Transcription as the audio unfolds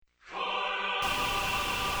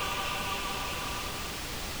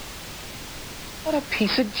What a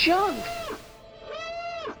piece of junk.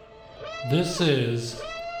 This is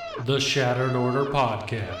the Shattered Order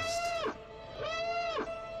Podcast.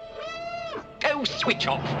 Go switch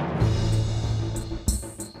off.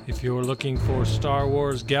 If you're looking for Star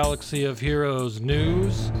Wars Galaxy of Heroes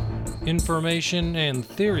news, information, and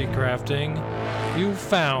theory crafting, you've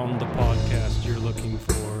found the podcast you're looking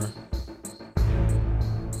for.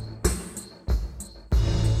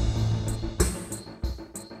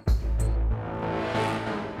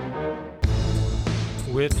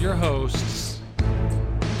 With your hosts,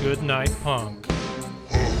 Goodnight Punk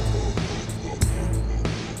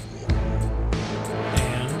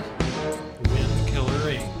and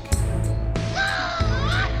Windkiller Inc.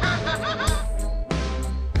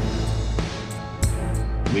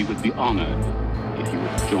 We would be honored if you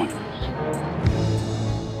would join us.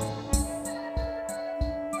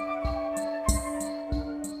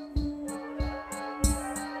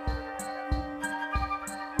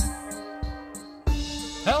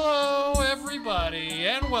 Hello, everybody,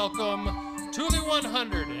 and welcome to the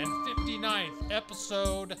 159th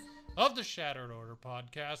episode of the Shattered Order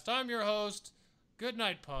Podcast. I'm your host,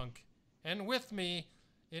 Goodnight Punk, and with me,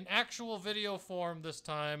 in actual video form this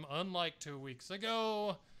time, unlike 2 weeks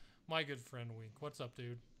ago, my good friend Wink. What's up,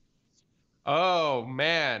 dude? Oh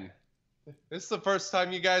man, this is the first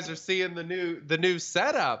time you guys are seeing the new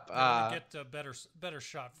setup. Get a better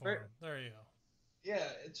shot for him. There you go. Yeah,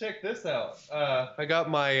 check this out. I got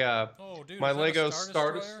my Oh, dude, my is that a Lego Star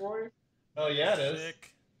Star Destroyer? Destroyer. Oh yeah, it is.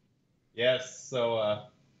 Sick. Yes, so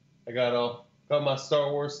I got my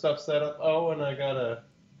Star Wars stuff set up. Oh, and I got a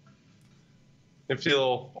nifty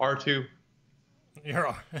little R2.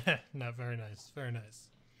 You're not very nice. Very nice.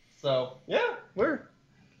 So yeah, we're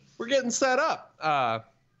getting set up.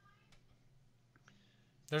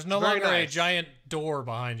 There's no very longer a nice. giant door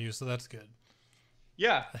behind you, so that's good.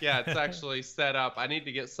 Yeah, it's actually set up. I need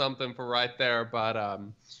to get something for right there, but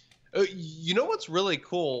you know what's really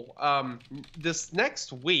cool? This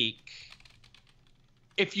next week,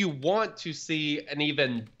 if you want to see an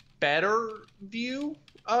even better view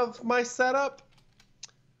of my setup,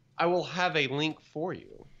 I will have a link for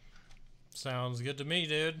you. Sounds good to me,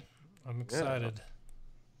 dude. I'm excited.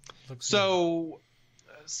 Looks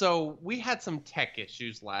So we had some tech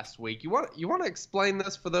issues last week. You want to explain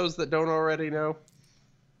this for those that don't already know?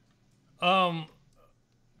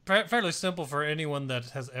 fairly simple for anyone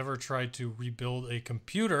that has ever tried to rebuild a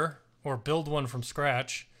computer or build one from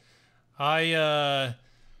scratch. I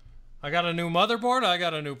got a new motherboard, I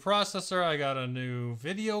got a new processor, I got a new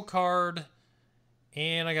video card,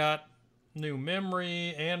 and I got new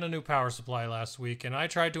memory and a new power supply last week, and I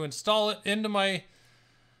tried to install it into my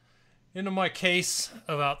case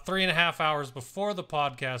about 3.5 hours before the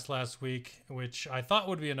podcast last week, which I thought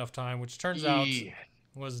would be enough time, which turns out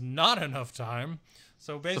was not enough time.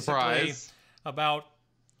 So basically, Surprise. about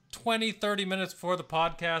 20-30 minutes before the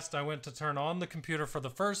podcast, I went to turn on the computer for the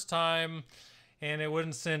first time, and it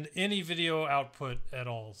wouldn't send any video output at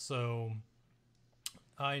all. So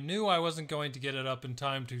I knew I wasn't going to get it up in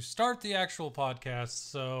time to start the actual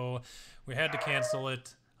podcast, so we had to cancel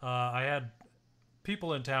it. I had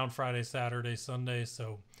people in town Friday, Saturday, Sunday,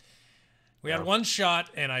 so we had one shot,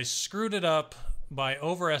 and I screwed it up by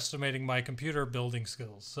overestimating my computer building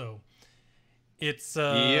skills. So it's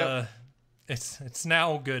it's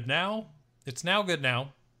now good now. It's now good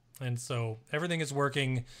now, and so everything is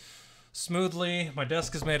working smoothly. My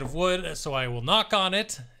desk is made of wood, so I will knock on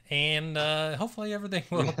it, and hopefully everything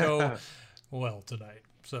will go well tonight.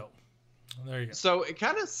 So there you go. So it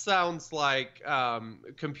kind of sounds like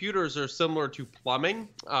computers are similar to plumbing,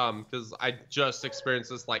 because I just experienced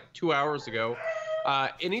this like 2 hours ago.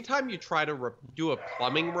 Anytime you try to do a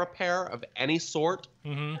plumbing repair of any sort,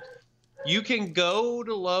 you can go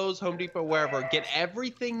to Lowe's, Home Depot, wherever, get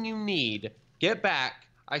everything you need, get back.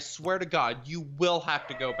 I swear to God, you will have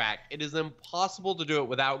to go back. It is impossible to do it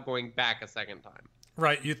without going back a second time.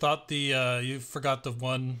 Right, you thought you forgot the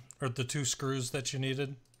one or the two screws that you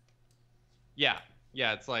needed? Yeah,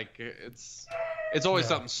 it's like it's always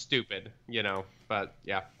something stupid, but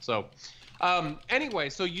yeah. So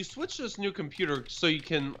anyway, so you switch to this new computer so you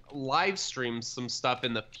can live stream some stuff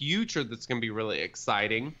in the future that's going to be really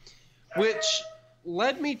exciting, which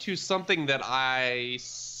led me to something that I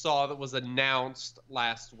saw that was announced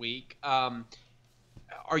last week. Are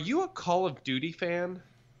you a Call of Duty fan?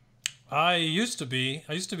 I used to be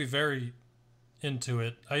very into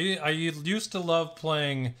it. I used to love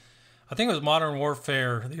playing, I think it was Modern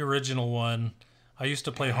Warfare, the original one. I used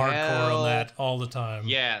to play hardcore on that all the time.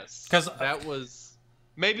 Yes. 'Cause that was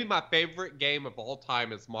maybe my favorite game of all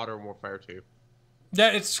time is Modern Warfare 2.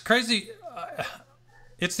 Yeah, it's crazy.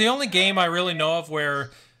 It's the only game I really know of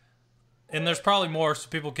where, and there's probably more so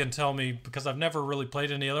people can tell me because I've never really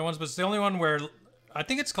played any other ones, but it's the only one where I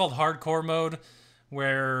think it's called hardcore mode,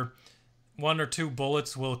 where 1 or 2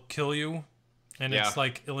 bullets will kill you, and it's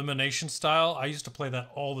like elimination style. I used to play that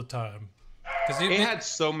all the time. Because it had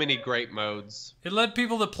so many great modes. It led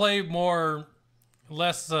people to play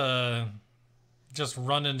less just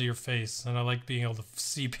run into your face, and I like being able to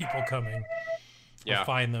see people coming. Or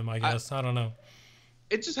find them, I guess. I don't know.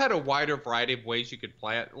 It just had a wider variety of ways you could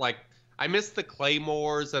play it. Like, I miss the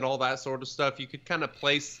claymores and all that sort of stuff. You could kind of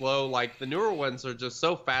play slow. Like, the newer ones are just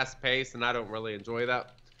so fast-paced, and I don't really enjoy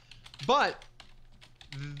that. But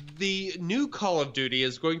the new Call of Duty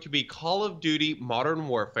is going to be Call of Duty Modern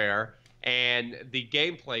Warfare, and the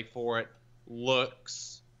gameplay for it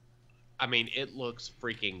looks... I mean, it looks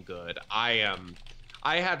freaking good. I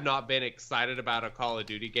have not been excited about a Call of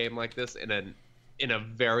Duty game like this in a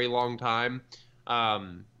very long time.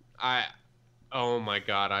 Oh my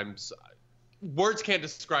God, words can't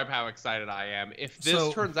describe how excited I am. If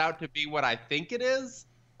this turns out to be what I think it is,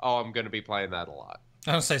 I'm going to be playing that a lot.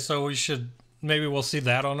 I would say, so maybe we'll see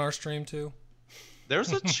that on our stream too.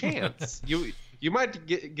 There's a chance. You might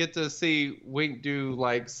get to see Wink do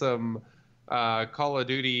like some Call of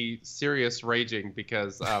Duty serious raging,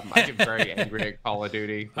 because I get very angry at Call of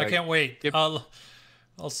Duty. Like, I can't wait. I'll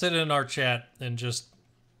sit in our chat and just,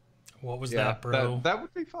 what was that, bro? That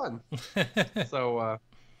would be fun. So,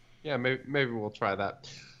 maybe we'll try that.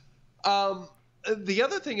 The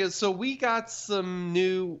other thing is, so we got some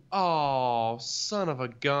new... Oh, son of a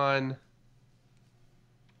gun.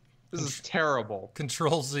 This is terrible.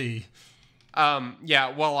 Control Z.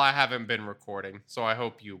 Well, I haven't been recording, so I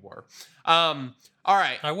hope you were. All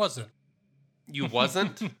right. I wasn't. You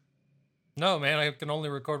wasn't? No, man, I can only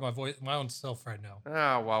record my own self right now.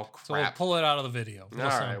 Oh, well, crap. So we'll pull it out of the video. All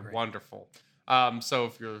right, wonderful. So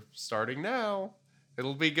if you're starting now,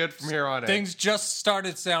 it'll be good from here on out. Things just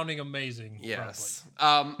started sounding amazing. Yes.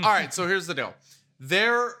 All right, so here's the deal.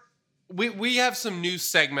 We have some new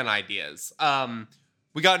segment ideas.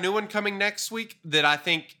 We got a new one coming next week that I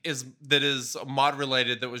think is mod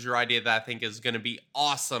related. That was your idea that I think is going to be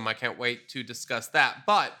awesome. I can't wait to discuss that.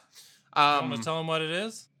 But I'm going to tell them what it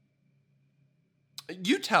is.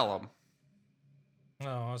 You tell them.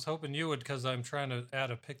 No, I was hoping you would, because I'm trying to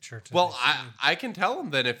add a picture to. Well, I can tell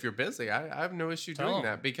them then if you're busy. I have no issue doing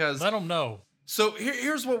that, because let them know. So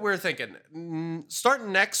here's what we're thinking.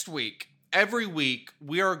 Starting next week, every week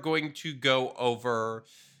we are going to go over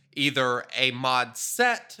either a mod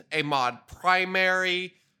set, a mod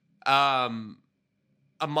primary, a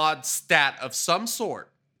mod stat of some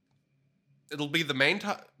sort. It'll be the main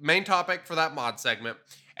topic for that mod segment,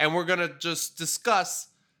 and we're gonna just discuss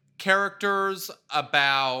characters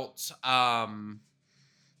about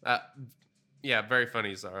very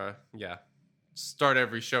funny, Zara. Yeah, start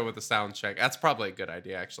every show with a sound check. That's probably a good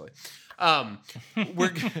idea, actually.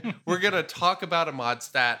 We're gonna talk about a mod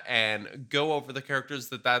stat and go over the characters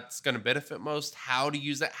that's gonna benefit most, how to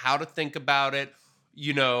use it, how to think about it,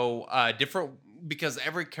 different, because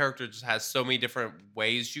every character just has so many different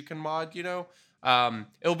ways you can mod.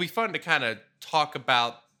 It'll be fun to kind of talk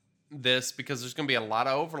about this, because there's gonna be a lot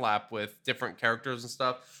of overlap with different characters and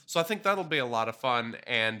stuff. So I think that'll be a lot of fun,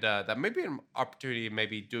 and that may be an opportunity to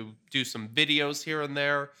maybe do some videos here and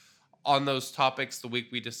there on those topics the week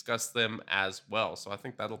we discuss them as well. So I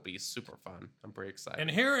think that'll be super fun. I'm pretty excited. And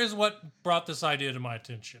here is what brought this idea to my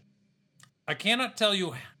attention. I cannot tell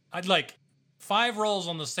you, I'd like 5 rolls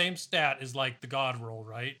on the same stat is like the God roll,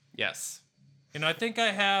 right? Yes. And I think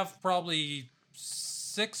I have probably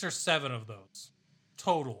 6 or 7 of those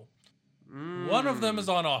total. One of them is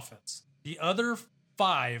on offense. The other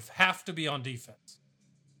 5 have to be on defense.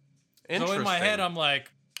 So in my head, I'm like,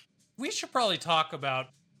 we should probably talk about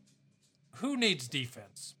who needs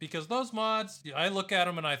defense, because those mods, I look at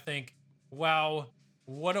them and I think, wow,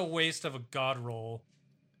 what a waste of a God roll.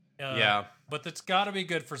 But it's got to be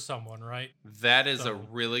good for someone, right? That is a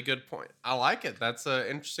really good point. I like it. That's an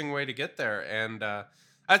interesting way to get there. And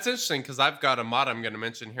that's interesting, because I've got a mod I'm going to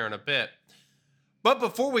mention here in a bit. But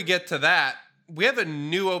before we get to that, we have a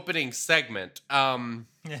new opening segment.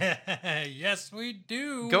 Yes, we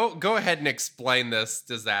do. Go ahead and explain this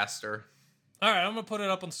disaster. All right, I'm going to put it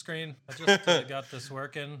up on the screen. I just got this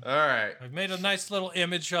working. All right. I've made a nice little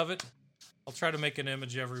image of it. I'll try to make an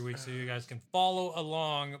image every week so you guys can follow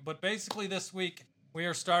along. But basically this week, we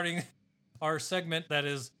are starting our segment that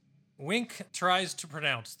is Wink Tries to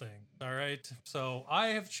Pronounce Things. All right? So I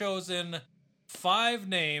have chosen 5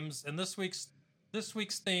 names, and this week's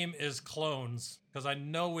theme is clones, because I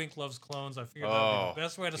know Wink loves clones. I figured that would be the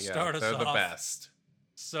best way to start us off. They're the best.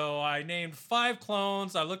 So I named 5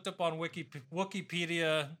 clones. I looked up on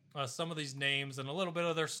Wikipedia some of these names and a little bit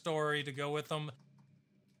of their story to go with them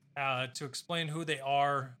to explain who they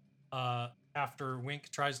are after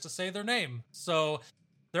Wink tries to say their name. So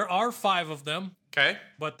there are 5 of them, Okay.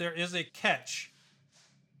 but there is a catch.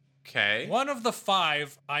 Okay. One of the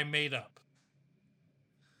 5 I made up.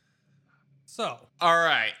 So All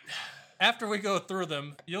right. after we go through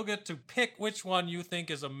them, you'll get to pick which one you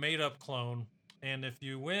think is a made-up clone. And if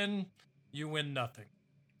you win nothing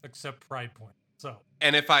except pride point. So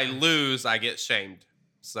And if I lose, I get shamed.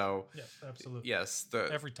 So yes, absolutely. yes,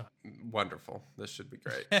 Every time. wonderful. This should be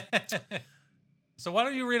great. So why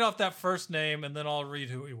don't you read off that first name and then I'll read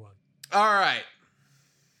who he was. All right.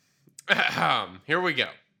 Here we go.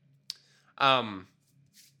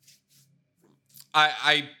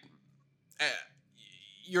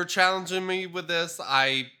 You're challenging me with this.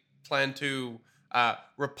 I plan to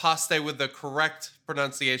riposte with the correct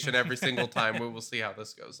pronunciation every single time. We will see how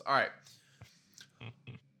this goes. All right.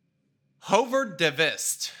 Hovard de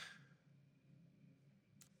Vist.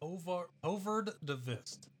 Hovard de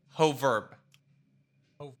Vist. Hoverb.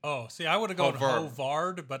 Oh, see, I would have gone Hoverb.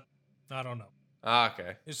 Hovard, but I don't know.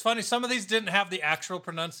 Okay. It's funny, some of these didn't have the actual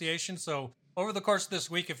pronunciation, so over the course of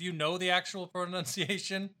this week, if you know the actual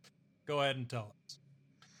pronunciation, go ahead and tell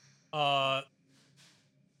us.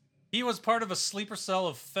 He was part of a sleeper cell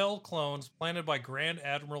of Fel clones planted by Grand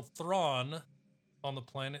Admiral Thrawn on the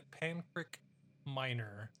planet Pancric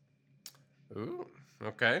Minor. Ooh.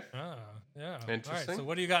 Okay. Ah, yeah. Interesting. All right, so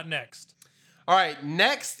what do you got next? All right.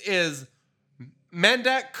 Next is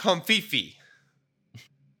Mandak Comfifi.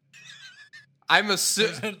 I'm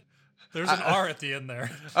assuming. There's an R at the end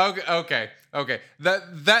there. Okay.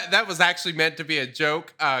 That was actually meant to be a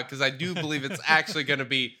joke because I do believe it's actually going to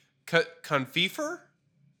be Confifer.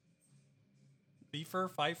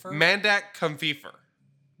 Pfeiffer? Mandak Comfifer.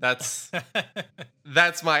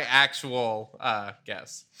 That's my actual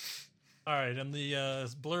guess. All right, and the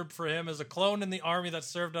blurb for him is a clone in the army that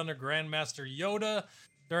served under Grandmaster Yoda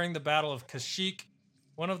during the Battle of Kashyyyk.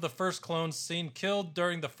 One of the first clones seen killed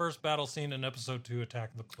during the first battle scene in Episode 2,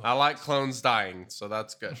 Attack of the Clones. I like clones dying, so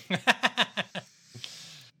that's good.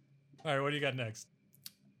 All right, what do you got next?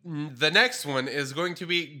 The next one is going to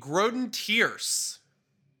be Groden Tierce.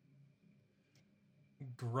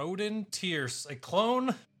 Groden Tierce, a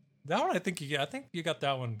clone. That one I think you got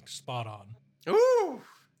that one spot on. Ooh.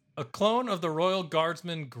 A clone of the Royal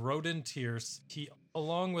Guardsman Groden Tierce. He,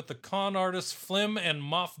 along with the con artists Flim and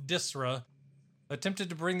Moff Disra, attempted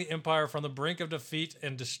to bring the Empire from the brink of defeat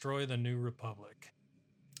and destroy the New Republic.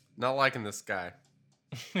 Not liking this guy.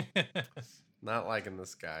 Not liking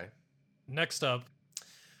this guy. Next up.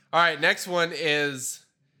 All right, next one is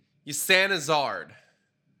Yusan Azard.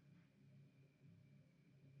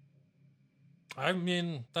 I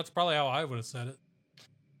mean, that's probably how I would have said it.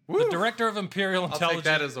 Woo. The director of Imperial I'll Intelligence. take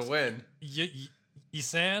that as a win.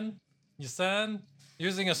 Yusan,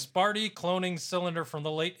 using a Sparty cloning cylinder from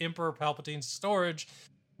the late Emperor Palpatine's storage,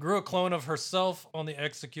 grew a clone of herself on the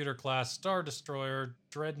Executor-class Star Destroyer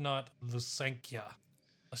Dreadnought Lusankya.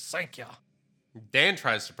 Dan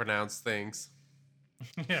tries to pronounce things.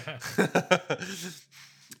 Yeah.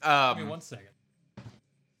 Give me 1 second.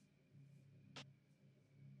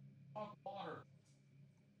 Water.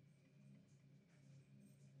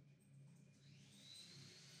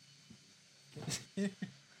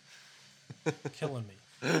 Killing me.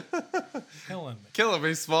 Killing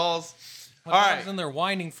me, Smalls. My All dog's right. in there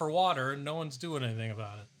whining for water and no one's doing anything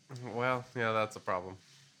about it. Well, yeah, that's a problem.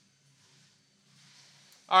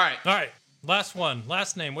 All right. All right. Last one.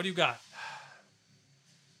 Last name. What do you got?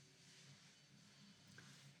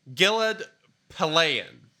 Gilad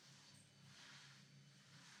Pelayan.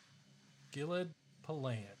 Gilad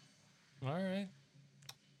Pelayan. All right.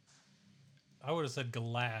 I would have said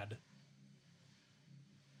Galad.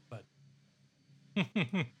 But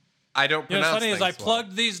I don't you know, pronounce what's funny is I things well.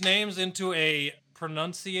 plugged these names into a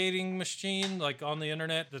pronunciating machine, like on the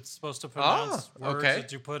internet, that's supposed to pronounce words okay.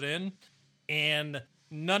 that you put in, and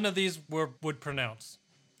none of these would pronounce.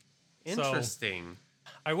 Interesting. So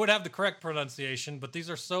I would have the correct pronunciation, but these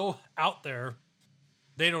are so out there,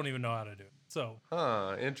 they don't even know how to do it. So,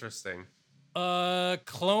 Interesting.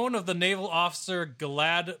 clone of the naval officer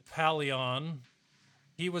Galad Palayon.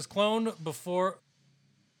 He was cloned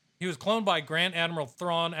by Grand Admiral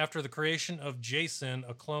Thrawn after the creation of Jacen,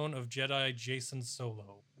 a clone of Jedi Jacen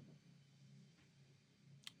Solo.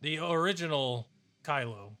 The original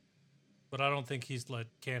Kylo, but I don't think he's let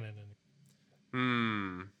canon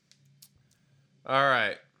in. All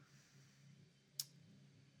right.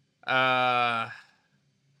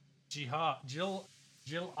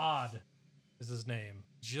 Jilad. is his name.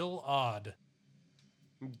 Jill Odd.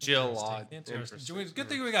 Jill Odd. Interesting. Good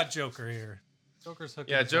thing we got Joker here. Joker's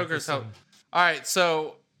hooking. Yeah, us up Joker's with some- help. All right,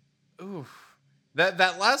 so,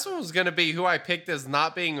 that last one was gonna be who I picked as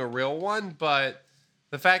not being a real one, but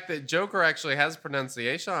the fact that Joker actually has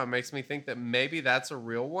pronunciation on it makes me think that maybe that's a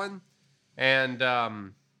real one, and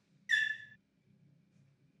I'm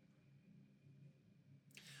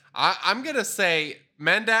gonna say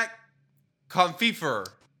Mandak Confifer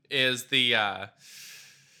is the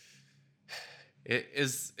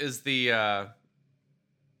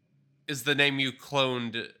name you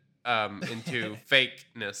cloned into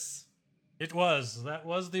fakeness. It was. That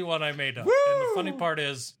was the one I made up. Woo! And the funny part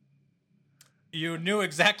is, you knew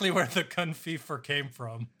exactly where the Confifer came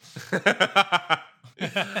from. I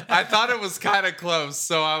thought it was kind of close,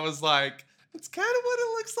 so I was like, it's kind of what it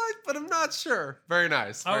looks like, but I'm not sure. Very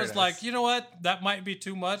nice. I very was nice. like, you know what? That might be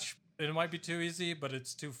too much. It might be too easy, but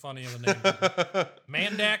it's too funny of a name.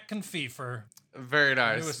 Mandak Confifer. Very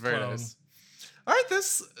nice. Newest Very clone. nice. All right,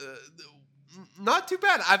 this not too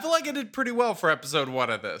bad. I feel like I did pretty well for episode 1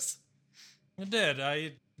 of this. It did.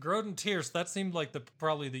 Grodin Tierce, that seemed like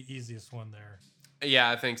probably the easiest one there. Yeah,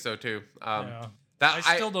 I think so too. Yeah. That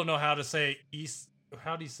I still don't know how to say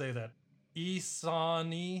how do you say that?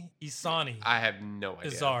 Isani. I have no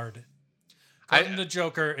idea. Izzard. According to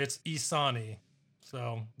Joker, it's Isani.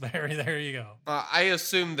 So there you go. I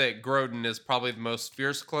assume that Grodin is probably the most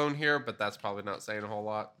fierce clone here, but that's probably not saying a whole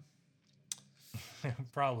lot.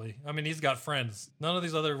 Probably. I mean, he's got friends. None of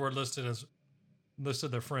these other were listed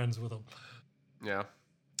their friends with him. Yeah.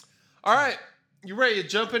 All right, you ready to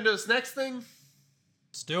jump into this next thing?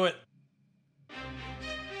 Let's do it.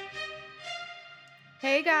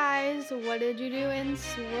 Hey guys, what did you do in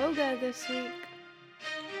Swoga this week?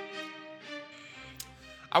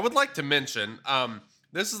 I would like to mention,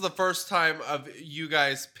 this is the first time of you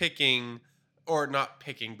guys picking, or not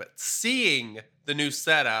picking, but seeing the new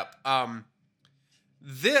setup.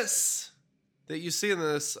 This that you see in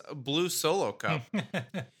this blue Solo cup,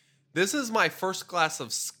 this is my first glass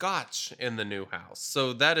of scotch in the new house.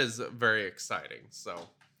 So that is very exciting. So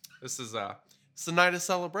this is it's a night of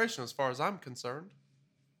celebration as far as I'm concerned.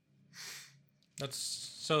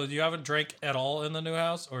 So you haven't drank at all in the new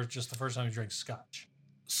house, or just the first time you drank scotch?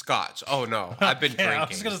 Scotch. Oh no, I've been Yeah, drinking. I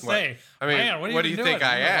was gonna say, I mean, man, what what do you you think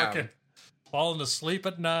I am? Falling asleep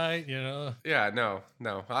at night, you know. Yeah, no.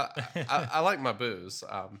 I like my booze.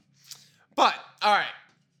 But all right,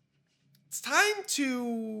 it's time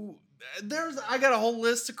to. I got a whole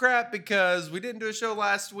list of crap because we didn't do a show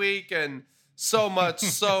last week, and so much,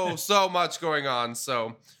 so much going on.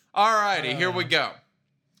 So, all righty, here we go.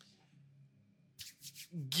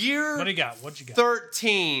 Gear. What do you got? What you got?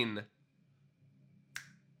 13.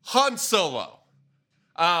 Han Solo.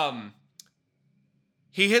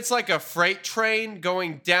 He hits like a freight train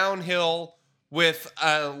going downhill with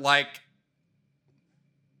like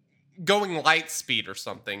going light speed or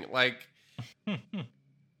something. Like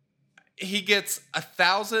he gets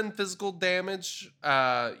 1,000 physical damage,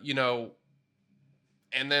 and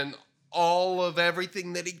then all of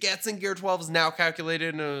everything that he gets in Gear 12 is now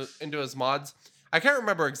calculated into his mods. I can't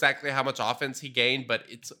remember exactly how much offense he gained, but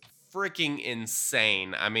it's freaking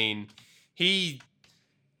insane. I mean, he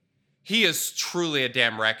is truly a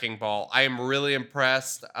damn wrecking ball. I am really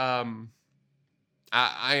impressed. I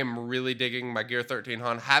am really digging my Gear 13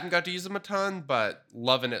 Han. Haven't got to use him a ton, but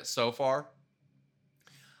loving it so far.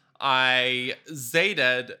 I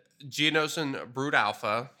Zeta'd Geonosian Brood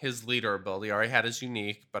Alpha, his leader ability. I already had his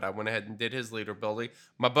unique, but I went ahead and did his leader ability.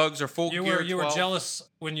 My bugs are full You Gear were 12. jealous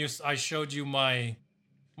when I showed you my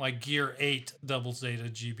Gear 8 double Zeta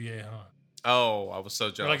GBA, huh? Oh, I was so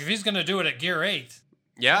You're jealous. like, if he's gonna do it at Gear 8,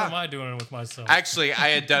 Yeah. what am I doing with myself? Actually, I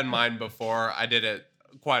had done mine before. I did it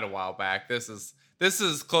quite a while back. This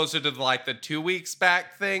is closer to like the 2 weeks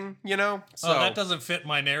back thing, you know? So Oh, that doesn't fit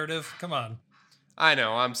my narrative. Come on. I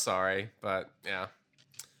know, I'm sorry, but yeah.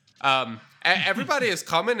 Everybody is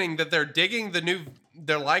commenting that they're digging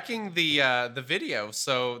they're liking the video,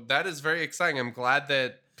 so that is very exciting. I'm glad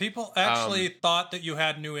that People actually thought that you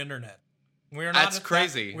had new internet. We're not. That's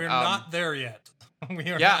crazy. We're not there yet.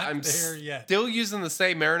 We are I'm not there yet. still using the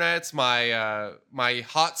same internet's my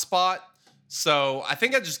hotspot. So I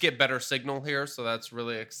think I just get better signal here, so that's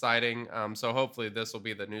really exciting. So hopefully this will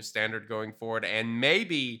be the new standard going forward, and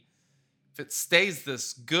maybe if it stays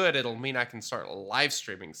this good, it'll mean I can start live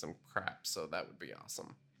streaming some crap. So that would be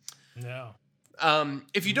awesome. Yeah.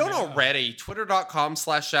 If you don't already,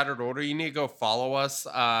 twitter.com/shatteredorder, you need to go follow us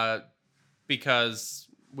because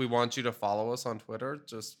we want you to follow us on Twitter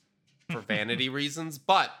just for vanity reasons.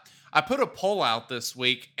 But I put a poll out this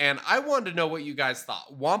week, and I wanted to know what you guys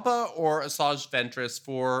thought. Wampa or Asajj Ventress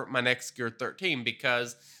for my next Gear 13,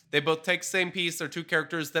 because they both take the same piece. They're two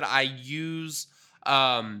characters that I use.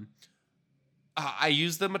 I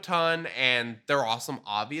use them a ton, and they're awesome,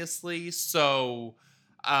 obviously. So,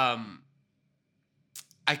 I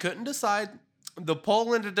couldn't decide. The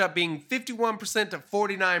poll ended up being 51% to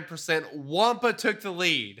 49%. Wampa took the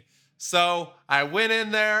lead. So I went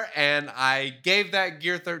in there and I gave that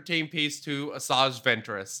Gear 13 piece to Asajj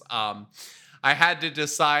Ventress. I had to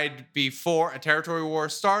decide before a territory war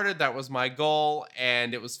started. That was my goal,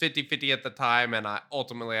 and it was 50-50 at the time, and I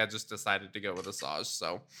just decided to go with Asajj.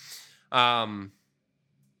 So,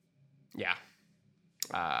 yeah.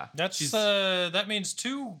 That means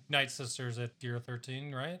 2 Night Sisters at Gear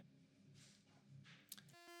 13, right?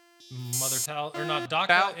 Mother Tal, or not,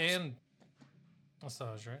 Daka and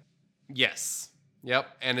Asajj, right? Yes.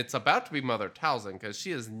 Yep. And it's about to be Mother Talzin, because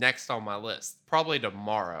she is next on my list. Probably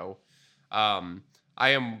tomorrow. I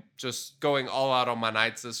am just going all out on my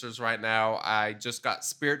Night Sisters right now. I just got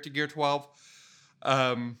Spirit to Gear 12.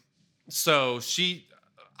 So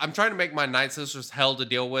I'm trying to make my Night Sisters hell to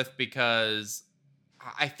deal with, because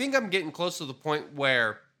I think I'm getting close to the point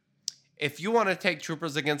where if you want to take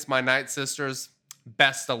troopers against my Night Sisters,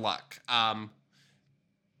 best of luck.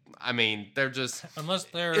 I mean, they're just... Unless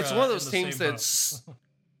they're... It's one of those teams that's...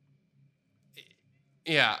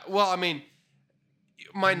 Yeah, well, I mean,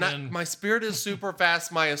 my Spirit is super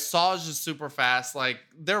fast. My Asajj is super fast. Like,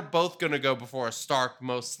 they're both going to go before a Stark,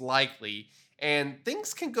 most likely. And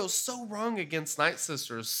things can go so wrong against Night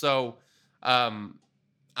Sisters. So,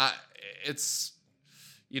 it's...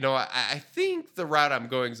 You know, I think the route I'm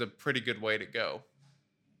going is a pretty good way to go.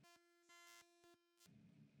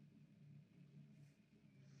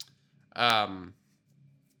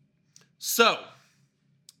 So,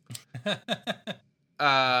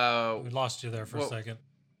 we lost you there for a second.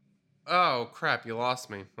 Oh crap! You lost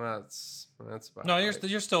me. That's about no. Right.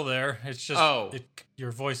 You're still there. It's just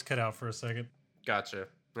your voice cut out for a second. Gotcha.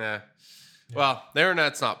 Yeah. Well, the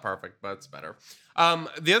internet's not perfect, but it's better.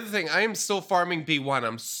 The other thing, I am still farming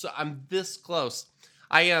B1. I'm this close.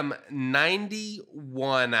 I am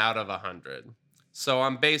 91 out of 100. So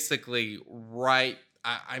I'm basically right.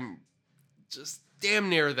 I'm just damn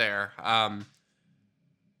near there.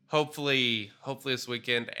 Hopefully this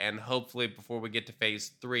weekend, and hopefully before we get to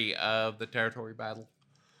phase 3 of the territory battle,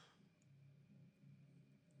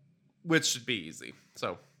 which should be easy.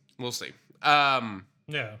 So we'll see. Yeah.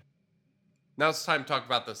 Now it's time to talk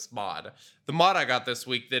about this mod. The mod I got this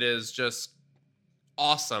week that is just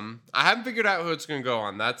awesome. I haven't figured out who it's going to go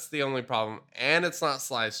on. That's the only problem. And it's not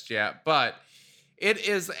sliced yet. But it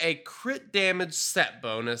is a crit damage set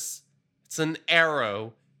bonus. It's an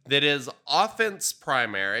arrow that is offense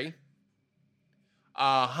primary.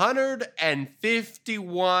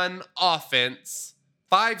 151 offense.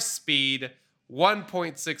 5 speed.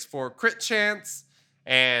 1.64 crit chance.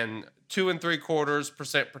 And 2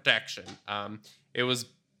 3/4% protection. It was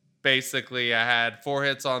basically, I had 4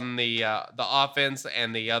 hits on the offense,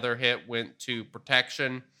 and the other hit went to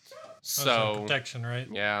protection. So protection, right?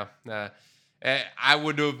 Yeah. I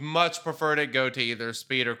would have much preferred it go to either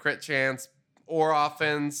speed or crit chance or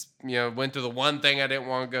offense. You know, went to the one thing I didn't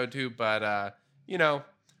want to go to, but you know,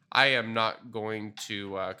 I am not going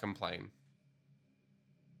to complain.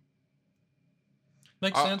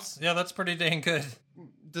 Makes sense. Yeah, that's pretty dang good.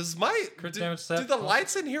 Do the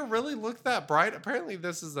lights in here really look that bright? Apparently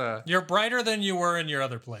this is You're brighter than you were in your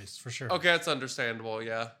other place, for sure. Okay, that's understandable,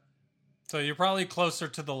 yeah. So you're probably closer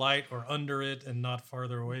to the light or under it and not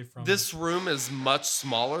farther away from this room is much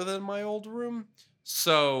smaller than my old room.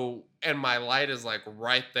 So, and my light is like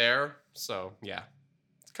right there. So, yeah.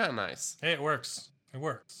 It's kind of nice. Hey, it works. It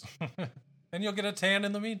works. And you'll get a tan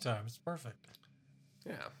in the meantime. It's perfect.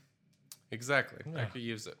 Yeah. Exactly. Yeah. I could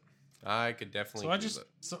use it. I could definitely use it.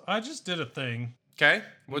 So I just did a thing. Okay.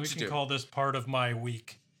 What'd you do? We can call this part of my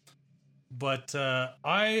week. But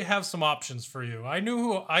I have some options for you. I know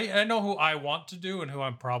who I want to do and who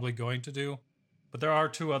I'm probably going to do. But there are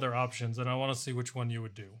 2 other options, and I want to see which one you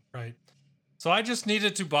would do, right? So I just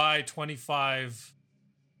needed to buy 25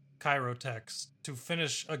 Chirotechs to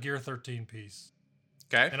finish a Gear 13 piece.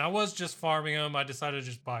 Okay. And I was just farming them. I decided to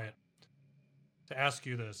just buy it. To ask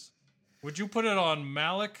you this. Would you put it on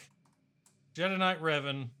Malak, Jedi Knight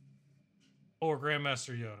Revan, or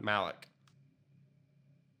Grandmaster Yoda? Malak.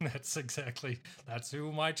 That's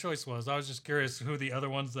who my choice was. I was just curious who the other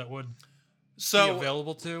ones that would be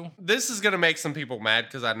available to. This is going to make some people mad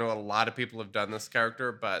because I know a lot of people have done this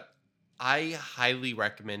character, but I highly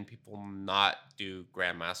recommend people not do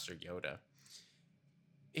Grandmaster Yoda.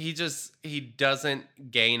 he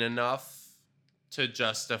doesn't gain enough to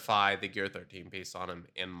justify the Gear 13 piece on him,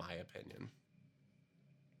 in my opinion.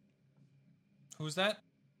 Who's that?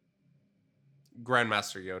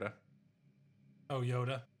 Grandmaster Yoda. Oh,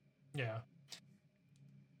 Yoda. Yeah.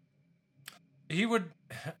 He would,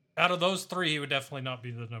 out of those three, he would definitely not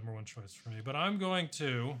be the number one choice for me. But I'm going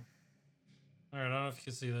to. All right, I don't know if you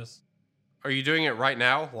can see this. Are you doing it right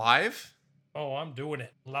now, live? Oh, I'm doing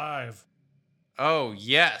it live. Oh,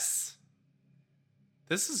 yes.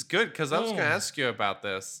 This is good, because I was going to Boom. ask you about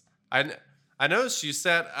this. I noticed you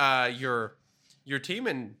set your team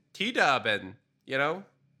in T-Dub, and, you know.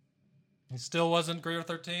 He still wasn't Gear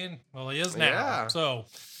 13. Well, he is now. Yeah. So,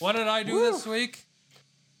 what did I do this week?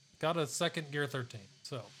 Got a second Gear 13.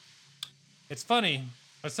 So, it's funny.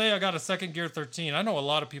 I say I got a second Gear 13. I know a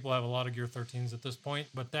lot of people have a lot of Gear 13s at this point,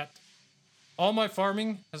 but all my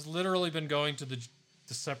farming has literally been going to the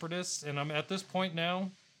Separatists, and I'm at this point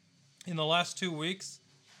now. In the last 2 weeks,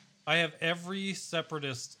 I have every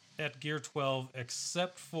Separatist at Gear 12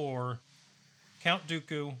 except for Count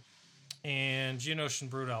Dooku and Geonosian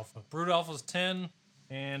Brood Alpha. Brood Alpha's 10,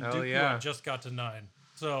 and Hell Dooku yeah. I just got to 9.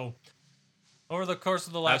 So, over the course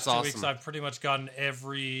of the last That's 2 weeks, awesome. I've pretty much gotten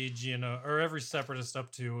every every Separatist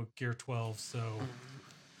up to Gear 12. So,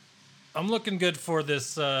 I'm looking good for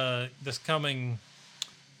this this coming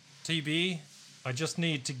TB. I just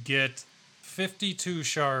need to get 52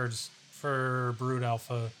 shards for Brood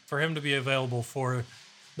Alpha for him to be available for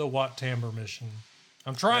the Wat Tamber mission.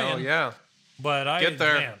 I'm trying. Oh, yeah. But Get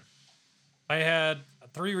there. Man, I had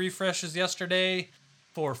 3 refreshes yesterday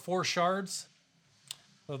for 4 shards.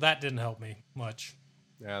 So that didn't help me much.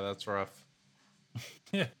 Yeah, that's rough.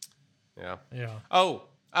 Yeah. Yeah. Yeah. Oh,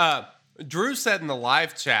 Drew said in the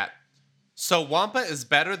live chat, so Wampa is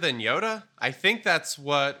better than Yoda? I think that's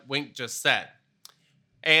what Wink just said.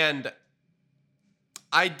 And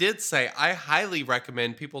I did say I highly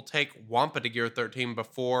recommend people take Wampa to Gear 13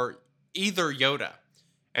 before either Yoda.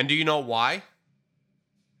 And do you know why?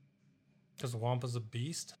 Because Wampa's a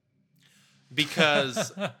beast.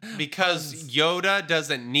 Because Yoda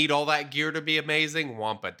doesn't need all that gear to be amazing.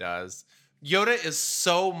 Wampa does. Yoda is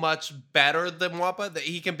so much better than Wampa that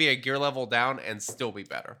he can be a gear level down and still be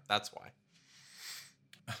better. That's why.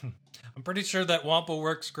 I'm pretty sure that Wampa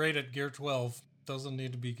works great at Gear 12. Doesn't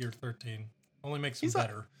need to be Gear 13. Only makes him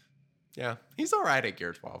better. Yeah, he's all right at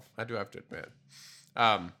Gear 12. I do have to admit.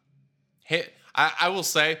 I will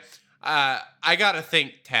say, I gotta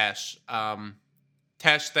thank Tesh.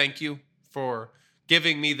 Tesh, thank you for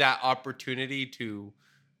giving me that opportunity to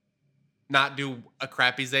not do a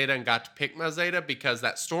crappy Zeta and got to pick my Zeta, because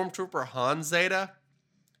that Stormtrooper Han Zeta,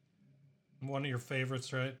 One of your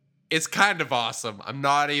favorites, right? it's kind of awesome. I'm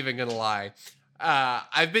not even gonna lie.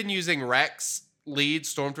 I've been using Rex, lead,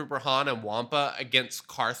 Stormtrooper Han, and Wampa against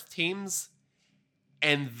Karth teams,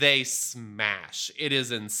 and they smash. It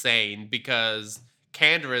is insane, because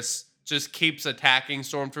Canderous just keeps attacking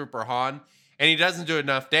Stormtrooper Han, and he doesn't do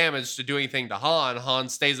enough damage to do anything to Han. Han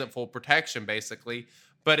stays at full protection, basically,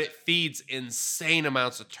 but it feeds insane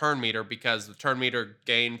amounts of turn meter, because the turn meter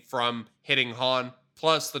gain from hitting Han,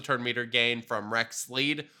 plus the turn meter gain from Rex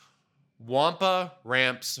lead. Wampa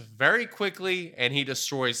ramps very quickly, and he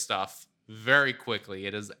destroys stuff very quickly.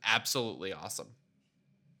 It is absolutely awesome.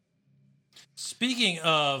 Speaking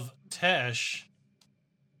of Tesh,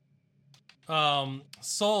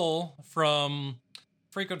 Soul from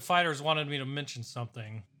Frequent Fighters wanted me to mention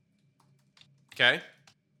something. Okay.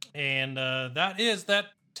 And that is that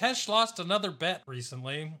Tesh lost another bet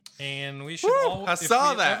recently, and we should Woo, all. I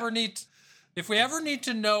saw that. If we ever need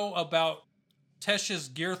to know about Tesh's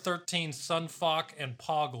Gear 13 Sunfok and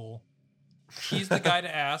Poggle, he's the guy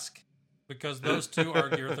to ask, because those two are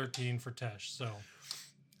Gear 13 for Tesh. So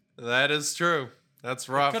That is true. That's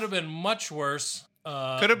rough. could have been much worse.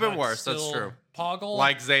 Could have been but worse. That's still, true. Poggle,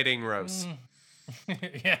 Like Zading Rose.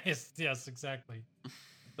 yes, exactly.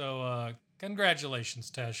 So congratulations,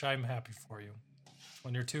 Tesh. I'm happy for you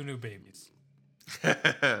on your 2 new babies.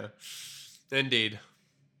 Indeed.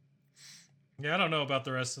 Yeah, I don't know about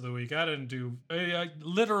the rest of the week. I didn't do...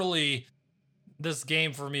 literally, this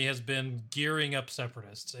game for me has been gearing up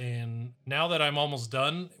Separatists. And now that I'm almost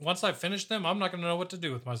done, once I finish them, I'm not going to know what to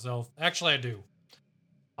do with myself. Actually, I do.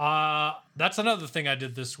 That's another thing I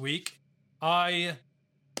did this week. I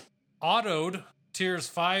autoed tiers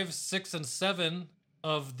 5, 6, and 7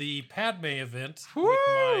 of the Padme event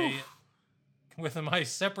with my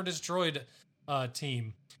Separatist droid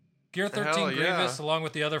team. Gear 13 Hell yeah. Grievous, along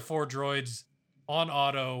with the other 4 droids, on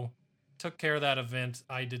auto, took care of that event.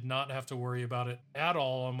 I did not have to worry about it at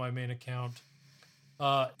all on my main account.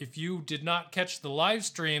 If you did not catch the live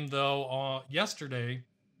stream, though, yesterday,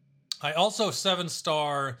 I also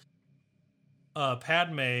 7-star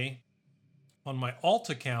Padme on my alt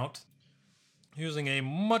account using a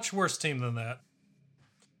much worse team than that.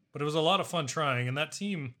 But it was a lot of fun trying, and that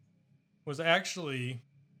team was actually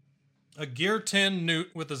a Gear 10 Newt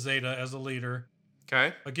with a Zeta as a leader,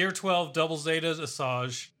 Okay. a Gear 12 double Zeta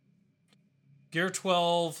Asajj, Gear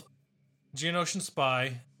 12 Geonosian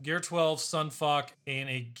Spy, Gear 12 Sunfuck, and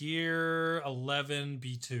a Gear 11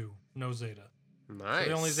 B2, no Zeta. Nice. So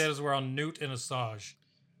the only Zetas were on Newt and Asajj.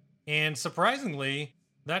 And surprisingly,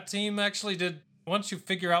 that team actually did, once you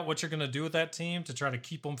figure out what you're going to do with that team to try to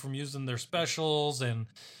keep them from using their specials and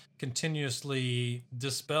continuously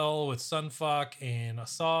dispel with Sunfuck and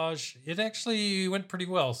Asajj, it actually went pretty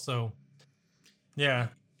well. So, yeah,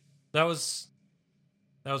 that was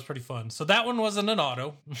pretty fun. So that one wasn't an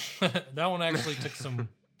auto. That one actually took some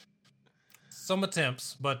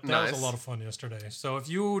attempts, but that was Nice. a lot of fun yesterday. So if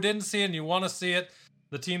you didn't see it and you want to see it,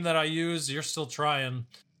 the team that I use, you're still trying.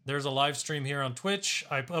 There's a live stream here on Twitch.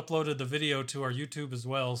 I uploaded the video to our YouTube as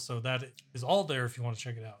well, so that is all there if you want to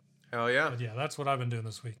check it out. Hell yeah. But yeah, that's what I've been doing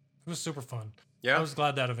this week. It was super fun. Yeah. I was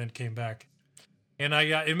glad that event came back. And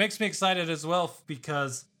it makes me excited as well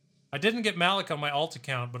because I didn't get Malik on my alt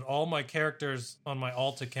account, but all my characters on my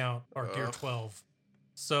alt account are Gear 12.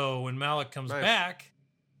 So when Malik comes Nice. back,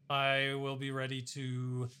 I will be ready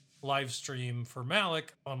to live stream for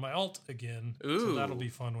Malik on my alt again. So Ooh. that'll be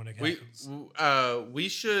fun when it We happens. we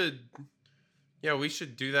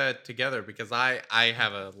should do that together because I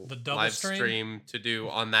have a The double live stream? stream to do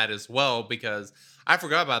on that as well because I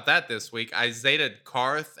forgot about that this week. I Zeta'd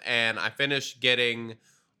Karth and I finished getting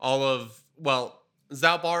all of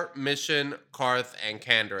Zalbar, Mission, Karth, and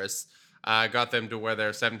Kandris. I got them to where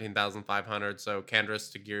they're 17,500. So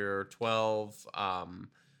Kandris to Gear 12,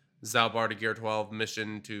 Zalbar to Gear 12,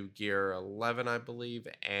 Mission to Gear 11, I believe,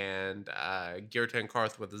 and Gear 10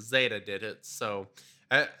 Karth with a Zeta did it. So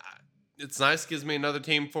it's nice. Gives me another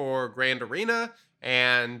team for Grand Arena,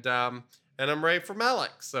 and I'm ready for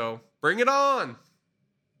Malik. So bring it on.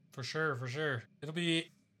 For sure, for sure. It'll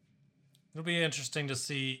be interesting to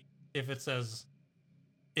see if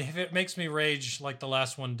it makes me rage like the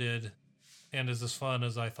last one did, and is as fun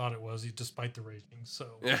as I thought it was, despite the raging.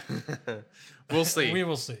 So We'll see. we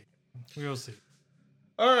will see. We will see.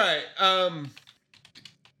 All right.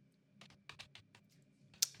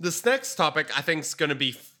 This next topic I think is going to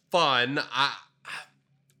be fun.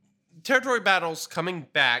 Territory battles coming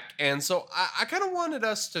back, and so I kind of wanted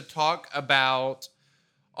us to talk about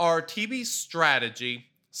our TB strategy,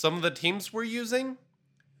 some of the teams we're using,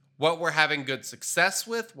 what we're having good success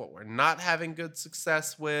with, what we're not having good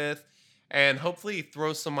success with, and hopefully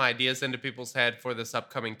throw some ideas into people's head for this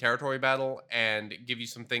upcoming territory battle and give you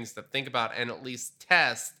some things to think about and at least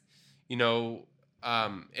test,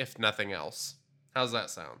 if nothing else. How's that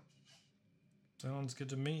sound? Sounds good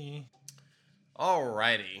to me.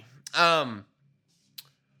 Alrighty.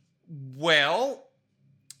 Well,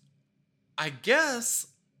 I guess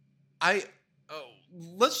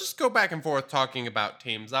let's just go back and forth talking about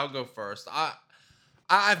teams. I'll go first.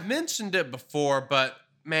 I've mentioned it before, but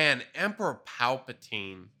man, Emperor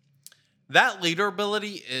Palpatine, that leader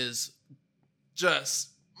ability is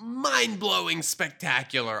just mind-blowing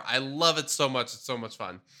spectacular. I love it so much. It's so much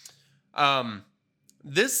fun.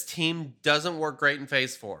 This team doesn't work great in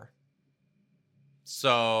Phase 4.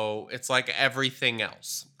 So it's like everything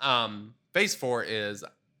else. Phase 4 is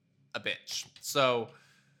a bitch. So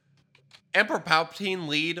Emperor Palpatine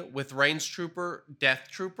lead with Range Trooper, Death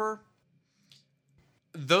Trooper.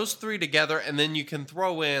 Those three together, and then you can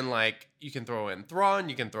throw in Thrawn,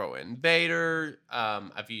 you can throw in Vader.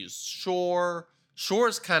 I've used Shore. Shore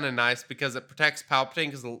is kind of nice because it protects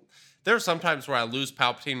Palpatine, because there are some times where I lose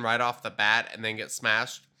Palpatine right off the bat and then get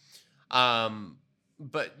smashed.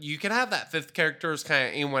 But you can have that fifth character as kind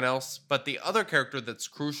of anyone else. But the other character that's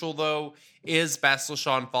crucial, though, is Bastila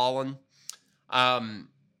Shan Fallen.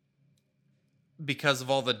 Because of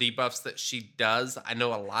all the debuffs that she does. I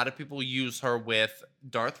know a lot of people use her with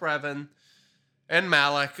Darth Revan and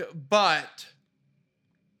Malik, but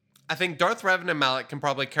I think Darth Revan and Malik can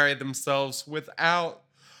probably carry themselves without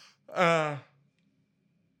Bastila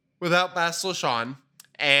Shan.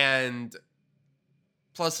 And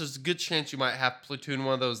plus, there's a good chance you might have platoon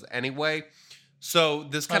one of those anyway. So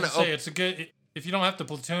this kind of it's a good. If you don't have to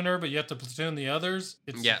platoon her, but you have to platoon the others,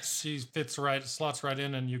 she slots right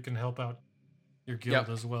in, and you can help out your guild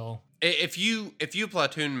as well. If you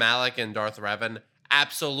platoon Malik and Darth Revan,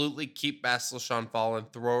 absolutely keep Bastila Shan Fallen,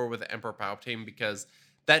 throw her with Emperor Palpatine, because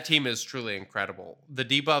that team is truly incredible. The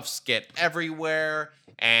debuffs get everywhere,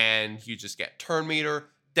 and you just get turn meter.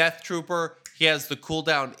 Death Trooper, He has the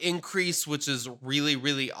cooldown increase, which is really,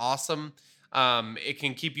 really awesome. It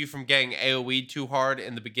can keep you from getting AoE too hard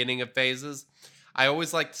in the beginning of phases. I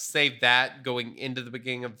always like to save that going into the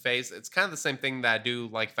beginning of the phase. It's kind of the same thing that I do,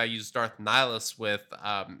 like if I use Darth Nihilus with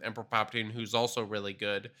Emperor Palpatine, who's also really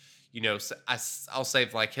good. You know, I'll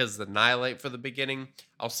save like his Annihilate for the beginning.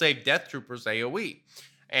 I'll save Death Trooper's AoE.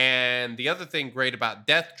 And the other thing great about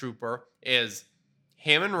Death Trooper is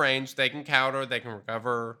him in range. They can counter, they can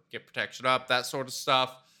recover, get protection up, that sort of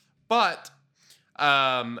stuff. But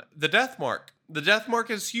the Death Mark. The Death Mark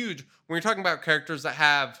is huge. When you're talking about characters that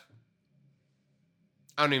have,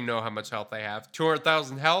 I don't even know how much health they have.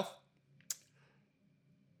 200,000 health.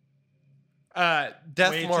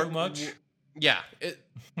 Death Way Mark. too much. Yeah,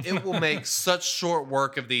 it will make such short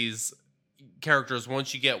work of these characters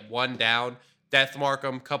once you get one down. Death Mark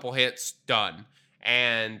them, couple hits, done.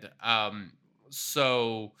 And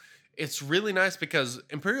so it's really nice because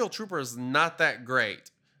Imperial Trooper is not that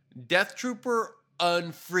great. Death Trooper,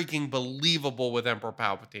 unfreaking believable with Emperor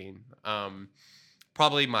Palpatine.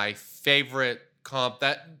 Probably my favorite comp.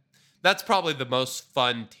 That's probably the most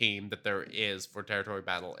fun team that there is for territory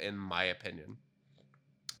battle, in my opinion.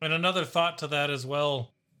 And another thought to that as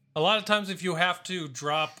well. A lot of times if you have to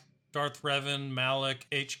drop Darth Revan, Malak,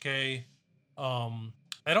 HK,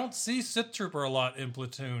 I don't see Sith Trooper a lot in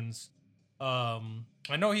platoons. I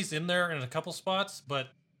know he's in there in a couple spots, but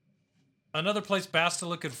another place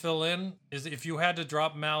Bastila could fill in is if you had to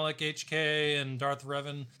drop Malak, HK, and Darth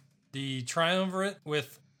Revan, the Triumvirate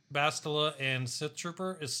with Bastila and Sith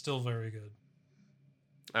Trooper is still very good.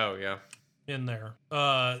 Oh, yeah. In there.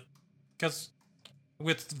 Because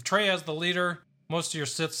with Trey as the leader, most of your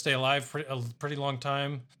Sith stay alive for a pretty long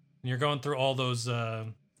time. And you're going through all those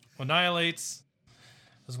Annihilates,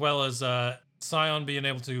 as well as Sion being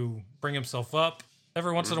able to bring himself up.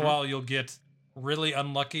 Every once in a while, you'll get really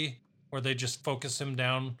unlucky where they just focus him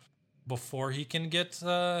down before he can get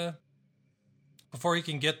the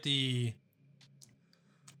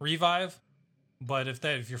revive. But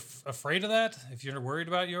if you're afraid of that, if you're worried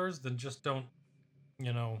about yours, then just don't,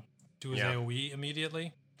 do his AoE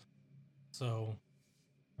immediately. So,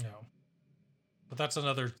 but that's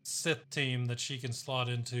another Sith team that she can slot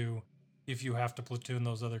into if you have to platoon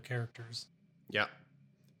those other characters. Yeah,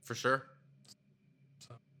 for sure.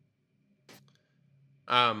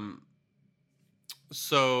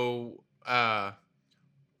 So,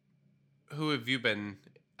 who have you been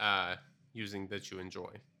using that you enjoy?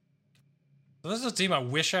 So this is a team I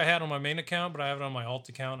wish I had on my main account, but I have it on my alt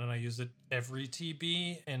account, and I use it every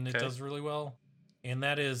TB, and it does really well. And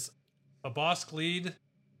that is a Bossk lead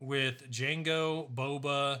with Jango,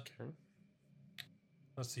 Boba. Okay.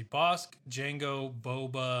 Let's see, Bossk, Jango,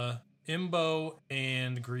 Boba, Imbo,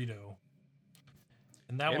 and Greedo.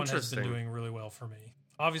 And that one has been doing really well for me.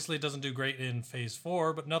 Obviously, it doesn't do great in Phase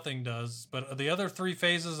 4, but nothing does. But the other 3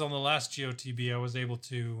 phases on the last GOTB, I was able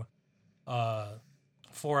to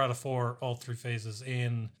 4 out of 4, all 3 phases.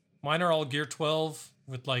 And mine are all Gear 12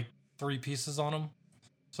 with like 3 pieces on them.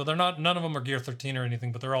 So they're not, none of them are Gear 13 or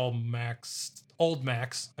anything, but they're all old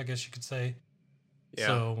max, I guess you could say. Yeah.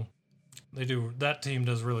 So that team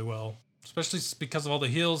does really well, especially because of all the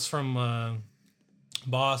heals from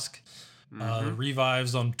Bossk,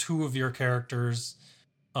 revives on 2 of your characters,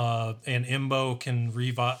 and Imbo can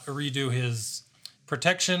redo his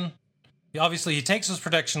protection. Obviously, he takes his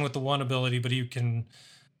protection with the one ability, but he can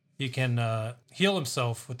heal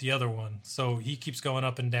himself with the other one. So he keeps going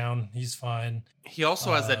up and down. He's fine. He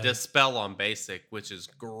also has a Dispel on basic, which is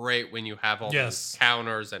great when you have all those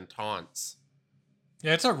counters and taunts.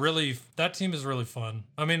 Yeah, that team is really fun.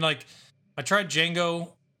 I mean, like, I tried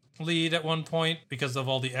Jango lead at one point because of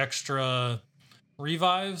all the extra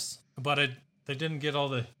revives, but they didn't get all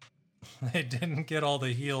the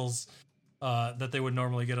heals that they would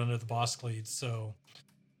normally get under the Bossk lead, so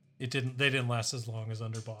they didn't last as long as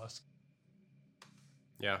under Bossk.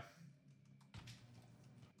 Yeah.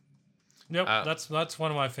 Yep, that's one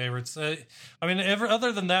of my favorites. I mean,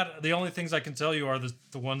 other than that, the only things I can tell you are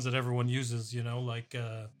the ones that everyone uses. Like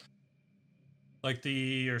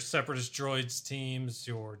your Separatist droids teams,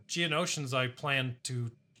 your Geonosians. I plan to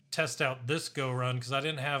test out this go run because I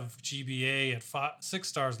didn't have GBA at 6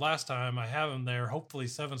 stars last time. I have them there, hopefully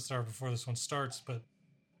 7-star before this one starts. But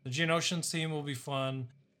the Geonosians team will be fun.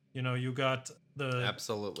 You got the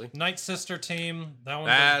absolutely Night Sister team.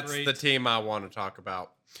 That's great. The team I want to talk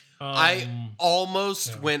about. I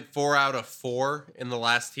almost went 4 out of 4 in the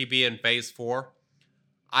last TB in Phase 4.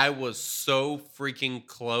 I was so freaking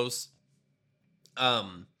close.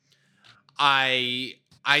 The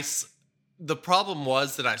problem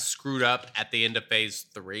was that I screwed up at the end of Phase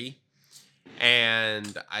 3,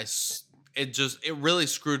 and it really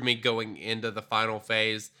screwed me going into the final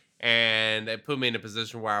phase, and it put me in a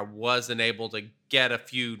position where I wasn't able to get a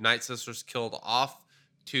few Night Sisters killed off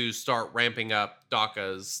to start ramping up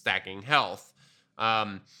Daka's stacking health.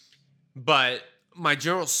 But my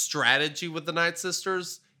general strategy with the Night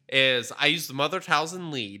Sisters is I use the Mother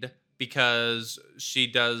Talzin lead because she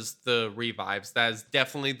does the revives. That is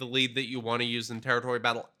definitely the lead that you want to use in Territory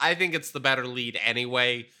Battle. I think it's the better lead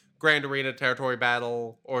anyway. Grand Arena, Territory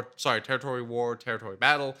Battle, Territory War, Territory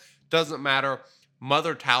Battle, doesn't matter.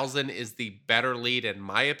 Mother Talzin is the better lead in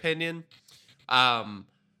my opinion.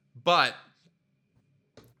 But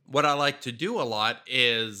what I like to do a lot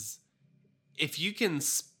is if you can,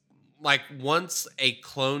 like, once a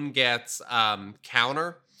clone gets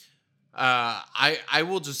counter, I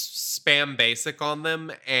will just spam basic on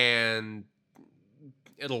them, and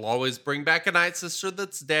it'll always bring back a Night Sister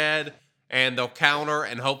that's dead, and they'll counter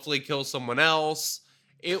and hopefully kill someone else.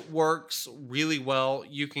 It works really well.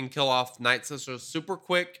 You can kill off Night Sisters super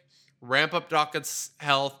quick, ramp up Daka's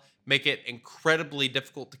health, make it incredibly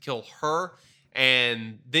difficult to kill her,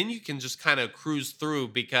 and then you can just kind of cruise through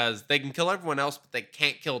because they can kill everyone else, but they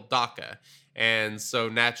can't kill Daka. And so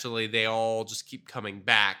naturally they all just keep coming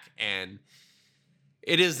back, and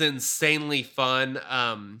it is insanely fun.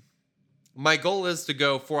 My goal is to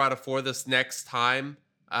go 4 out of 4 this next time.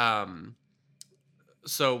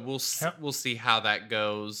 So we'll see how that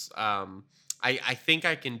goes. I think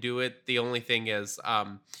I can do it. The only thing is,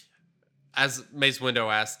 as Maze Window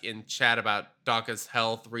asked in chat about Daka's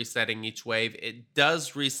health resetting each wave, it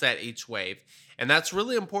does reset each wave. And that's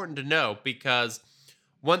really important to know because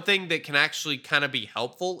one thing that can actually kind of be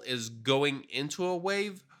helpful is going into a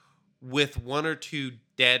wave with 1 or 2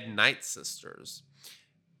 dead Night Sisters.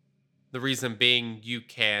 The reason being you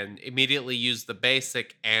can immediately use the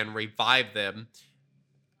basic and revive them.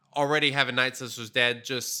 Already having Night Sisters dead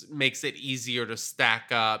just makes it easier to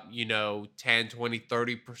stack up, 10, 20,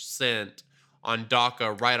 30% on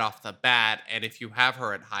Daka right off the bat. And if you have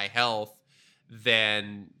her at high health,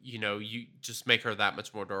 then, you just make her that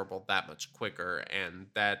much more durable, that much quicker. And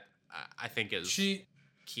that, I think, is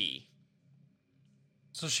key.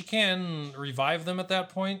 So she can revive them at that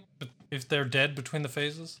point if they're dead between the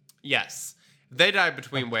phases? Yes. If they die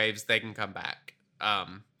between waves, they can come back.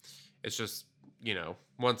 It's just,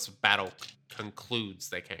 once battle concludes,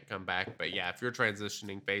 they can't come back. But yeah, if you're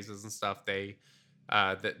transitioning phases and stuff, they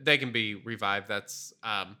can be revived. That's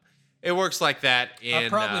it works like that. I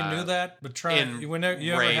probably knew that, but whenever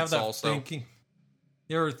you ever have that also. thinking,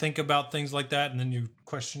 you ever think about things like that and then you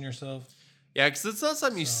question yourself? Yeah, because it's not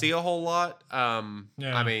something you see a whole lot.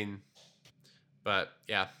 Yeah. I mean, but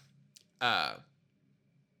yeah.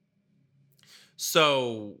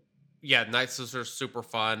 So yeah, Night Sisters are super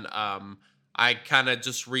fun. I kind of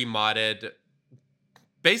just remodded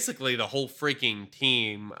basically the whole freaking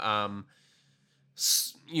team.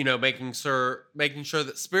 Making sure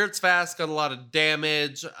that Spirit's Fast got a lot of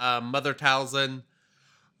damage. Mother Talzin,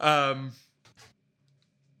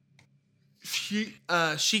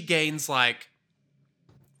 she gains like,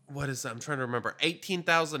 what is that? I'm trying to remember.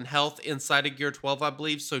 18,000 health inside of Gear 12, I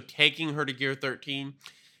believe. So taking her to Gear 13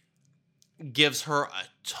 gives her a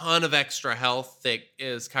ton of extra health that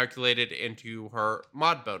is calculated into her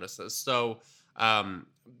mod bonuses. So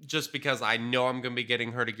just because I know I'm going to be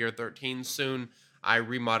getting her to Gear 13 soon, I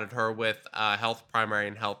remodded her with health primary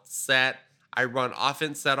and health set. I run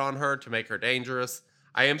offense set on her to make her dangerous.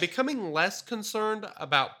 I am becoming less concerned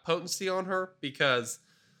about potency on her because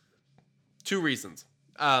 2 reasons.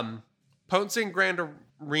 Potency in Grand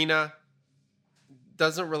Arena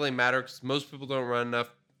doesn't really matter because most people don't run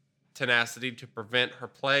enough tenacity to prevent her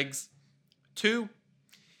plagues. 2,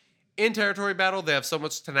 in Territory Battle, they have so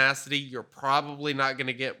much tenacity, you're probably not going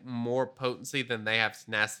to get more potency than they have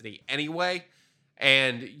tenacity anyway.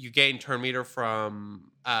 And you gain turn meter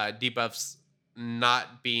from debuffs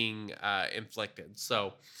not being inflicted.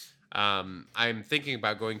 So I'm thinking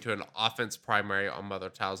about going to an offense primary on Mother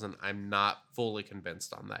Talzin. I'm not fully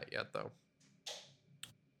convinced on that yet, though.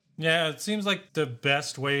 Yeah, it seems like the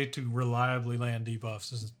best way to reliably land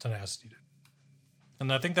debuffs is tenacity.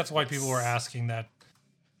 And I think that's why people were asking that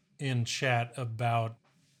in chat about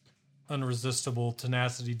unresistible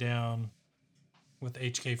tenacity down with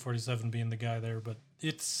HK47 being the guy there. But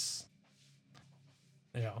it's,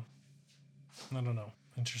 yeah, I don't know.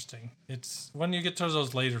 Interesting. It's when you get to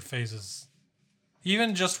those later phases,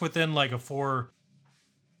 even just within like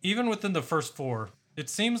even within the first 4, it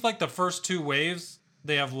seems like the first 2 waves,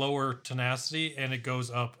 they have lower tenacity and it goes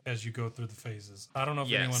up as you go through the phases. I don't know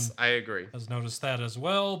if anyone I agree. has noticed that as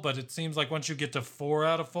well, but it seems like once you get to 4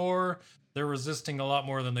 out of 4, they're resisting a lot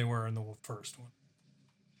more than they were in the first one.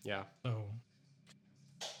 Yeah. So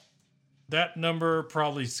that number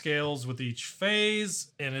probably scales with each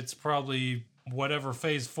phase, and it's probably whatever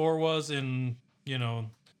phase 4 was in,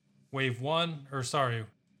 wave 1, or sorry,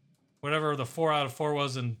 whatever the 4 out of 4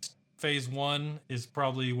 was in phase 1 is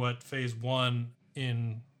probably what phase 1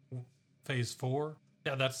 in phase 4.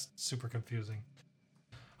 Yeah, that's super confusing.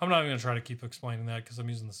 I'm not even going to try to keep explaining that because I'm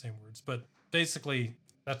using the same words, but basically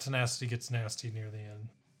that tenacity gets nasty near the end.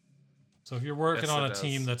 So if you're working on a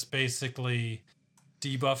team that's basically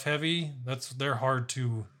debuff heavy, they're hard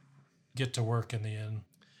to get to work in the end.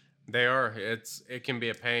 They are. It can be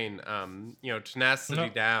a pain. Tenacity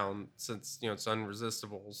down, since it's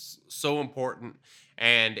unresistible, is so important.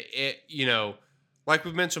 And it, like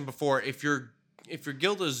we mentioned before, if your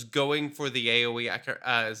guild is going for the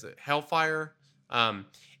AoE, is it Hellfire?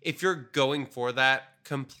 If you're going for that,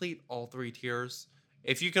 complete all 3 tiers.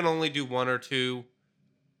 If you can only do 1 or 2,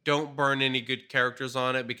 don't burn any good characters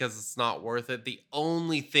on it because it's not worth it. The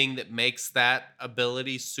only thing that makes that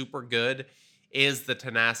ability super good is the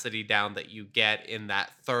tenacity down that you get in that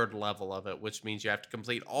 3rd level of it, which means you have to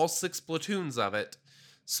complete all 6 platoons of it.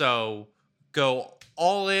 So go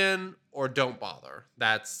all in or don't bother.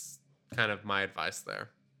 That's kind of my advice there.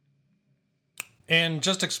 And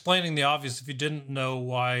just explaining the obvious, if you didn't know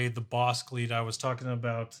why the boss lead I was talking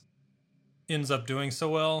about ends up doing so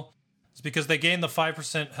well, it's because they gain the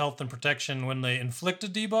 5% health and protection when they inflict a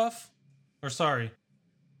debuff. Or sorry.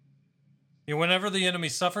 Whenever the enemy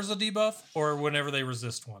suffers a debuff or whenever they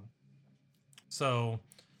resist one. So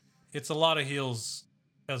it's a lot of heals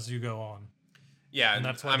as you go on. Yeah, and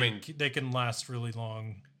that's why they can last really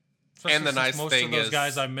long. Especially and the nice most thing of those is,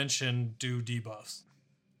 guys I mentioned do debuffs.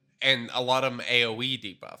 And a lot of them AoE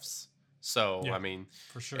debuffs. So, yeah,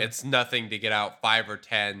 for sure. It's nothing to get out 5 or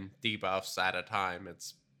 10 debuffs at a time.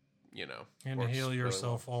 It's, and heal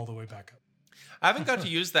yourself all the way back up. I haven't got to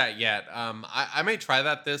use that yet. I may try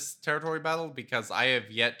that this territory battle because I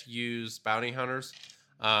have yet to use bounty hunters.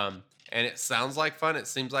 And it sounds like fun. It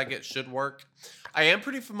seems like it should work. I am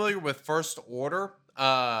pretty familiar with First Order.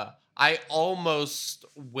 I almost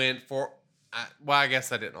went for... well, I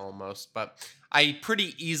guess I didn't almost, but I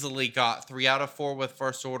pretty easily got 3 out of 4 with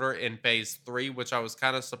First Order in phase 3, which I was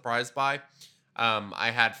kind of surprised by.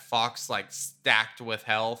 I had Fox stacked with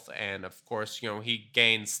health, and of course, he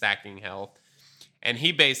gained stacking health, and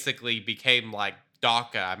he basically became like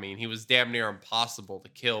Daka. He was damn near impossible to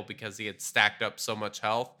kill because he had stacked up so much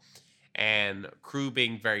health, and Crew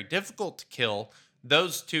being very difficult to kill.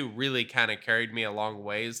 Those two really kind of carried me a long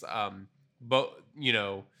ways. But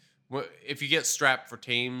if you get strapped for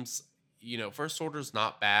teams, First Order's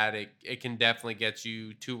not bad. It can definitely get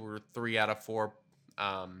you 2 or 3 out of 4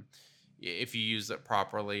 if you use it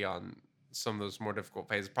properly on some of those more difficult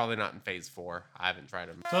phases. Probably not in phase 4. I haven't tried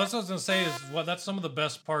them. So that's what I was going to say is, that's some of the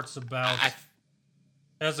best parts about,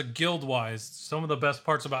 as a guild-wise, some of the best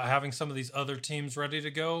parts about having some of these other teams ready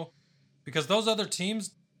to go, because those other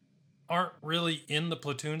teams aren't really in the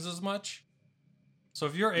platoons as much. So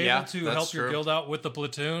if you're able to help your guild out with the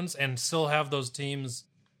platoons and still have those teams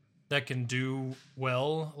that can do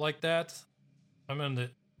well like that,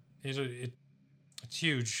 it's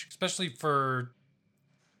huge, especially for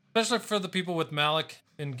the people with Malik,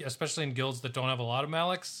 and especially in guilds that don't have a lot of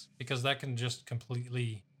Maliks, because that can just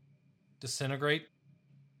completely disintegrate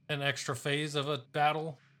an extra phase of a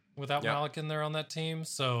battle without Malik in there on that team.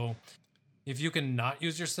 So if you can not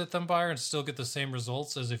use your Sith Empire and still get the same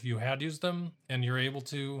results as if you had used them, and you're able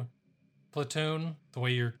to platoon the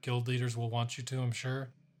way your guild leaders will want you to, I'm sure,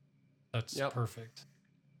 that's perfect.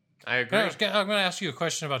 I agree. I'm going to ask you a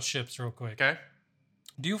question about ships real quick. Okay.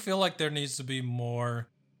 Do you feel like there needs to be more...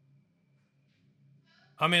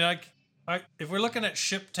 if we're looking at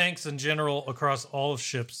ship tanks in general across all of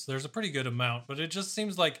ships, there's a pretty good amount, but it just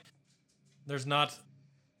seems like there's not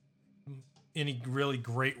any really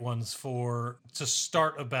great ones to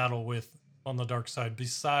start a battle with on the dark side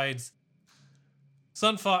besides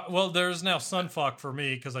Sunfok. Well, there's now Sunfok for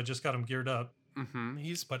me because I just got him geared up. Mm-hmm.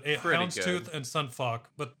 He's Houndstooth and Sunfok,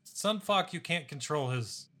 but Sunfok you can't control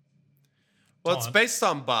his. Well, it's based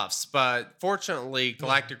on buffs, but fortunately,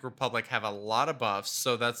 Galactic Republic have a lot of buffs,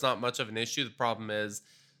 so that's not much of an issue. The problem is,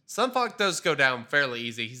 Sunfok does go down fairly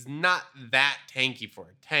easy. He's not that tanky for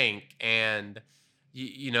a tank, and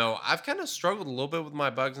I've kind of struggled a little bit with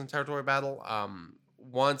my bugs in Territory Battle.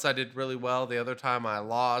 Once I did really well, the other time I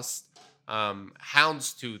lost.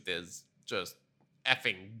 Houndstooth is just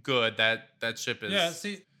effing good. That ship is.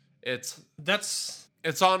 It's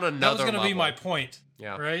on another. That was going to be level. my point.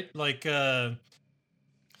 Yeah. Right?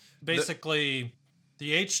 Basically,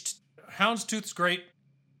 Houndstooth's great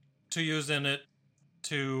to use in it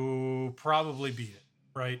to probably beat it.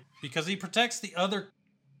 right? Because he protects the other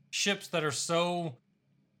ships that are so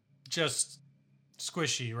just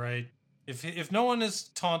squishy, right? If no one is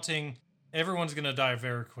taunting, everyone's going to die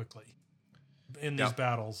very quickly in these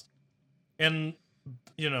battles. And,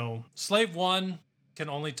 Slave 1 can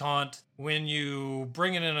only taunt when you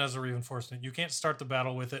bring it in as a reinforcement. You can't start the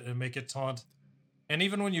battle with it and make it taunt. And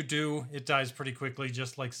even when you do, it dies pretty quickly,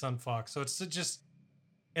 just like Sun Fox. So it's just...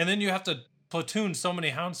 And then you have to platoon so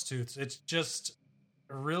many Houndstooths. It's just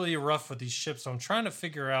really rough with these ships. So I'm trying to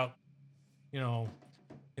figure out,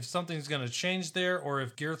 if something's going to change there, or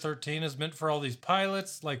if Gear 13 is meant for all these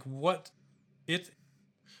pilots. Like, what...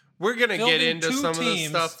 We're going to get into some of this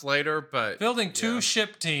stuff later, but... Building two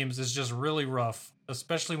ship teams is just really rough,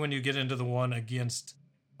 especially when you get into the one against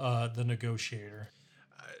the Negotiator.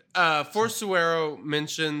 Forsuero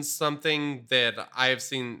mentions something that I have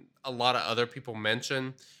seen a lot of other people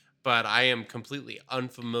mention, but I am completely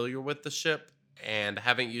unfamiliar with the ship and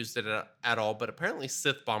haven't used it at all. But apparently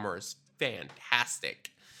Sith Bomber is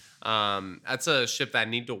fantastic. That's a ship that I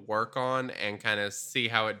need to work on and kind of see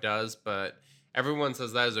how it does, but... Everyone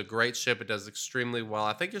says that is a great ship. It does extremely well.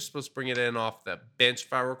 I think you're supposed to bring it in off the bench,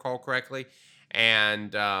 if I recall correctly.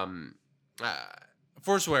 And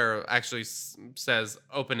Forceware actually says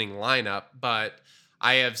opening lineup, but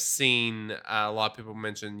I have seen a lot of people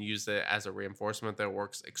use it as a reinforcement that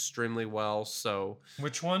works extremely well. So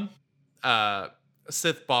which one?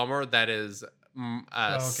 Sith Bomber. That is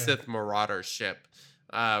Sith Marauder ship.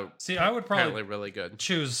 See, I would probably really good.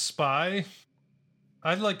 Choose Spy.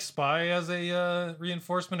 I'd like Spy as a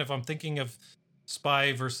reinforcement if I'm thinking of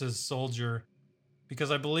Spy versus Soldier, because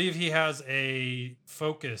I believe he has a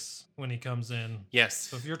focus when he comes in. Yes.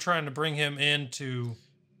 So if you're trying to bring him in to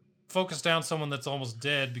focus down someone that's almost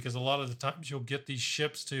dead, because a lot of the times you'll get these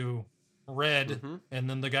ships to red, and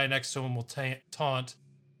then the guy next to him will taunt,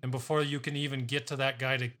 and before you can even get to that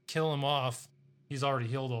guy to kill him off, he's already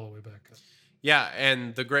healed all the way back up. Yeah,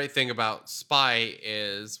 and the great thing about Spy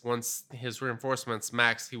is once his reinforcements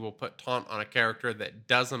max, he will put taunt on a character that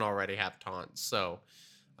doesn't already have taunt. So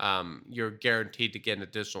you're guaranteed to get an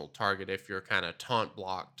additional target if you're kind of taunt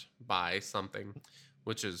blocked by something,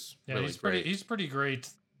 which is really great. He's pretty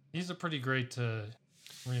great. He's a pretty great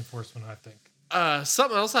reinforcement, I think.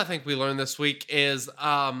 Something else I think we learned this week is,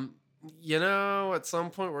 at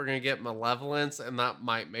some point we're going to get Malevolence, and that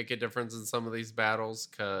might make a difference in some of these battles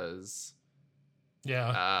because...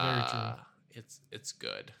 Yeah, very true. It's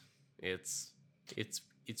good. It's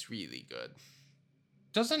really good.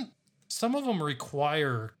 Doesn't some of them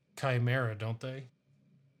require Chimera, don't they?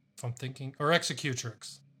 If I'm thinking, or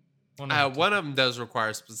Executrix. One of them does require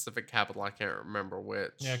a specific capital. I can't remember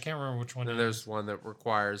which. Yeah, I can't remember which one. And there's one that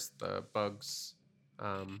requires the bugs.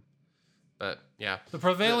 But yeah, the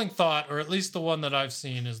prevailing thought, or at least the one that I've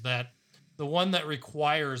seen, is that the one that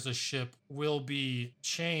requires a ship will be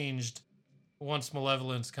changed once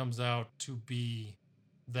Malevolence comes out to be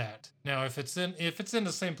that. Now, if it's in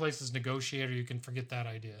the same place as Negotiator, you can forget that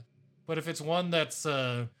idea. But if it's one that's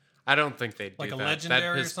I don't think they'd like do a that. legendary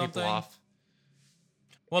That'd piss or something. People off.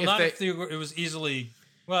 Well, if it was easily.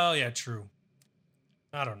 Well, yeah, true.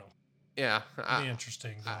 I don't know. Yeah, it'd be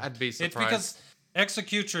interesting. Though. I'd be surprised. It's because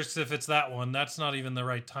Executrix, if it's that one, that's not even the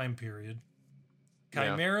right time period.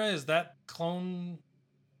 Chimera, is that Clone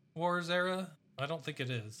Wars era? I don't think it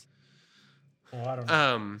is. Well, I don't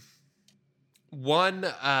know. One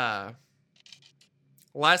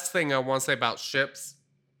last thing I want to say about ships.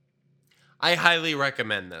 I highly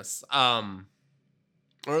recommend this. Or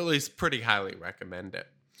at least pretty highly recommend it.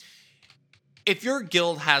 If your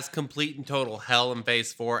guild has complete and total hell in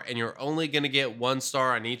phase 4 and you're only going to get 1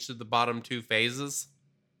 star on each of the bottom 2 phases,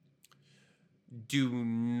 do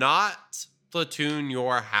not platoon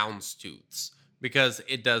your Houndstooths because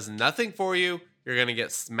it does nothing for you. You're going to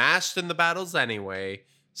get smashed in the battles anyway.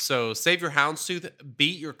 So save your Houndstooth,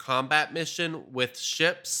 beat your combat mission with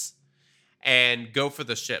ships, and go for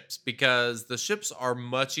the ships because the ships are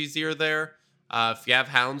much easier there. If you have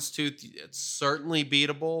Houndstooth, it's certainly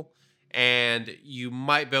beatable, and you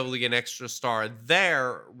might be able to get an extra star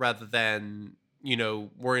there rather than,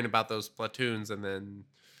 worrying about those platoons and then,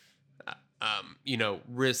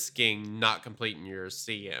 risking not completing your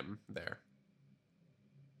CM there.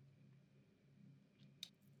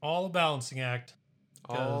 All a balancing act.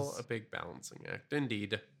 All a big balancing act,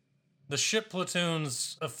 indeed. The ship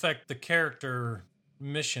platoons affect the character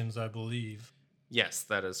missions, I believe. Yes,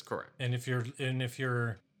 that is correct. And if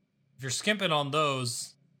you're skimping on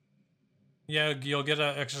those, yeah, you'll get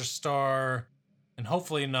an extra star, and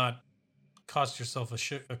hopefully not cost yourself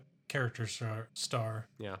a character star.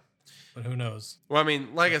 Yeah. but who knows? Well, I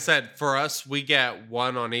mean, like I said, for us, we get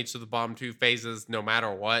one on each of the bottom 2 phases, no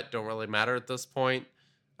matter what. Don't really matter at this point,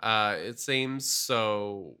 it seems.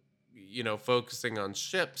 So, focusing on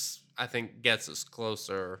ships, I think, gets us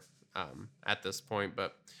closer at this point.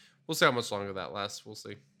 But we'll see how much longer that lasts. We'll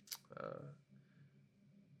see.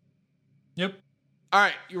 Yep. All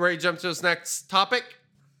right, you ready to jump to this next topic?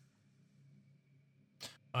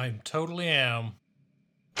 I totally am.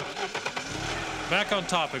 Back on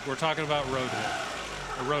topic, we're talking about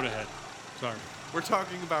Roadhead. Or Road Ahead. Sorry. We're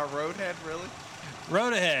talking about Roadhead, really?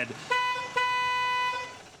 Road Ahead.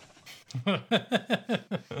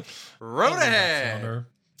 Roadhead.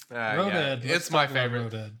 Roadhead. Yeah, it's my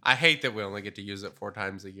favorite. Roadhead. I hate that we only get to use it 4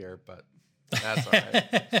 times a year, but that's all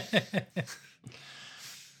right.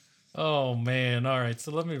 Oh, man. All right.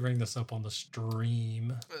 So let me bring this up on the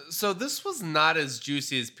stream. So this was not as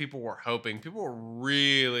juicy as people were hoping. People were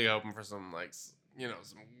really hoping for some,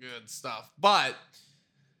 some good stuff. But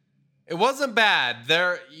it wasn't bad.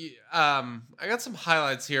 I got some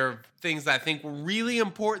highlights here of things that I think were really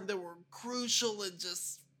important, that were crucial, and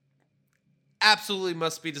just absolutely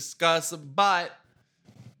must be discussed. But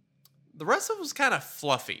the rest of it was kind of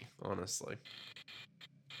fluffy, honestly.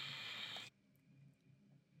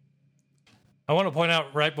 I want to point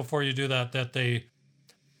out right before you do that they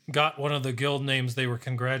got one of the guild names they were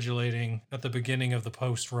congratulating at the beginning of the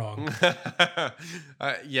post wrong.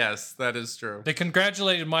 Yes, that is true. They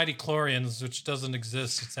congratulated Mighty Chlorians, which doesn't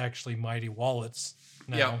exist. It's actually Mighty Wallets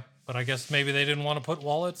now. Yep. But I guess maybe they didn't want to put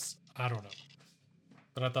wallets. I don't know.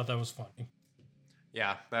 But I thought that was funny.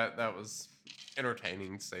 Yeah, that was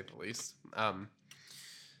entertaining, to say the least.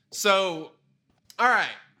 So, all right.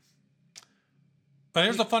 But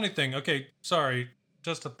here's the funny thing. Okay, sorry.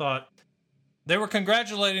 Just a thought. They were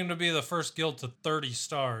congratulating to be the first guild to 30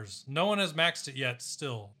 stars. No one has maxed it yet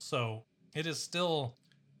still. So it is still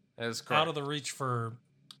That is correct. out of the reach for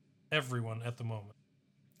everyone at the moment.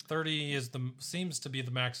 30 seems to be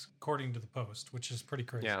the max according to the post, which is pretty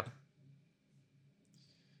crazy. Yeah.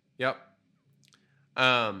 Yep.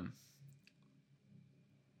 All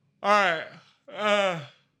right.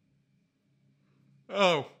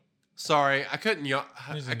 Oh, sorry. I couldn't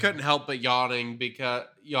help but yawn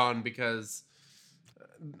because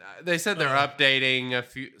they said they're updating a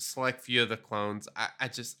select few of the clones. I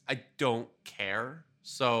don't care.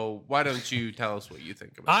 So why don't you tell us what you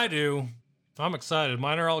think about it? I do. I'm excited.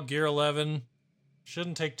 Mine are all gear 11.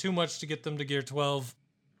 Shouldn't take too much to get them to gear 12.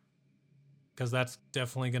 Because that's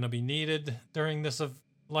definitely going to be needed during this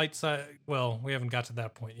light side. Well, we haven't got to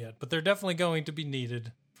that point yet, but they're definitely going to be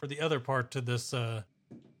needed for the other part to this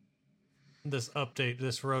this update,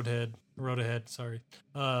 this road ahead. Sorry.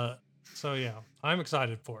 So yeah, I'm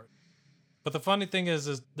excited for it. But the funny thing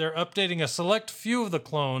is they're updating a select few of the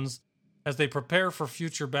clones as they prepare for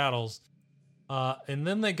future battles, and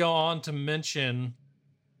then they go on to mention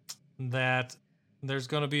that there's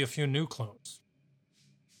going to be a few new clones.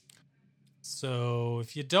 So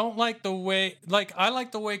if you don't like the way, I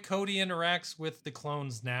like the way Cody interacts with the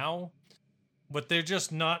clones now, but they're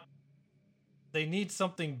just not, they need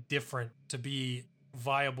something different to be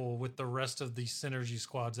viable with the rest of the synergy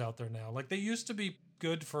squads out there now. Like, they used to be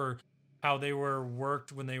good for how they were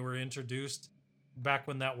worked when they were introduced back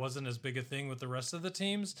when that wasn't as big a thing with the rest of the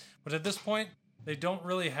teams. But at this point, they don't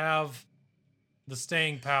really have the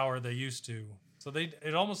staying power they used to. So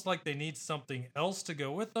it almost like they need something else to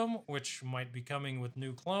go with them, which might be coming with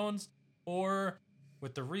new clones, or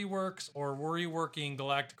with the reworks, or reworking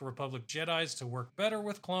Galactic Republic Jedis to work better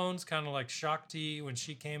with clones, kind of like Shakti when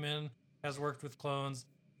she came in has worked with clones.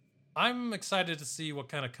 I'm excited to see what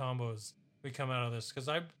kind of combos we come out of this, because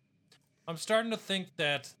I'm starting to think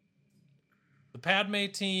that the Padme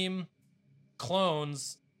team,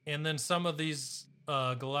 clones, and then some of these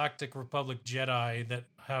Galactic Republic Jedi that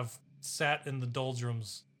have sat in the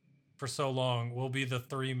doldrums for so long will be the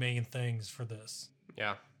three main things for this.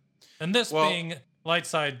 Yeah. And this being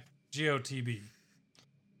Lightside GOTB.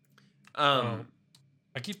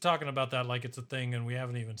 I keep talking about that like it's a thing, and we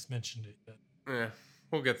haven't even mentioned it yet. Yeah,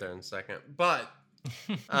 we'll get there in a second. But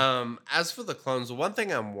as for the clones, the one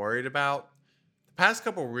thing I'm worried about, the past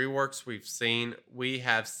couple reworks we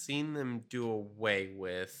have seen them do away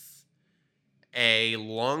with a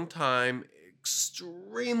long time,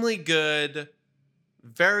 extremely good,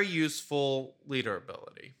 very useful leader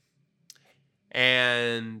ability.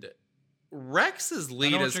 And Rex's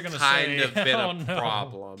lead has kind of been a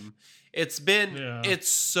problem. It's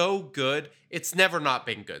so good. It's never not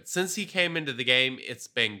been good. Since he came into the game, it's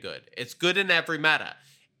been good. It's good in every meta.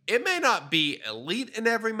 It may not be elite in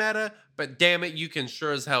every meta, but damn it, you can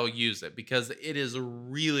sure as hell use it because it is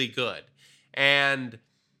really good. And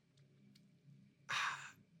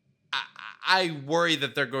I worry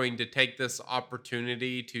that they're going to take this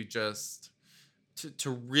opportunity to just to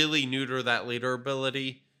really neuter that leader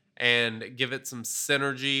ability and give it some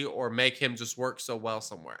synergy, or make him just work so well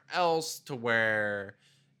somewhere else to where,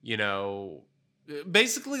 you know,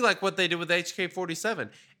 basically like what they did with HK-47.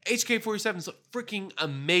 HK-47 is freaking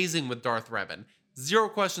amazing with Darth Revan. Zero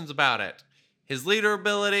questions about it. His leader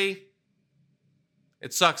ability,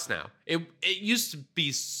 it sucks now. It used to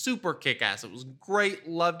be super kick-ass. It was great.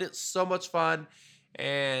 Loved it. So much fun.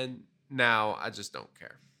 And now I just don't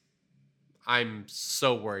care. I'm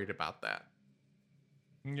so worried about that.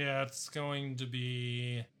 Yeah, it's going to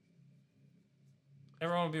be...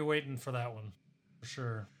 Everyone will be waiting for that one. For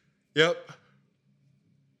sure. Yep.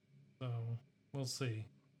 So, we'll see.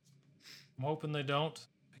 I'm hoping they don't,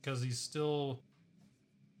 because he's still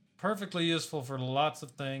perfectly useful for lots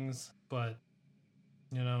of things, but,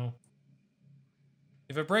 you know,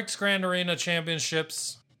 if it breaks Grand Arena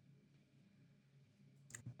Championships,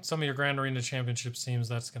 some of your Grand Arena Championships teams,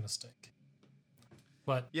 that's going to stink.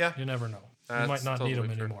 But yeah, you never know. You that's might not need totally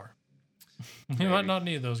them true. anymore. You might not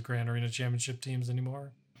need those Grand Arena Championship teams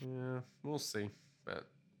anymore. Yeah, we'll see. But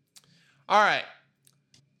all right.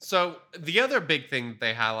 So the other big thing that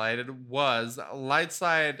they highlighted was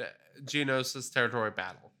Lightside Geonosis territory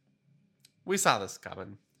battle. We saw this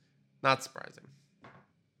coming. Not surprising.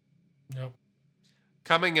 Nope.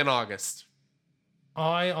 Coming in August.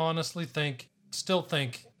 I honestly still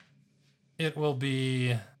think it will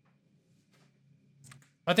be.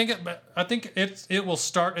 I think it will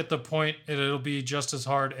start at the point it'll be just as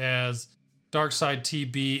hard as Darkside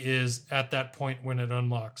TB is at that point when it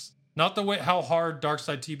unlocks. Not the way how hard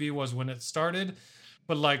Darkside TB was when it started,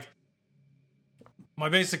 but like my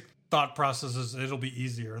basic thought process is it'll be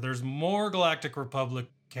easier. There's more Galactic Republic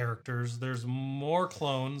characters. There's more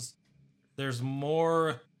clones. There's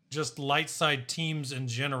more just light side teams in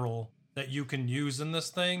general that you can use in this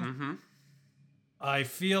thing. Mm-hmm. I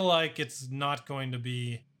feel like it's not going to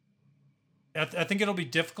be... I think it'll be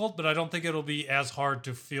difficult, but I don't think it'll be as hard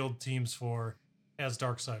to field teams for as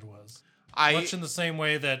Darkside was. Much in the same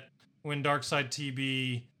way that when Darkside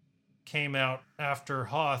TB came out after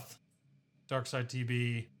Hoth, Darkside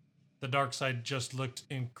TB, the Darkside just looked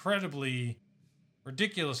incredibly,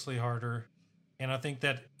 ridiculously harder. And I think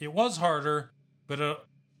that it was harder, but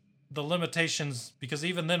the limitations, because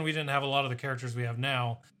even then we didn't have a lot of the characters we have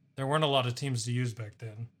now. There weren't a lot of teams to use back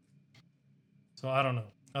then. So I don't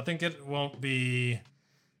know. I think it won't be...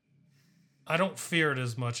 I don't fear it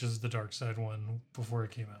as much as the Darkside one before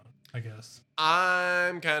it came out, I guess.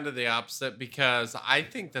 I'm kind of the opposite, because I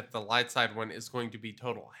think that the light side one is going to be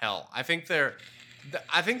total hell. I think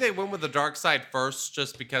they went with the dark side first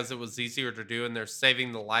just because it was easier to do, and they're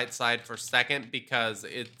saving the light side for second because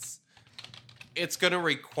it's going to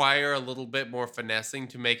require a little bit more finessing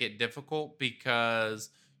to make it difficult, because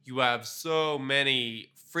you have so many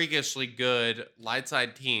freakishly good light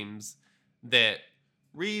side teams that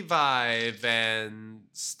revive and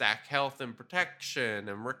stack health and protection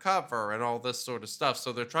and recover and all this sort of stuff.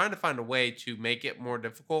 So they're trying to find a way to make it more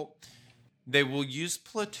difficult. They will use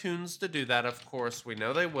platoons to do that, of course. We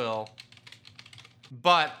know they will.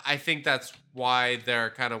 But I think that's why they're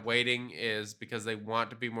kind of waiting, is because they want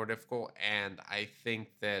to be more difficult. And I think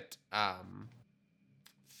that,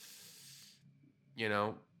 you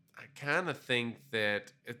know, I kind of think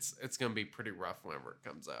that it's going to be pretty rough whenever it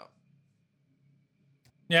comes out.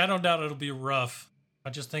 Yeah, I don't doubt it'll be rough.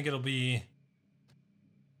 I just think it'll be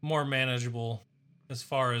more manageable as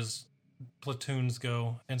far as platoons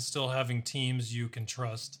go, and still having teams you can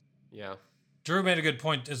trust. Yeah. Drew made a good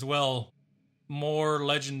point as well. More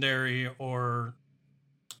legendary or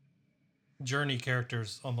journey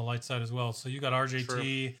characters on the light side as well. So you got RJT,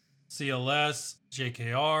 True. CLS,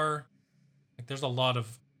 JKR. Like, there's a lot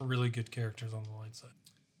of really good characters on the light side.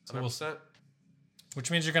 So 100%. Which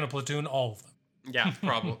means you're going to platoon all of them. Yeah,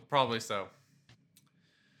 probably so.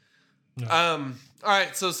 No. All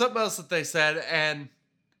right, so something else that they said, and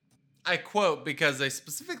I quote, because they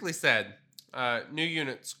specifically said, new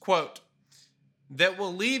units, quote, that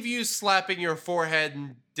will leave you slapping your forehead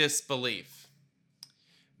in disbelief.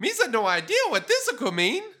 Means I have no idea what this could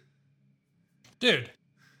mean. Dude,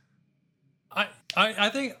 I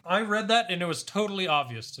think I read that and it was totally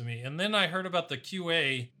obvious to me. And then I heard about the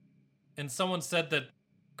QA and someone said that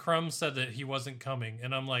Crumb said that he wasn't coming.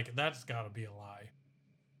 And I'm like, that's got to be a lie.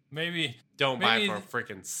 Maybe. Don't buy it for a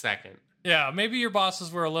freaking second. Yeah, maybe your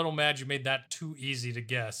bosses were a little mad you made that too easy to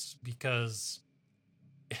guess, because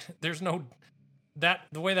there's no...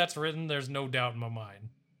 the way that's written, there's no doubt in my mind.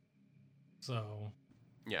 So...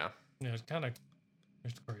 Yeah. Yeah,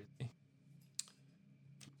 it's crazy.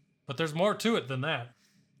 But there's more to it than that.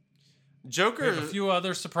 We Joker. have a few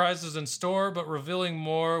other surprises in store, but revealing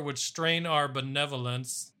more would strain our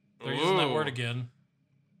benevolence. They're using that word Ooh. again.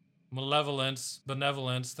 Malevolence,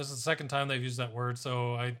 benevolence. This is the second time they've used that word,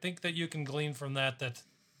 so I think that you can glean from that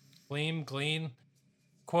glean.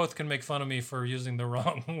 Quoth can make fun of me for using the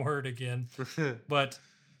wrong word again, but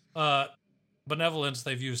benevolence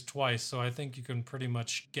they've used twice, so I think you can pretty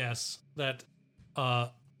much guess that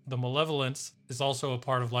the malevolence is also a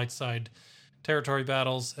part of Lightside territory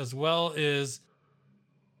battles, as well as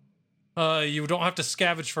you don't have to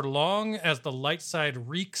scavenge for long, as the light side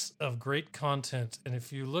reeks of great content. And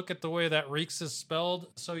if you look at the way that reeks is spelled,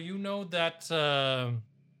 so you know that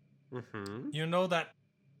you know that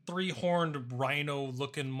 3-horned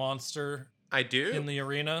rhino-looking monster I do. in the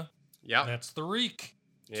arena. Yeah, That's the reek.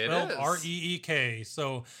 it Spelled is. Reek.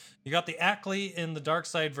 So you got the Ackley in the dark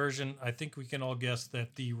side version. I think we can all guess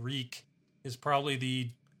that the reek is probably the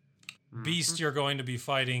beast you're going to be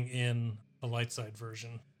fighting in the light side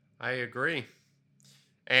version. I agree.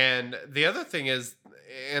 And the other thing is,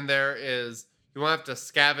 and there is, you won't have to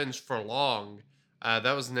scavenge for long.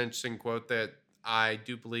 That was an interesting quote that I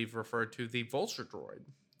do believe referred to the vulture droid.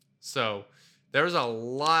 So there's a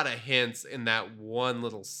lot of hints in that one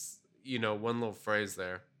little phrase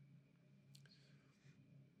there.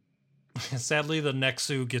 Sadly, the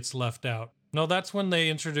Nexu gets left out. No, that's when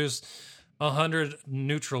they introduce 100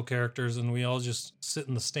 neutral characters, and we all just sit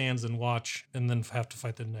in the stands and watch, and then have to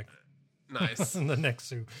fight the Nice. the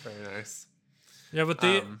Nexu. Very nice. Yeah, but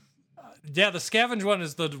the scavenge one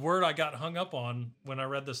is the word I got hung up on when I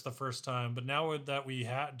read this the first time. But now that we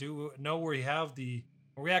do know we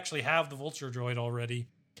actually have the vulture droid already,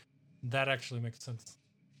 that actually makes sense.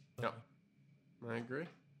 So, Yep. I agree.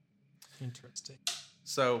 interesting.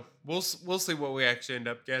 So we'll see what we actually end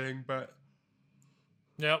up getting, but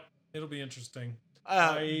Yep, it'll be interesting.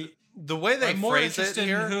 the way they I'm more phrase it interested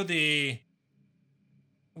here, in who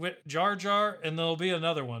with Jar Jar, and there'll be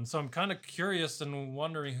another one. So I'm kind of curious and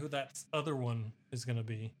wondering who that other one is going to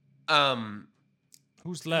be.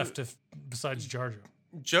 Who's left besides Jar Jar?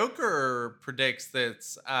 Joker predicts that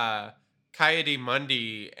it's Coyote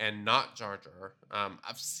Mundi and not Jar Jar.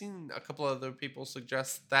 I've seen a couple other people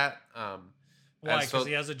suggest that. Why? Because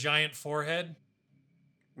he has a giant forehead?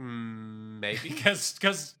 Maybe.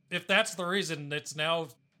 Because if that's the reason, it's now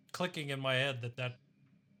clicking in my head that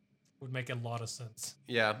would make a lot of sense.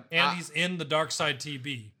 Yeah. And he's in the Dark Side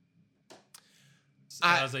TB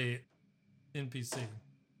as a NPC.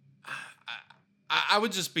 I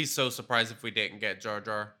would just be so surprised if we didn't get Jar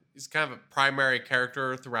Jar. He's kind of a primary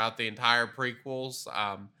character throughout the entire prequels.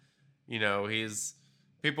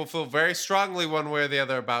 People feel very strongly one way or the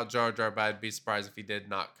other about Jar Jar, but I'd be surprised if he did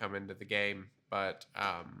not come into the game. But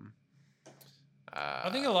I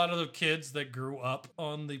think a lot of the kids that grew up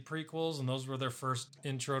on the prequels and those were their first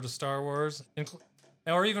intro to Star Wars,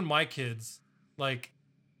 or even my kids, like,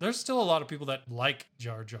 there's still a lot of people that like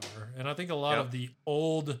Jar Jar. And I think a lot of the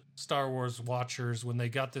old Star Wars watchers, when they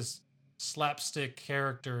got this slapstick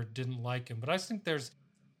character, didn't like him. But I think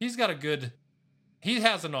he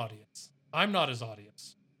has an audience. I'm not his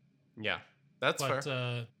audience. Yeah, that's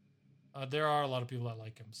fair. But there are a lot of people that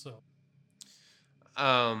like him, so.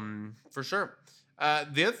 For sure.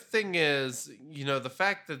 The other thing is, the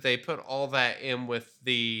fact that they put all that in with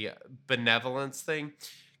the benevolence thing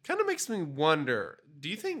kind of makes me wonder, do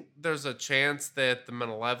you think there's a chance that the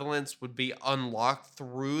malevolence would be unlocked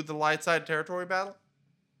through the light side territory battle?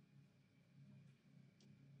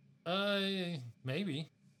 Maybe.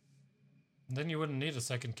 Then you wouldn't need a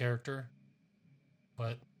second character.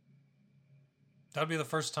 But that'd be the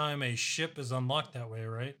first time a ship is unlocked that way,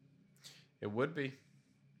 right? It would be.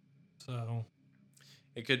 So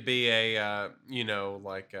it could be as long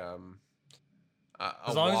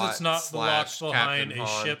as it's not locked behind Captain a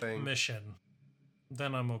Han ship thing. mission,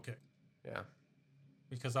 then I'm okay. Yeah.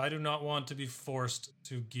 Because I do not want to be forced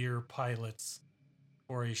to gear pilots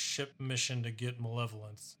for a ship mission to get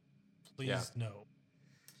malevolence. Please, no.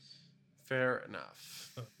 Fair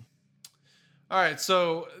enough. All right,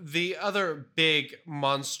 so the other big,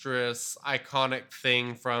 monstrous, iconic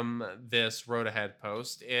thing from this Road Ahead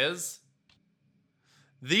post is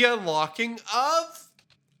the unlocking of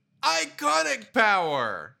iconic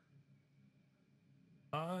power.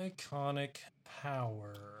 Iconic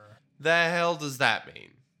power. The hell does that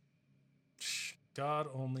mean? God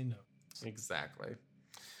only knows. Exactly.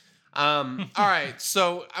 All right,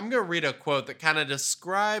 so I'm going to read a quote that kind of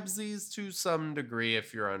describes these to some degree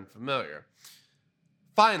if you're unfamiliar.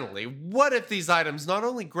 Finally, what if these items not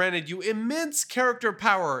only granted you immense character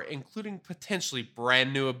power, including potentially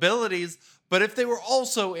brand new abilities, but if they were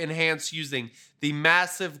also enhanced using the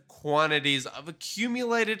massive quantities of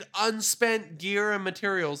accumulated unspent gear and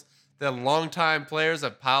materials that longtime players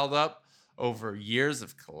have piled up over years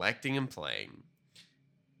of collecting and playing?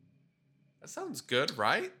 That sounds good,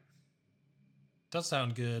 right? Does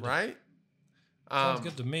sound good. Right? Sounds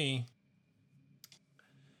good to me.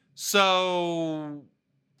 So,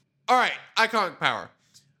 all right, iconic power.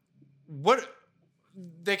 What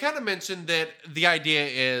they kind of mentioned that the idea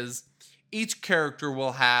is each character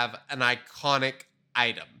will have an iconic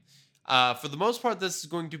item. For the most part, this is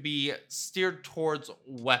going to be steered towards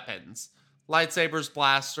weapons, lightsabers,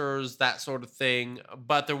 blasters, that sort of thing.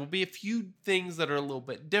 But there will be a few things that are a little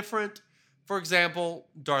bit different. For example,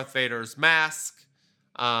 Darth Vader's mask.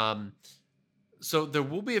 So there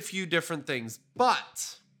will be a few different things,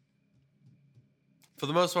 but for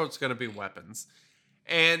the most part, it's going to be weapons.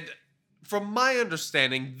 And from my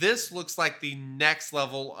understanding, this looks like the next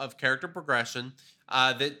level of character progression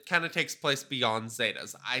that kind of takes place beyond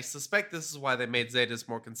Zetas. I suspect this is why they made Zetas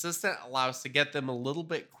more consistent, allow us to get them a little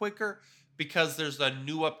bit quicker, because there's a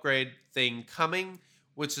new upgrade thing coming,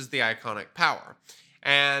 which is the iconic power.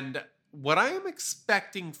 And what I am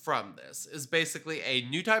expecting from this is basically a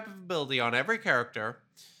new type of ability on every character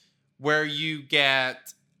where you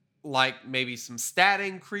get like maybe some stat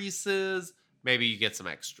increases, maybe you get some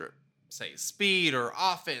extra, say, speed or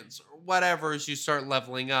offense or whatever as you start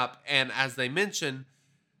leveling up. And as they mention,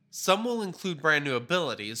 some will include brand new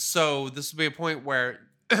abilities. So this will be a point where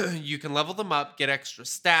you can level them up, get extra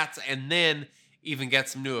stats, and then even get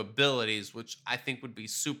some new abilities, which I think would be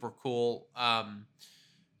super cool.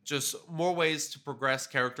 Just more ways to progress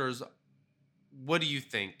characters. What do you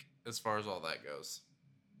think as far as all that goes?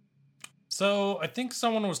 So I think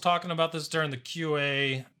someone was talking about this during the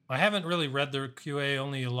QA. I haven't really read their QA,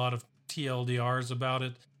 only a lot of TLDRs about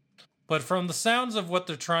it. But from the sounds of what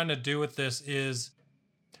they're trying to do with this is,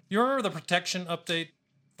 you remember the protection update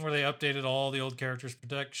where they updated all the old characters'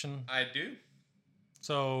 protection? I do.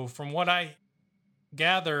 So from what I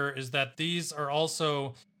gather is that these are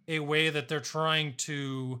also a way that they're trying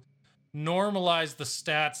to normalize the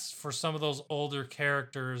stats for some of those older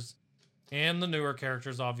characters and the newer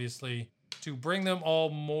characters, obviously, to bring them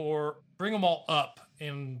all up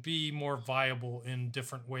and be more viable in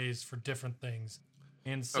different ways for different things.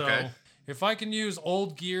 And so if I can use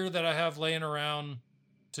old gear that I have laying around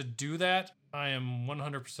to do that, I am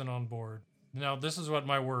 100% on board. Now, this is what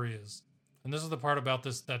my worry is. And this is the part about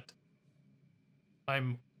this that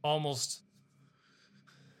I'm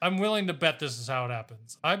willing to bet this is how it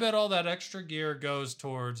happens. I bet all that extra gear goes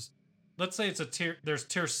towards, let's say it's a tier, there's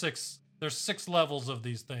tier 6. There's 6 levels of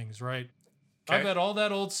these things, right? Okay. I bet all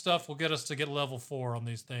that old stuff will get us to get level 4 on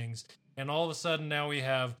these things. And all of a sudden now we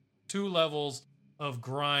have 2 levels of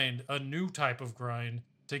grind, a new type of grind,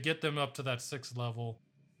 to get them up to that 6th level.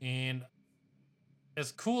 And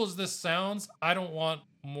as cool as this sounds, I don't want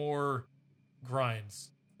more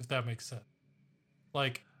grinds, if that makes sense.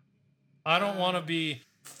 Like, I don't want to be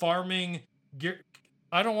farming gear.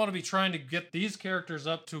 I don't want to be trying to get these characters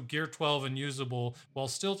up to gear 12 and usable while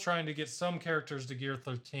still trying to get some characters to gear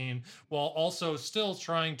 13 while also still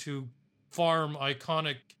trying to farm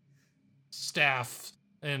iconic staff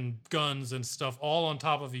and guns and stuff all on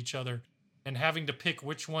top of each other and having to pick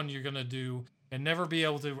which one you're going to do and never be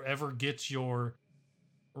able to ever get your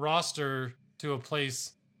roster to a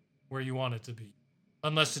place where you want it to be.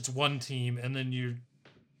 Unless it's one team and then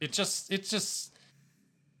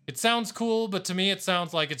it sounds cool, but to me it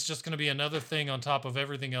sounds like it's just going to be another thing on top of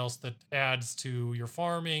everything else that adds to your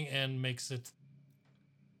farming and makes it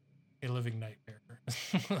a living nightmare.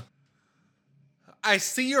 I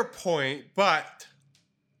see your point, but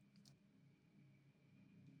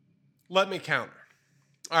let me counter.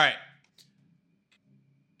 All right.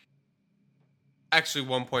 Actually,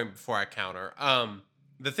 one point before I counter.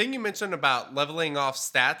 The thing you mentioned about leveling off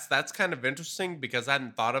stats, that's kind of interesting because I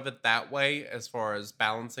hadn't thought of it that way as far as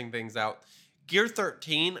balancing things out. Gear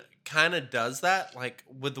 13 kind of does that, like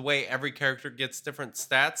with the way every character gets different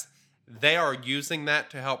stats. They are using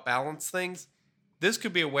that to help balance things. This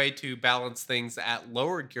could be a way to balance things at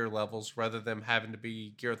lower gear levels rather than having to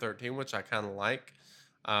be gear 13, which I kind of like.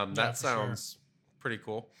 That sounds pretty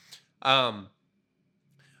cool. I'm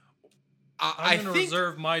going to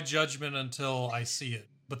reserve my judgment until I see it.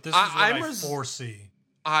 But this is what I foresee.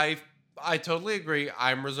 I totally agree.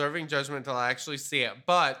 I'm reserving judgment until I actually see it.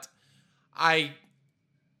 But I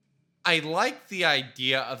like the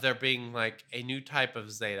idea of there being like a new type of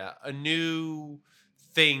Zeta, a new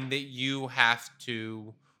thing that you have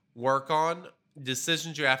to work on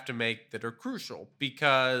decisions you have to make that are crucial,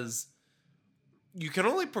 because you can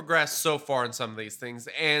only progress so far in some of these things.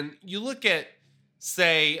 And you look at,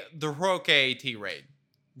 say, the heroic AAT raid,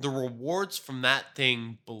 the rewards from that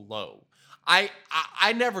thing below.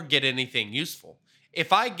 I never get anything useful.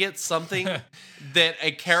 If I get something that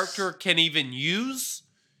a character can even use,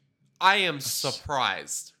 I am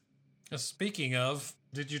surprised. Speaking of,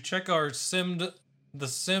 did you check our the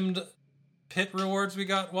simmed pit rewards we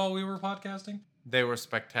got while we were podcasting? They were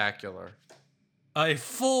spectacular. A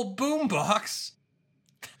full boombox.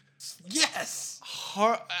 Yes.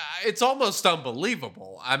 It's almost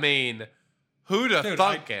unbelievable. I mean, who'd have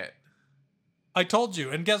thunk it? I told you,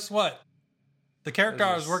 and guess what? The character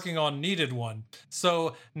I was This- working on needed one.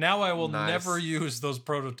 So now I will Nice. never use those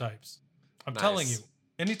prototypes. I'm telling you. Nice.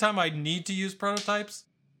 Anytime I need to use prototypes,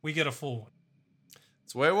 we get a full one.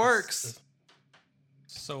 It's the way it works.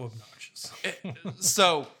 So obnoxious.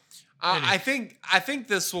 So I Anyway. think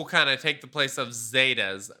this will kind of take the place of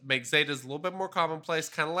Zetas, make Zetas a little bit more commonplace,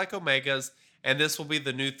 kind of like Omegas, and this will be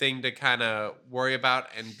the new thing to kind of worry about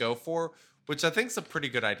and go for, which I think is a pretty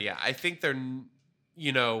good idea. I think they're,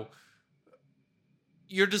 you know,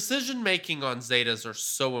 your decision making on Zetas are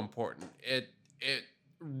so important. It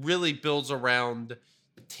really builds around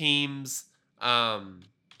teams,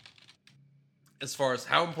 as far as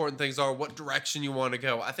how important things are, what direction you want to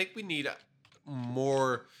go. I think we need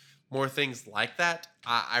more things like that.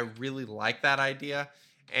 I really like that idea.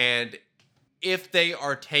 And if they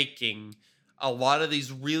are taking a lot of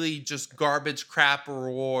these really just garbage crap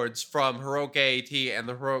rewards from Heroic AAT and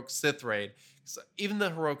the Heroic Sith Raid, even the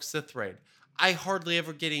Heroic Sith Raid, I hardly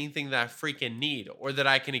ever get anything that I freaking need or that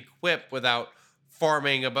I can equip without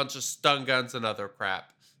farming a bunch of stun guns and other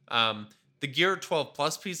crap. The Gear 12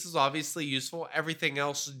 Plus piece is obviously useful. Everything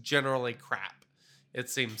else is generally crap, it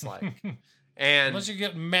seems like. And Unless you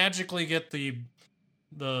magically get the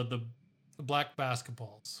black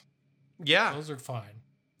basketballs. yeah, Those are fine.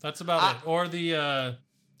 That's about it. Or the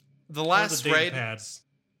the last data raid, pads.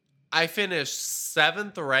 I finished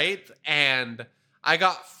 7th or 8th, and I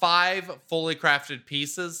got 5 fully crafted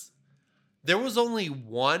pieces. There was only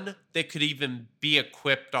one that could even be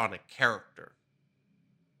equipped on a character.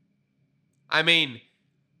 I mean,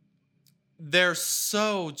 they're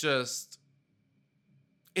so just...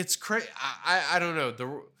 It's crazy. I don't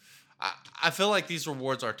know. I feel like these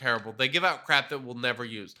rewards are terrible. They give out crap that we'll never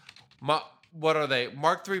use. What are they?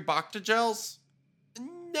 Mark III Bacta gels?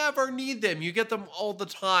 Never need them. You get them all the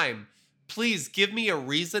time. Please give me a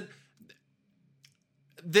reason.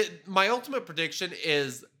 My ultimate prediction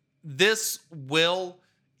is this will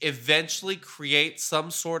eventually create some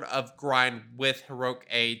sort of grind with Heroic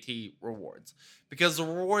AAT rewards. Because the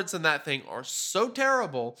rewards in that thing are so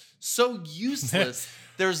terrible, so useless,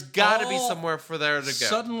 there's got to be somewhere for there to go.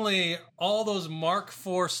 Suddenly, all those Mark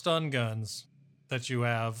IV stun guns that you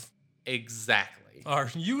have Exactly. are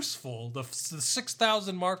useful. The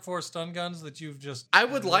 6,000 Mark IV stun guns that you've just I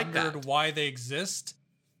would like wondered that. why they exist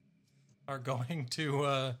are going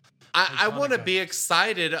to... I want to iconic be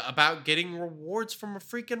excited about getting rewards from a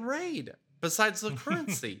freaking raid besides the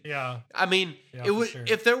currency. yeah. I mean, Yeah, it for would sure.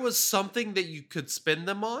 if there was something that you could spend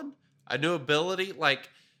them on, a new ability, like,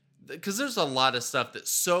 because there's a lot of stuff that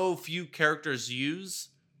so few characters use.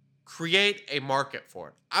 Create a market for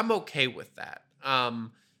it. I'm okay with that.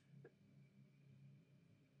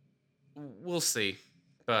 We'll see,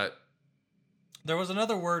 but There was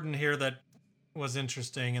another word in here that was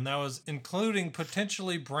interesting, and that was including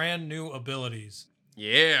potentially brand new abilities.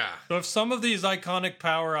 yeah, So if some of these iconic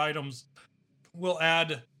power items will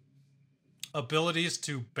add abilities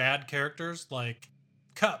to bad characters like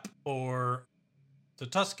Cup or the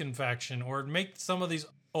Tusken faction, or make some of these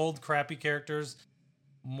old crappy characters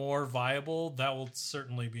more viable, that will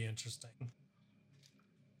certainly be interesting.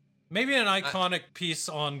 Maybe an iconic piece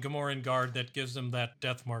on Gamorrean Guard that gives them that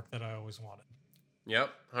death mark that I always wanted.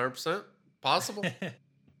 yep, 100% possible.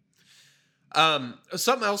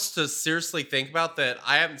 Something else to seriously think about that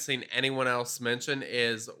I haven't seen anyone else mention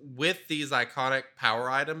is with these iconic power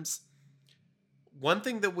items, one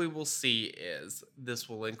thing that we will see is this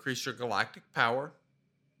will increase your galactic power.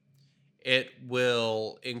 It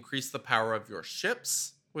will increase the power of your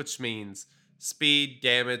ships, which means speed,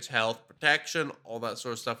 damage, health, protection, all that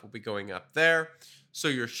sort of stuff will be going up there. So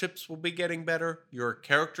your ships will be getting better. Your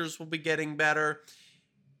characters will be getting better.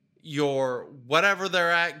 Your whatever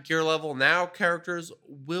they're at gear level now characters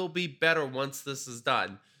will be better once this is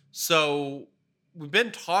done. So we've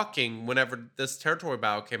been talking whenever this territory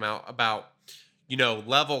battle came out about, you know,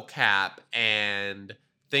 level cap and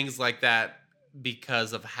things like that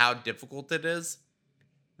because of how difficult it is.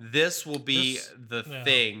 this will be the Yeah.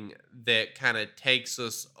 thing that kind of takes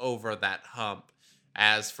us over that hump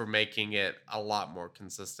as for making it a lot more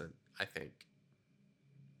consistent, I think.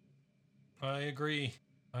 I agree.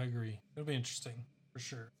 It'll be interesting for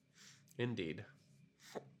sure. Indeed.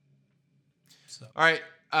 So All right.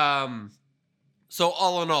 So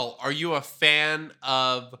all in all, are you a fan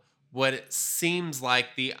of what it seems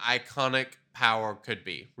like the iconic power could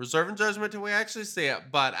be? Reserving judgment till we actually see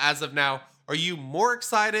it. But as of now, are you more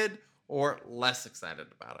excited or less excited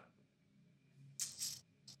about it?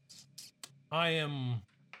 I am.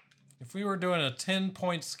 If we were doing a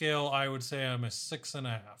 10-point scale, I would say I'm a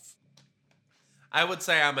 6.5. I would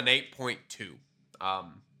say I'm an 8.2.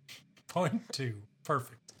 0.2.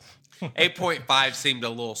 Perfect. 8.5 seemed a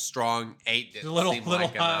little strong. 8 didn't A little seem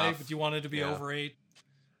like high, enough. but you wanted to be Yeah. over 8.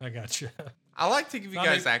 I got you. I like to give you Not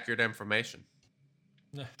guys a- accurate information.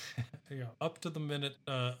 Yeah, up to the minute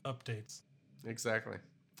updates. Exactly.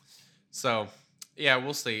 So, yeah,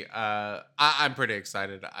 we'll see. I'm pretty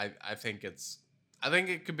excited. I think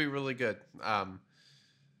it could be really good.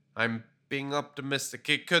 I'm being optimistic.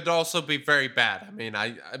 It could also be very bad. I mean,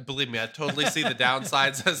 I believe me, I totally see the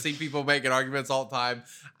downsides. I see people making arguments all the time.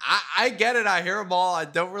 I get it. I hear them all. I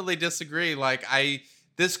don't really disagree. Like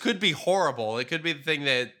this could be horrible. It could be the thing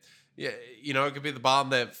that, you know, it could be the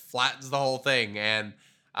bomb that flattens the whole thing. And,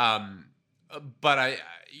 but I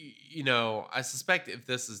suspect if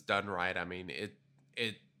this is done right, I mean,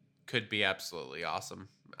 it could be absolutely awesome.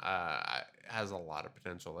 It has a lot of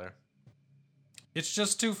potential there. It's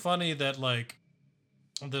just too funny that like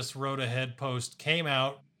this Road Ahead post came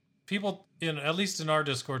out. People at least in our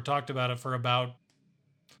Discord talked about it for about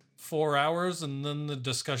 4 hours, and then the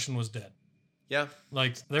discussion was dead. Yeah,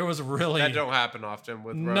 Like there was really that don't happen often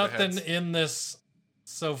with Road nothing Aheads. in this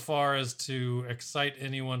so far as to excite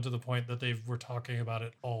anyone to the point that they were talking about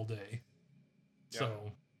it all day. Yeah.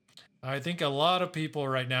 So I think a lot of people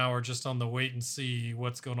right now are just on the wait and see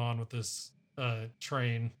what's going on with this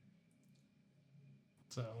train.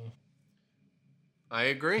 So I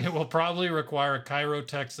agree. it will probably require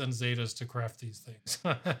Chirotex and Zetas to craft these things.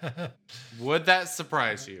 Would that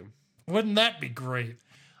surprise you? Wouldn't that be great?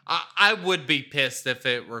 I would be pissed if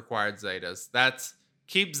it required Zetas.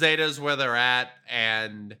 Keep Zetas where they're at,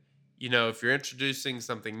 and you know, if you're introducing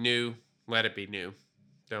something new, let it be new.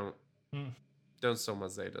 Don't steal my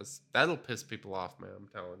Zetas. That'll piss people off, man. I'm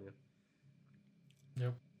telling you.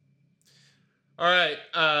 Yep. All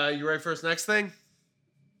right, you ready for this next thing?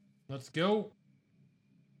 Let's go.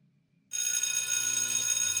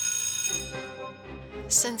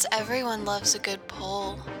 Since everyone loves a good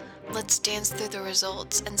poll, let's dance through the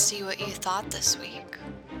results and see what you thought this week.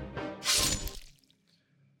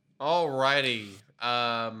 Alrighty.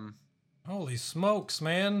 Holy smokes,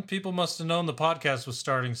 man. People must have known the podcast was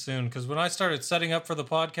starting soon, because when I started setting up for the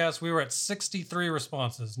podcast, we were at 63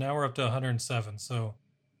 responses. Now we're up to 107. So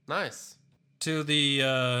Nice. to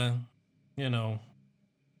the,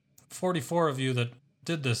 44 of you that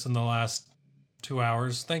did this in the last 2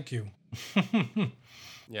 hours, thank you.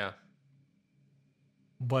 Yeah.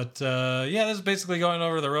 But this is basically going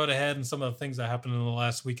over the road ahead and some of the things that happened in the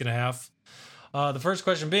last week and a half. The first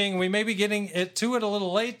question being, we may be getting to it a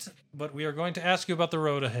little late, but we are going to ask you about the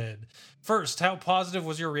road ahead. First, how positive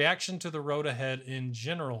was your reaction to the road ahead in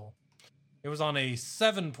general? It was on a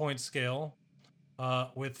 7-point scale,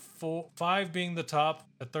 with 5 being the top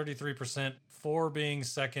at 33%, 4 being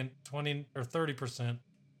second, 20 or 30%,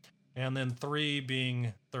 and then 3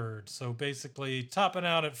 being third. So basically topping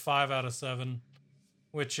out at 5 out of 7,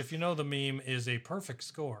 which, if you know the meme, is a perfect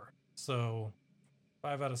score. So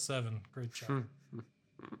 5 out of 7, great job.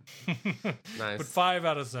 Nice. But 5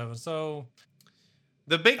 out of 7. So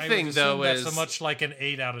The big I thing would though assume is that's so much like an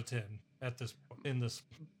 8 out of 10 at this in this.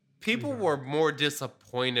 people regard. were more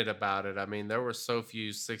disappointed about it. I mean, there were so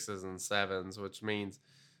few 6s and 7s, which means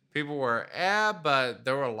people were, but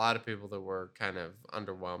there were a lot of people that were kind of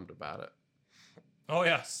underwhelmed about it. Oh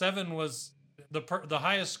yeah, 7 was the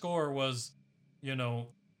highest score was,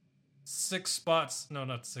 6 spots. No,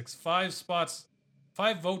 not 6. 5 spots.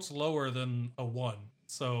 5 votes lower than a 1.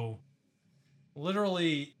 So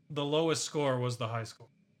literally the lowest score was the high score.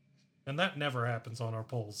 And that never happens on our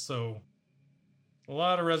polls. So a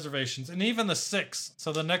lot of reservations. And even the 6.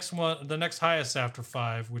 So the next one, the next highest after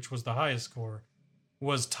 5, which was the highest score,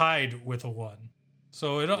 was tied with a 1.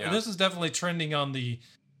 So this is definitely trending on the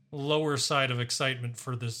lower side of excitement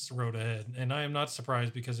for this road ahead. And I am not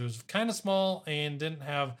surprised, because it was kind of small and didn't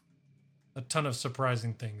have a ton of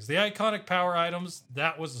surprising things. The iconic power items,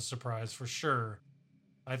 that was a surprise for sure.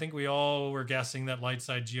 I think we all were guessing that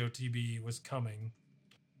Lightside GOTB was coming.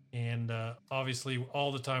 And obviously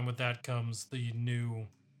all the time with that comes the new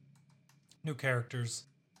new characters.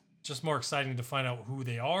 Just more exciting to find out who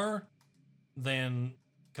they are than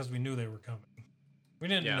because we knew they were coming. We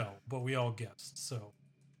didn't know, but we all guessed. So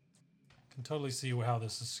can totally see how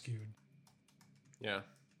this is skewed. Yeah.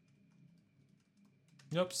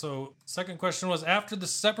 Yep. So second question was, after the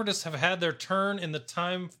Separatists have had their turn in the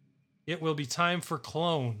time, it will be time for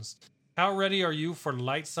clones. How ready are you for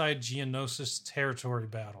Lightside Geonosis territory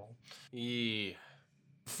battle? Yeah.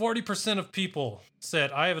 40% of people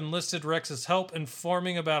said, I have enlisted Rex's help in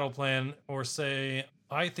forming a battle plan, or say,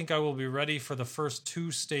 I think I will be ready for the first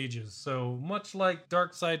 2 stages. So much like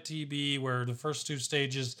Darkside TB, where the first 2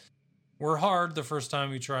 stages were hard the first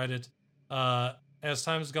time we tried it. As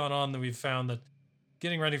time's gone on, we've found that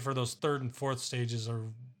getting ready for those 3rd and 4th stages are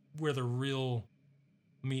where the real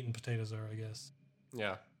meat and potatoes are, I guess.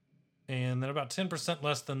 Yeah. And then about 10%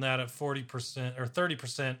 less than that at 40% or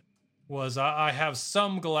 30% was, I have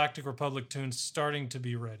some Galactic Republic tunes starting to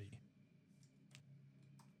be ready.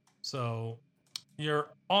 So you're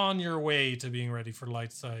on your way to being ready for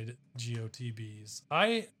Lightside GOTBs.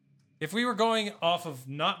 If we were going off of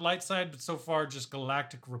not Lightside, but so far just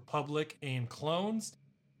Galactic Republic and clones,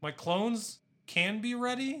 my clones can be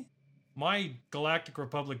ready. My Galactic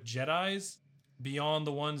Republic Jedis, beyond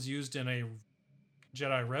the ones used in a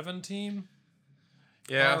Jedi Revan team,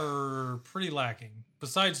 are pretty lacking.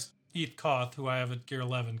 Besides Eth Koth, who I have at Gear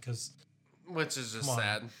 11, which is just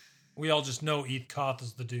sad. We all just know Eth Koth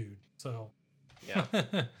is the dude. So yeah.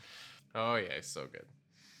 Oh yeah, he's so good.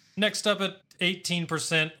 Next up at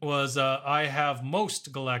 18% was I have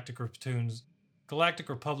most Galactic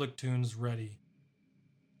Republic tunes ready.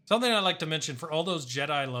 Something I'd like to mention for all those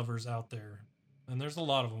Jedi lovers out there, and there's a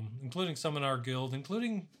lot of them, including some in our guild,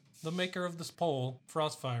 including the maker of this poll,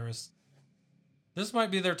 Frostvirus. This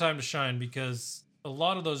might be their time to shine, because a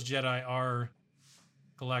lot of those Jedi are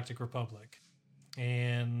Galactic Republic.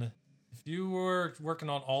 And if you were working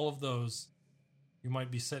on all of those, you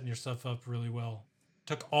might be setting yourself up really well.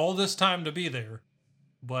 Took all this time to be there,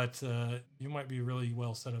 but you might be really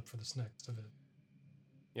well set up for this next event.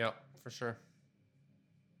 Yep, for sure.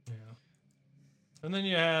 Yeah. And then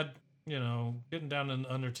you had, getting down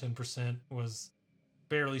to under 10% was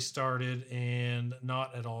barely started and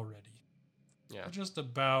not at all ready. Yeah. Just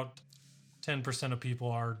about 10% of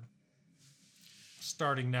people are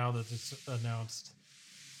starting now that it's announced.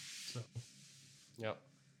 So. Yep.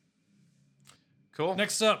 Cool.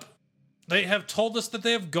 Next up, they have told us that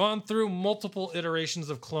they have gone through multiple iterations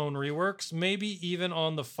of clone reworks, maybe even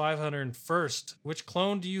on the 501st. Which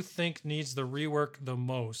clone do you think needs the rework the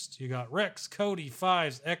most? You got Rex, Cody,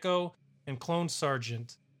 Fives, Echo, and Clone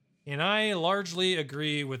Sergeant. And I largely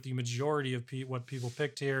agree with the majority of what people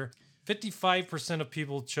picked here. 55% of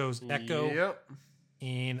people chose Echo. Yep.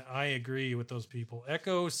 And I agree with those people.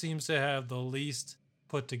 Echo seems to have the least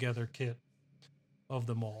put together kit of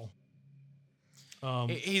them all.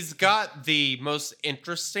 He's got the most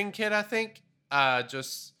interesting kit, I think.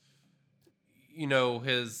 Just,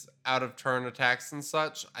 his out of turn attacks and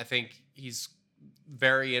such. I think he's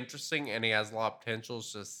very interesting and he has a lot of potential.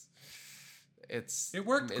 It's just, it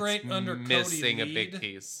worked great under missing Cody a big Lead.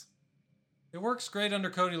 piece. It works great under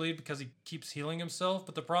Cody Lead because he keeps healing himself,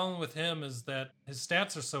 but the problem with him is that his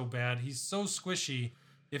stats are so bad. He's so squishy.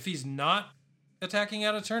 If he's not attacking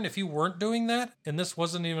out of turn, if he weren't doing that, and this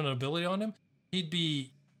wasn't even an ability on him, he'd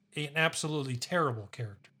be an absolutely terrible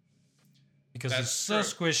character. Because he's so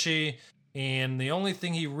squishy, and the only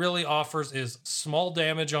thing he really offers is small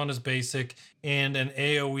damage on his basic and an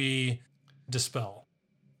AoE dispel.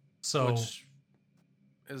 So... Which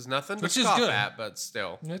is nothing to Which is scoff good. at, but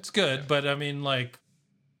still. It's good, but I mean,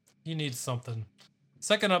 he needs something.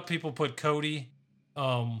 Second up, people put Cody.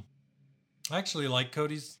 I actually like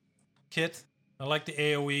Cody's kit. I like the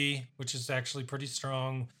AoE, which is actually pretty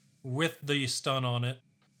strong with the stun on it.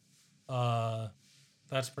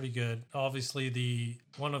 That's pretty good. Obviously,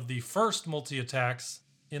 one of the first multi-attacks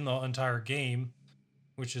in the entire game,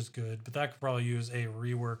 which is good, but that could probably use a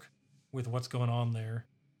rework with what's going on there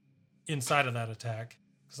inside of that attack.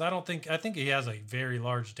 Because I think he has a very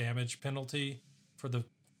large damage penalty for the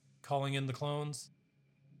calling in the clones.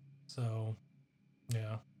 So,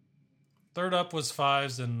 yeah. Third up was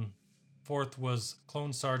Fives, and fourth was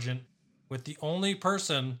Clone Sergeant, with the only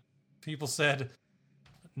person people said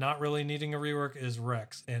not really needing a rework is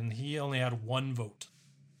Rex, and he only had 1 vote.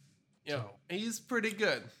 Yeah, So, he's pretty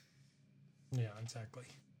good. yeah, exactly.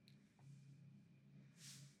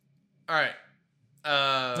 All right.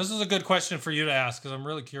 This is a good question for you to ask, because I'm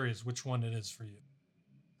really curious which one it is for you.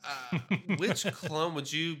 Which clone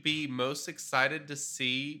would you be most excited to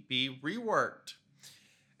see be reworked?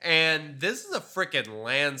 And this is a freaking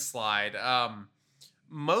landslide.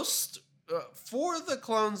 Most 4 of the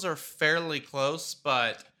clones are fairly close,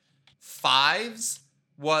 but 5's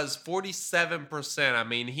was 47%. I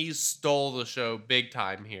mean, he stole the show big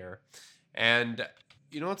time here. And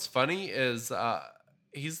you know what's funny is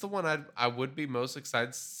he's the one I would be most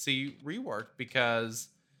excited to see reworked, because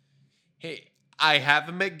I have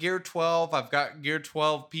him at Gear 12. I've got Gear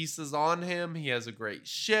 12 pieces on him. He has a great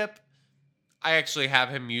ship. I actually have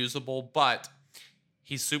him usable, but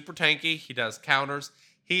he's super tanky. He does counters.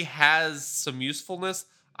 He has some usefulness.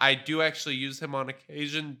 I do actually use him on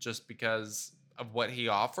occasion just because of what he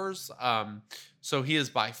offers. So he is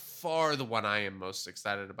by far the one I am most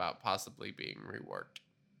excited about possibly being reworked.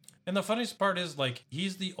 And the funniest part is, like,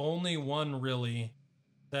 he's the only one really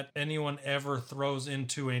that anyone ever throws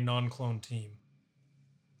into a non-clone team.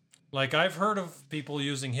 Like, I've heard of people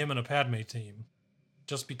using him in a Padme team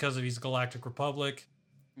just because of he's Galactic Republic.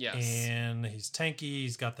 Yes. And he's tanky,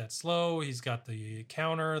 he's got that slow, he's got the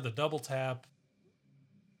counter, the double tap.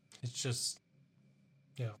 It's just,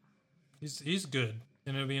 yeah. He's good.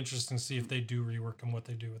 And it'll be interesting to see if they do rework him, what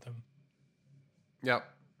they do with him. Yep.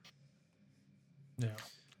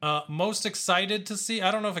 Yeah. Most excited to see, I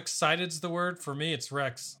don't know if excited's the word. For me, it's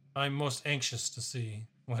Rex. I'm most anxious to see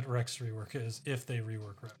what Rex rework is, if they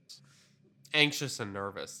rework Rex. Anxious and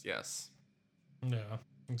nervous, yes. Yeah,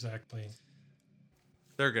 exactly.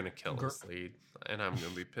 They're going to kill his lead, and I'm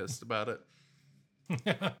going to be pissed about it.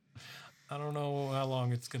 I don't know how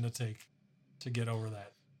long it's going to take to get over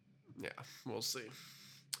that. Yeah, we'll see.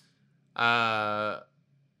 All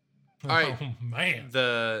right. Oh, man.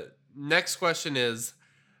 The next question is,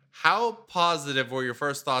 how positive were your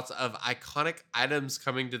first thoughts of iconic items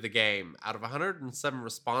coming to the game? Out of 107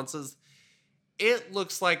 responses, it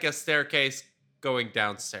looks like a staircase going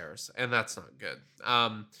downstairs, and that's not good.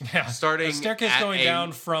 Yeah, starting the staircase at going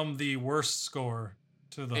down from the worst score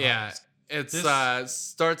to the highest. It's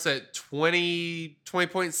starts at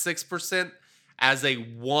 20.6% as a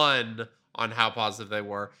 1 on how positive they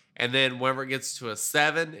were. And then whenever it gets to a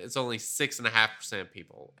 7, it's only 6.5%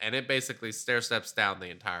 people. And it basically stair steps down the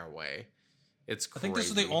entire way. It's crazy. I think this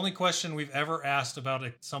is the only question we've ever asked about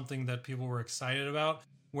something that people were excited about,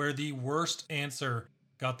 where the worst answer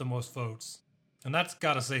got the most votes. And that's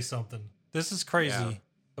got to say something. This is crazy,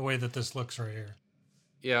 the way that this looks right here.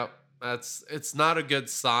 Yep. It's not a good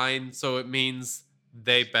sign, so it means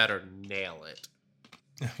they better nail it.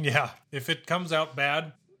 Yeah. If it comes out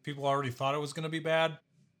bad, people already thought it was going to be bad,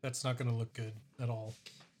 that's not going to look good at all.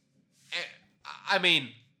 I mean,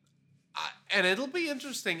 and it'll be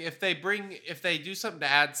interesting if they do something to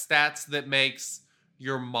add stats that makes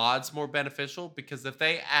your mods more beneficial, because if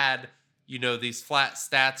they add, these flat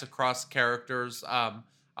stats across characters, I'll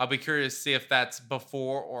be curious to see if that's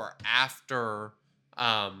before or after,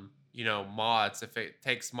 mods. If it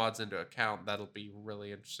takes mods into account, that'll be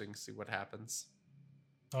really interesting to see what happens.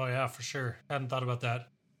 Oh yeah, for sure. Hadn't thought about that.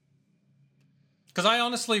 Because I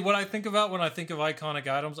honestly, what I think about when I think of iconic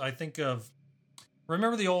items, I think of,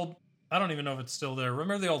 remember the old, I don't even know if it's still there.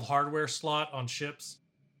 Remember the old hardware slot on ships?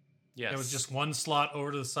 Yes. It was just one slot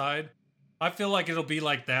over to the side. I feel like it'll be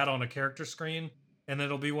like that on a character screen, and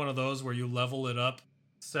it'll be one of those where you level it up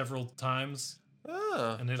several times,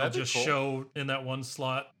 and it'll just show in that one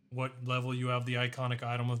slot what level you have the iconic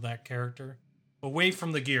item of that character. Away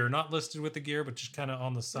from the gear, not listed with the gear, but just kind of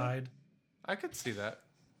on the side. I could see that.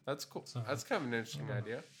 That's cool. So, that's kind of an interesting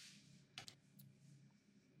idea.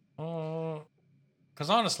 Because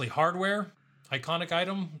honestly, hardware, iconic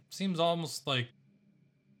item, seems almost like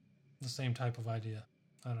the same type of idea.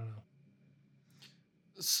 I don't know.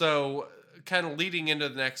 So, kind of leading into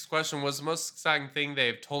the next question, was the most exciting thing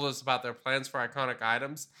they've told us about their plans for iconic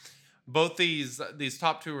items. Both these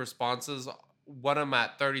top 2 responses, one of them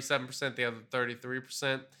at 37%, the other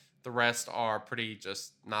 33%. The rest are pretty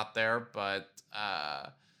just not there, but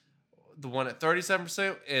the one at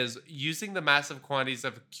 37% is using the massive quantities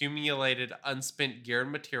of accumulated unspent gear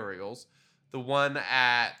and materials. The one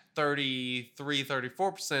at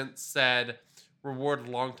 34% said reward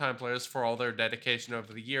longtime players for all their dedication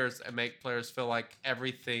over the years and make players feel like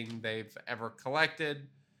everything they've ever collected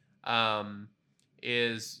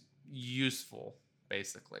is useful,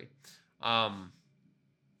 basically.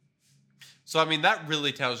 So, I mean, that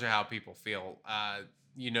really tells you how people feel.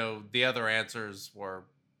 The other answers were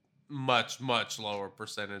much, much lower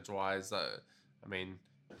percentage-wise. I don't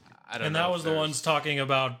know. And that was the ones talking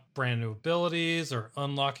about brand new abilities or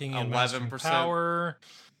unlocking and 11% power.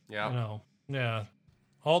 Yeah. Yeah.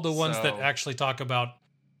 All the ones that actually talk about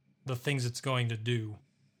the things it's going to do.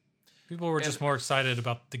 People were just more excited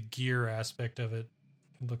about the gear aspect of it.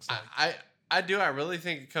 It looks like. I do. I really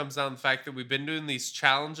think it comes down to the fact that we've been doing these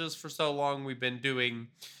challenges for so long. We've been doing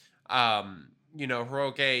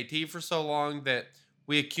heroic AAT for so long that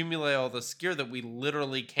we accumulate all this gear that we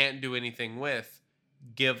literally can't do anything with.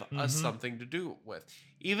 Give us something to do with.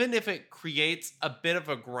 Even if it creates a bit of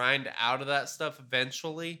a grind out of that stuff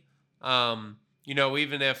eventually,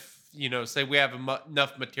 even if, say we have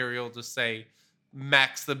enough material to say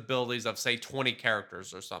max the abilities of say 20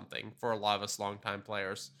 characters or something for a lot of us longtime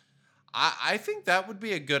players, I think that would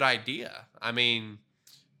be a good idea. I mean,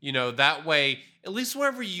 that way, at least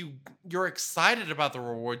whenever you're excited about the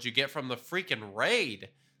rewards you get from the freaking raid,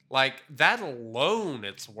 like that alone,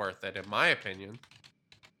 it's worth it in my opinion.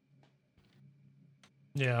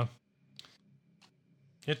 Yeah.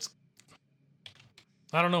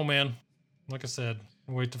 I don't know, man. Like I said,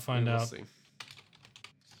 wait to find out. See.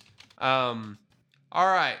 All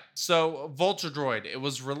right. So Vulture Droid, it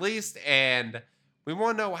was released, and we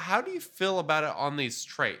want to know, how do you feel about it on these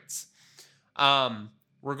traits?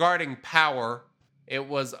 Regarding power, it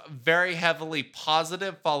was very heavily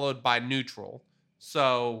positive, followed by neutral.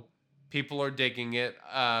 So people are digging it.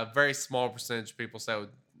 Very small percentage of people said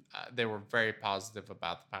they were very positive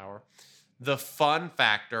about the power. The fun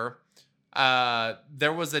factor,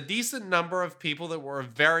 there was a decent number of people that were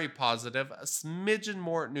very positive, a smidgen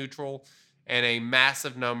more at neutral, and a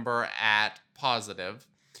massive number at positive.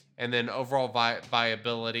 And then overall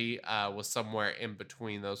viability was somewhere in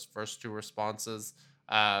between those first two responses,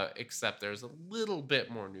 except there's a little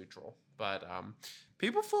bit more neutral. But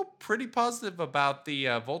people feel pretty positive about the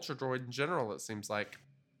Vulture Droid in general, it seems like.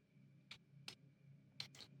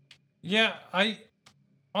 Yeah, I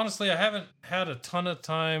haven't had a ton of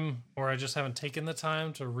time, or I just haven't taken the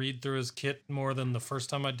time to read through his kit more than the first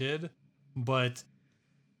time I did. But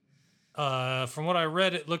from what I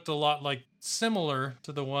read, it looked a lot like similar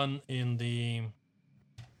to the one in the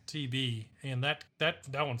TB, and that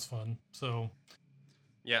one's fun. So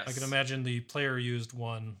yes, I can imagine the player used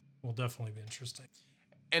one will definitely be interesting.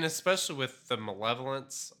 And especially with the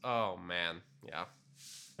Malevolence, oh man, yeah.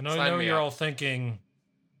 And I know you're all thinking,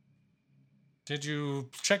 did you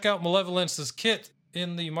check out Malevolence's kit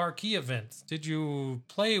in the marquee event? Did you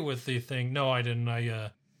play with the thing? No, I didn't.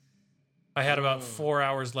 I had about 4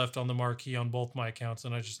 hours left on the marquee on both my accounts,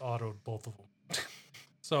 and I just autoed both of them.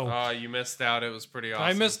 So you missed out. It was pretty awesome.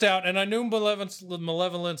 I missed out, and I knew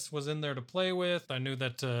Malevolence was in there to play with. I knew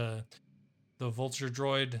that the Vulture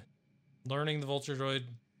Droid, learning the Vulture Droid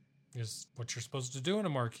is what you're supposed to do in a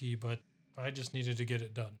marquee, but I just needed to get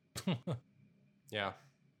it done. Yeah.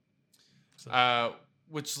 So.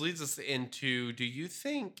 Which leads us into, do you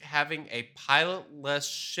think having a pilotless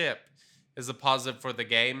ship is a positive for the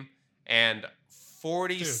game? And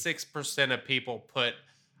 46% of people put,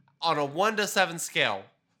 on a 1 to 7 scale,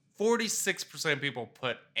 46% of people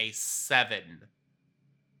put a 7.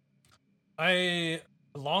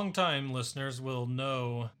 Long-time listeners will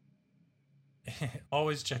know.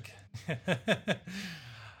 Always check.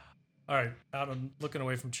 All right, I'm looking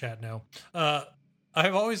away from chat now.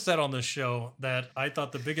 I've always said on this show that I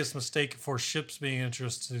thought the biggest mistake for ships being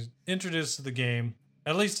introduced to the game,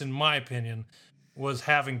 at least in my opinion, was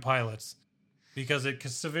having pilots, because it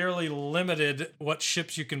severely limited what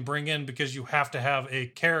ships you can bring in, because you have to have a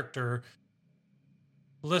character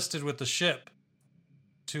listed with the ship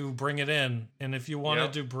to bring it in. And if you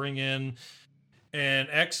wanted to bring in an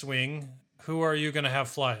X-Wing, who are you going to have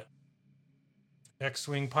fly it?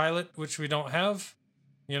 X-Wing pilot, which we don't have,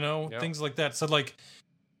 things like that. So like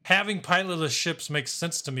having pilotless ships makes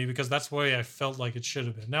sense to me, because that's the way I felt like it should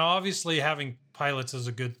have been. Now, obviously having pilots is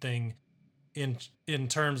a good thing in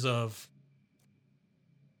terms of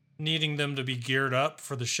needing them to be geared up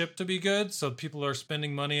for the ship to be good. So people are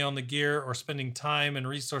spending money on the gear or spending time and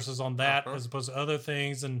resources on that as opposed to other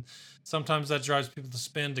things. And sometimes that drives people to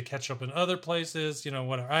spend to catch up in other places,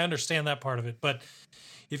 whatever. I understand that part of it. But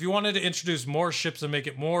if you wanted to introduce more ships and make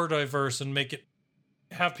it more diverse and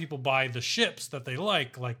have people buy the ships that they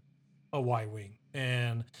like a Y-Wing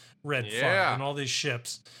and Red Fire and all these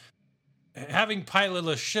ships, having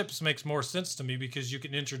pilotless ships makes more sense to me, because you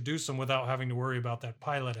can introduce them without having to worry about that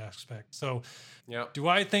pilot aspect. So do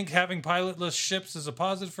I think having pilotless ships is a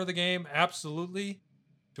positive for the game? Absolutely.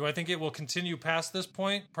 Do I think it will continue past this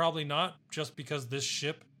point? Probably not, just because this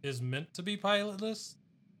ship is meant to be pilotless.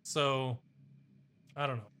 So I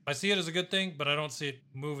don't know. I see it as a good thing, but I don't see it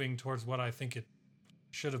moving towards what I think it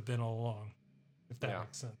should have been all along, if that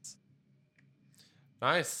makes sense.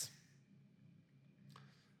 Nice.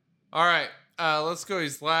 All right, let's go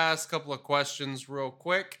these last couple of questions real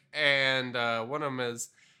quick. And one of them is,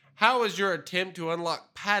 how was your attempt to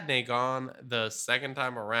unlock Padme gone the second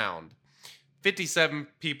time around? 57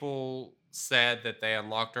 people said that they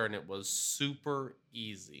unlocked her and it was super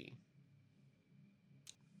easy.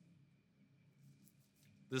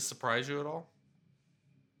 this surprise you at all?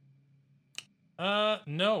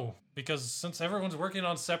 No, because since everyone's working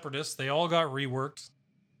on Separatists, they all got reworked.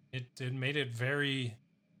 It made it very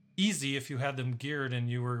easy if you had them geared and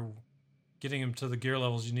you were getting them to the gear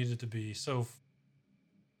levels you needed to be. So,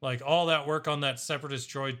 like, all that work on that Separatist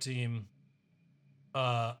droid team,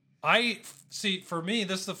 I see, for me,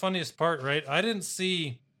 this is the funniest part, right? I didn't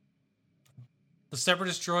see the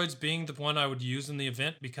Separatist droids being the one I would use in the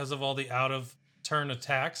event because of all the out-of-turn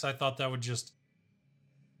attacks. I thought that would just...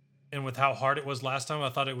 And with how hard it was last time, I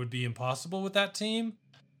thought it would be impossible with that team.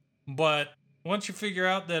 But once you figure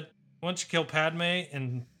out that once you kill Padme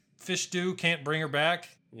and Fish Stew can't bring her back,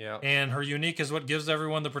 Yeah. and her unique is what gives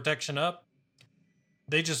everyone the protection up,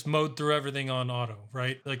 they just mowed through everything on auto,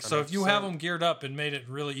 right? Like, so if you have 100%. them geared up, it made it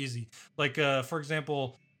really easy. Like, for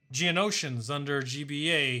example, Geonosians under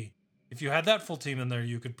GBA, if you had that full team in there,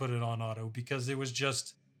 you could put it on auto because it was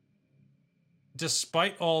just...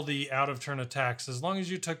 Despite all the out-of-turn attacks, as long as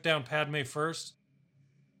you took down Padme first,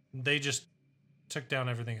 they just took down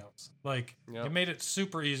everything else. Like, Yep. it made it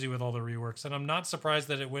super easy with all the reworks. And I'm not surprised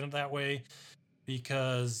that it went that way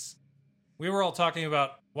because we were all talking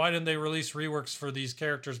about why didn't they release reworks for these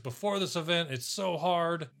characters before this event? It's so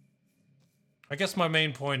hard. I guess my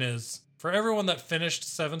main point is, for everyone that finished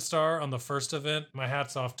 7-star on the first event, my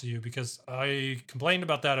hat's off to you because I complained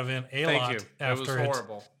about that event a Thank lot you. It was after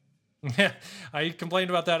horrible. Yeah, I complained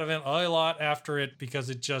about that event a lot after it because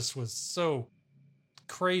it just was so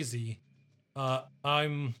crazy.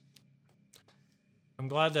 I'm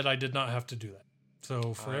glad that I did not have to do that.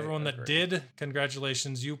 So for I everyone that agree. did,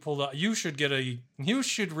 congratulations, you pulled out. You should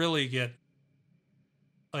really get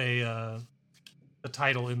a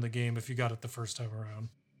title in the game if you got it the first time around.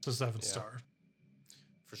 It's a 7-star.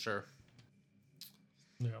 For sure.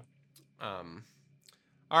 Yeah. All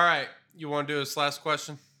right. You want to do this last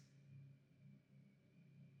question?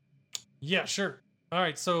 Yeah, sure. All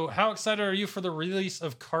right, so how excited are you for the release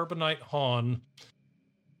of Carbonite Han?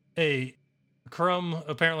 Crumb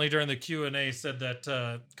apparently during the Q&A said that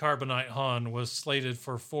Carbonite Han was slated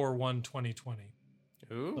for 4/1/2020.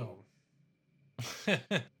 Ooh. I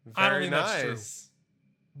don't Very think that's true. nice.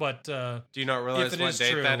 But Do you not realize it what is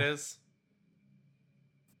date true- that is?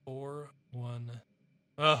 4/1.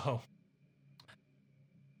 Oh.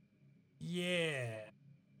 Yeah.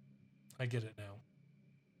 I get it now.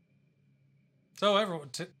 So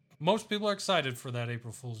most people are excited for that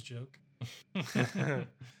April Fool's joke.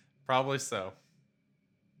 Probably so.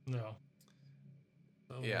 No.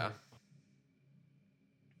 So, Yeah.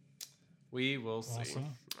 We will see.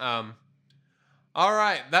 Awesome. All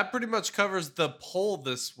right, that pretty much covers the poll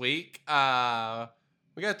this week. We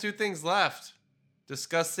got 2 things left.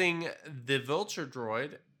 Discussing the Vulture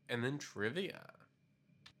droid and then trivia.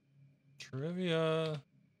 Trivia.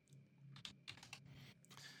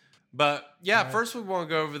 But yeah, Alright. first we want to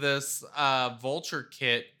go over this Vulture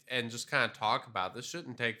kit and just kind of talk about this.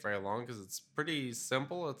 Shouldn't take very long because it's pretty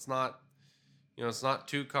simple. It's not, it's not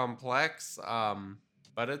too complex.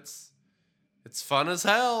 But it's fun as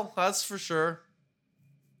hell. That's for sure.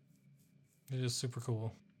 It is super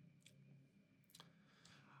cool.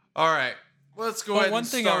 All right, let's go Oh, ahead. one and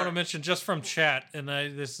thing I start. want to mention just from chat, and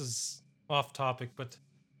this is off topic, but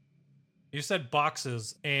you said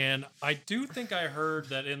boxes, and I do think I heard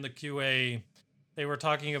that in the QA they were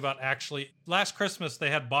talking about actually last Christmas they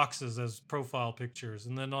had boxes as profile pictures,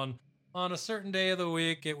 and then on a certain day of the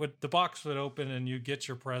week the box would open and you'd get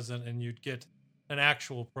your present and you'd get an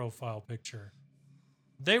actual profile picture.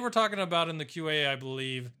 They were talking about in the QA, I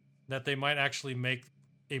believe, that they might actually make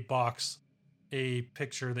a box a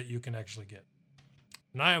picture that you can actually get.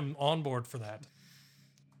 And I am on board for that.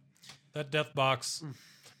 That death box.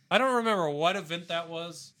 I don't remember what event that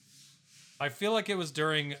was. I feel like it was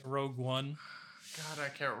during Rogue One. God, I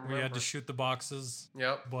can't remember. Where you had to shoot the boxes.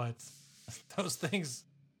 Yep. But those things,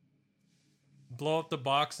 blow up the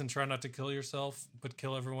box and try not to kill yourself, but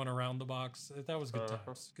kill everyone around the box. That was good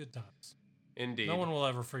times. Good times. Indeed. No one will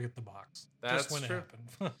ever forget the box. That's just when true.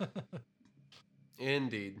 it happened.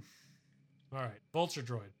 Indeed. All right. Vulture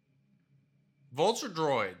droid. Vulture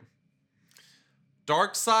droid.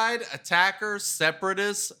 Dark side attacker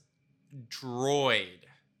separatist droid.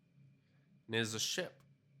 And it is a ship.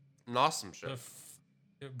 An awesome ship.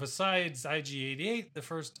 Besides IG-88, the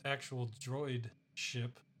first actual droid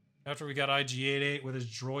ship, after we got IG-88 with his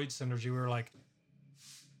droid synergy, we were like,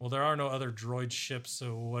 well, there are no other droid ships,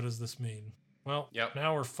 so what does this mean? Well, Yep.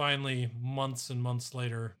 now we're finally, months and months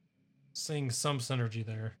later, seeing some synergy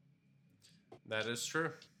there. That is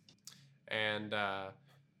true. And I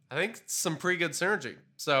think some pretty good synergy.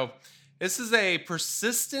 So this is a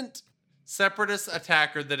persistent Separatist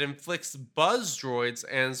attacker that inflicts buzz droids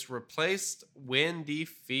and is replaced when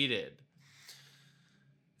defeated.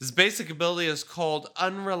 His basic ability is called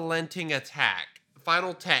Unrelenting Attack.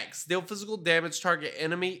 Final text. Deal physical damage target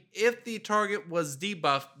enemy. If the target was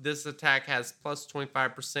debuffed, this attack has plus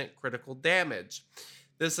 25% critical damage.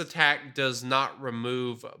 This attack does not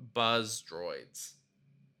remove buzz droids.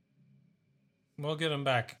 We'll get him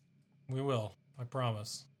back. We will. I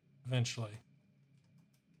promise. Eventually.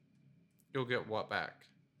 You'll get what back?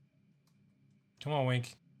 Come on,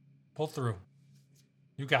 Wink. Pull through.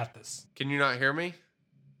 You got this. Can you not hear me?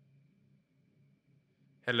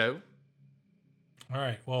 Hello? All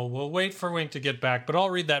right. Well, we'll wait for Wink to get back, but I'll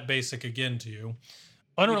read that basic again to you.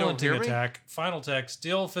 Unrelenting hear me? attack. Final text.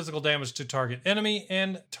 Deal physical damage to target enemy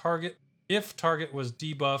and target. If target was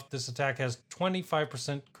debuffed, this attack has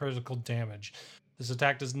 25% critical damage. This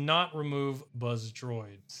attack does not remove buzz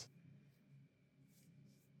droids.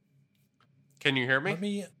 Can you hear me? Let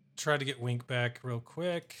me try to get Wink back real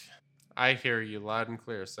quick. I hear you loud and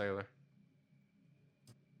clear, Sailor.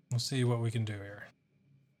 We'll see what we can do here.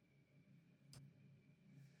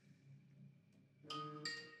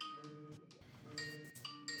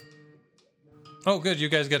 Oh, good. You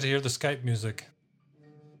guys got to hear the Skype music.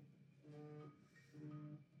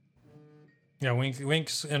 Yeah,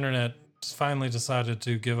 Wink's internet finally decided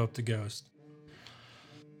to give up the ghost.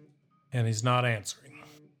 And he's not answering.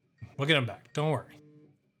 We'll get him back. Don't worry.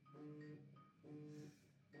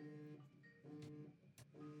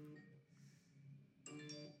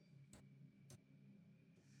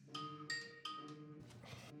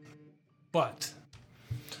 But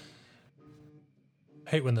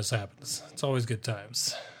hate when this happens. It's always good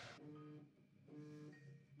times.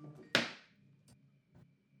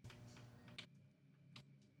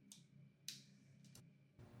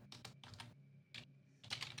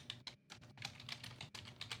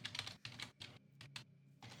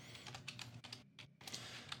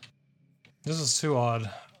 This is too odd.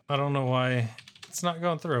 I don't know why it's not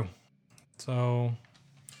going through. So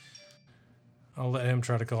I'll let him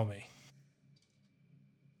try to call me.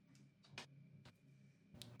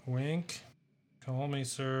 Wink. Call me,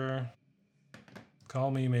 sir. Call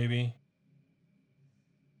me, maybe.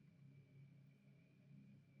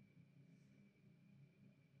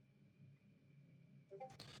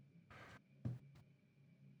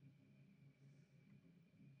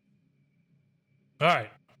 All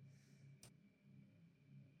right.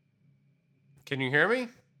 Can you hear me?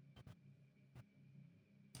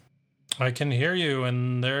 I can hear you,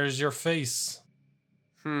 and there's your face.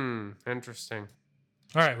 Interesting.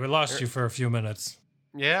 All right, we lost you for a few minutes.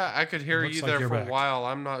 Yeah, I could hear Looks you like there you're for back. a while.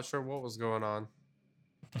 I'm not sure what was going on.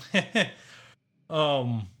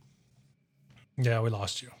 Yeah, we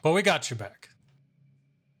lost you, but we got you back.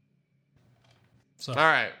 So, All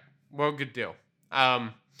right. Well, good deal.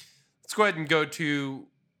 Let's go ahead and go to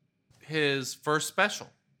his first special.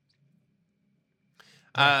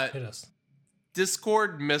 hit us.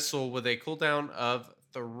 Discord missile with a cooldown of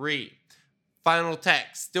 3. Final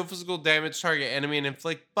text. Deal physical damage, target enemy, and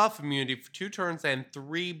inflict buff immunity for 2 turns and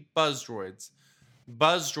 3 buzz droids.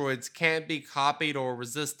 Buzz droids can't be copied or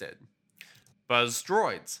resisted. Buzz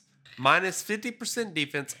droids. Minus 50%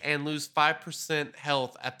 defense and lose 5%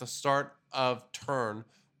 health at the start of turn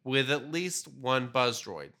with at least 1 buzz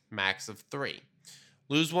droid. Max of 3.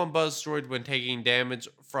 Lose 1 buzz droid when taking damage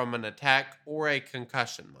from an attack or a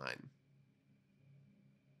concussion mine.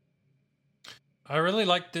 I really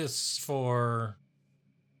like this to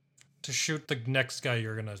shoot the next guy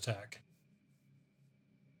you're going to attack.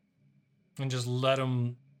 And just let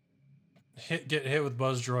him get hit with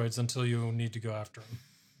buzz droids until you need to go after him.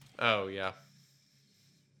 Oh, yeah.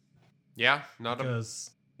 Yeah,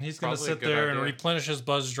 Because he's going to probably a sit good there and idea. replenish his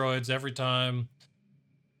buzz droids every time.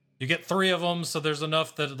 You get 3 of them, so there's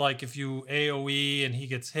enough that, like, if you AoE and he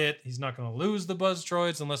gets hit, he's not going to lose the buzz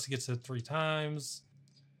droids unless he gets hit 3 times.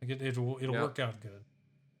 Like it'll Yep. work out good.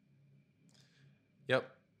 Yep,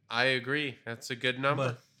 I agree. That's a good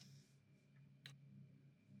number. But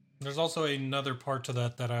there's also another part to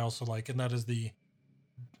that I also like, and that is the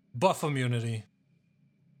buff immunity.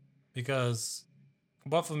 Because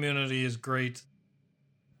buff immunity is great.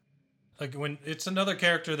 Like when it's another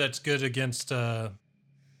character that's good against am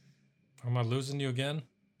I losing you again?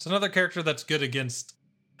 It's another character that's good against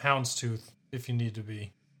Houndstooth if you need to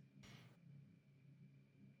be.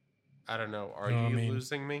 I don't know. Are No, I you mean-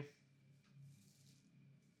 losing me?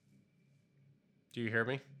 Do you hear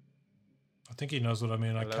me? I think he knows what I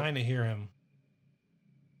mean. Hello? I kind of hear him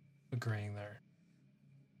agreeing there.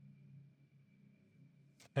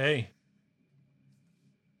 Hey.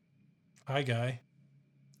 Hi, guy.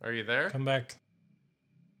 Are you there? Come back.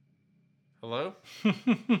 Hello?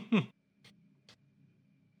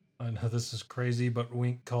 I know this is crazy, but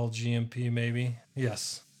Wink called GMP maybe.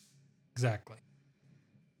 Yes, exactly.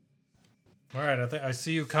 All right, I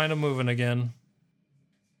see you kind of moving again.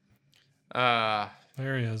 There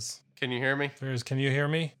he is. Can you hear me? There he is. Can you hear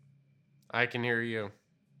me? I can hear you.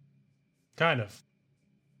 Kind of.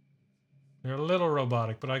 You're a little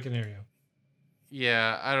robotic, but I can hear you.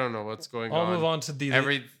 Yeah, I don't know what's going I'll on. move on to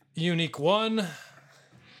the unique one.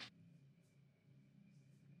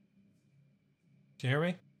 Can you hear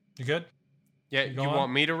me? You good? Yeah, You you go on?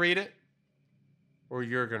 want me to read it? Or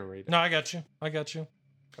you're going to read it? No, I got you.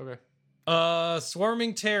 Okay.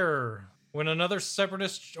 Swarming Terror. When another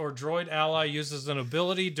separatist or droid ally uses an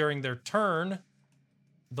ability during their turn,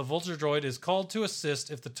 the Vulture droid is called to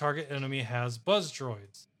assist if the target enemy has buzz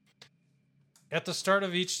droids. At the start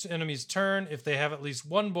of each enemy's turn, if they have at least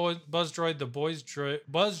one buzz droid, the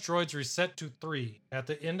buzz droids reset to 3. At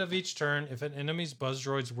the end of each turn, if an enemy's buzz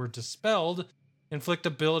droids were dispelled, inflict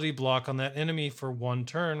ability block on that enemy for 1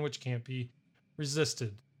 turn, which can't be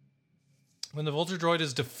resisted. When the Vulture droid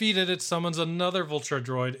is defeated, it summons another Vulture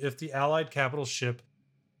droid if the allied capital ship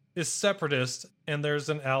is separatist and there's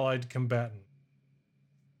an allied combatant.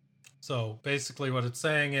 So basically what it's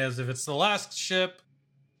saying is if it's the last ship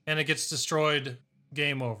and it gets destroyed,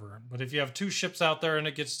 game over. But if you have 2 ships out there and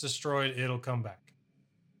it gets destroyed, it'll come back.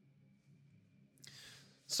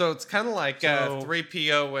 So it's kind of like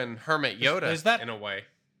 3PO and Hermit Yoda is that, in a way.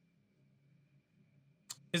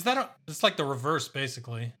 Is that it's like the reverse,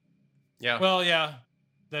 basically. Yeah. Well, yeah,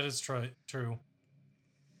 that is true.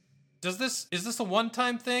 Is this a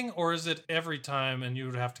one-time thing, or is it every time and you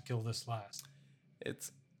would have to kill this last?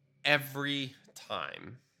 It's every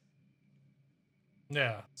time.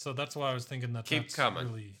 Yeah, so that's why I was thinking that's coming.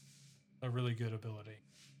 Really a really good ability.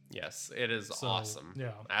 Yes, it is awesome.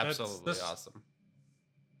 Yeah, absolutely awesome.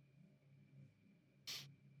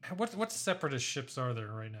 What separatist ships are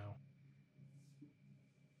there right now?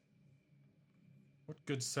 What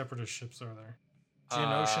good separatist ships are there?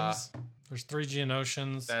 Geonosians. There's 3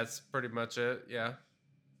 Geonosians. That's pretty much it. Yeah.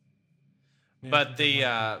 Yeah, But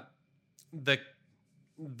the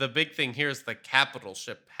big thing here is the capital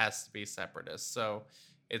ship has to be separatist. So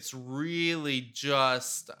it's really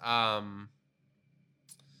just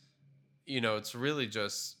it's really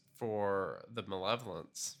just for the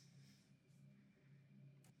malevolence.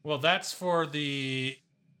 Well, that's for the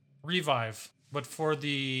revive, but for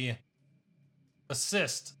the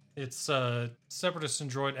assist, it's separatist and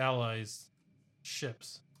droid allies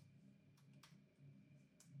ships.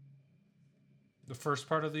 The first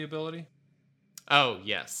part of the ability. Oh,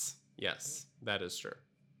 yes, that is true.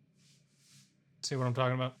 See what I'm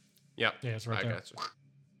talking about? Yep. Yeah, it's right I there. got you.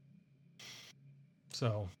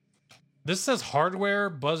 So, this says hardware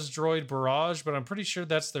Buzz Droid Barrage, but I'm pretty sure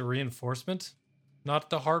that's the reinforcement, not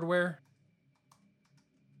the hardware.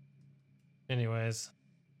 Anyways,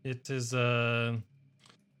 it is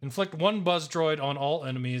inflict 1 Buzz Droid on all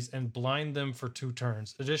enemies and blind them for 2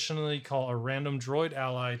 turns. Additionally, call a random droid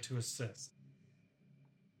ally to assist.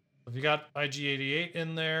 If you got IG-88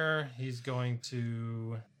 in there, he's going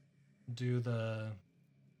to do the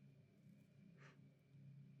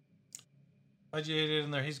IG-88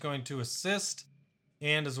 in there. He's going to assist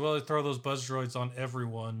and as well as throw those buzz droids on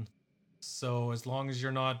everyone. So as long as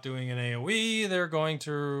you're not doing an AoE, they're going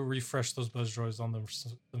to refresh those buzz droids on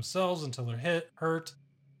themselves until they're hurt.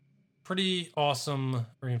 Pretty awesome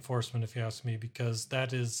reinforcement, if you ask me, because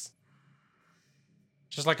that is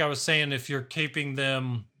just like I was saying. If you're keeping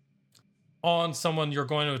them on someone you're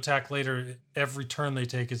going to attack later, every turn they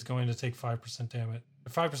take is going to take 5% damage,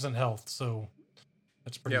 5% health. So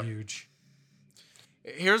that's pretty huge.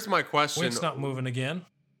 Here's my question. Wink's not moving again.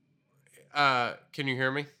 Can you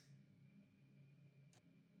hear me?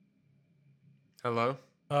 Hello?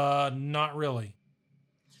 Not really.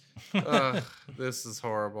 This is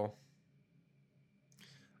horrible.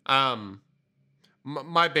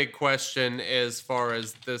 My big question as far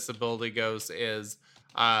as this ability goes is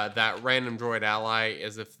that random droid ally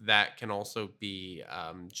is if that can also be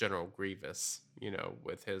General Grievous,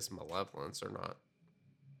 with his malevolence or not.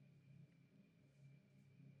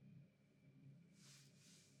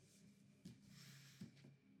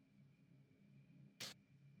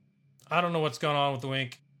 I don't know what's going on with the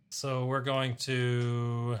Wink, so we're going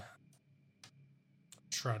to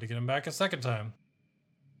try to get him back a second time.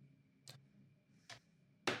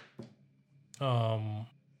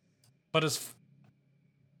 But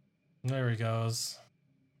there he goes.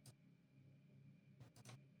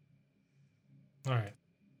 All right,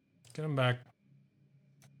 get him back.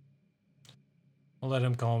 I'll let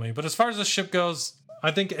him call me. But as far as the ship goes,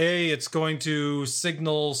 I think it's going to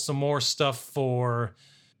signal some more stuff for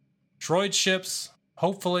droid ships,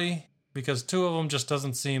 hopefully, because 2 of them just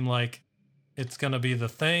doesn't seem like it's going to be the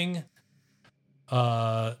thing.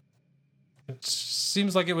 It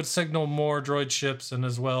seems like it would signal more droid ships, and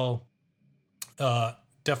as well,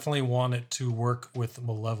 definitely want it to work with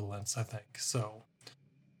Malevolence, I think. So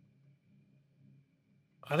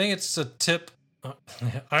I think it's a tip.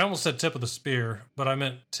 I almost said tip of the spear, but I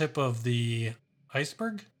meant tip of the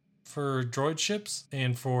iceberg for droid ships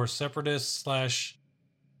and for separatist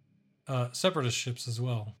ships as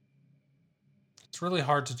well. It's really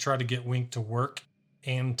hard to try to get Wink to work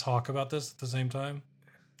and talk about this at the same time.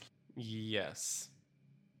 Yes.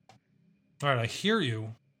 All right, I hear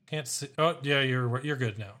you. Can't see. Oh, yeah, you're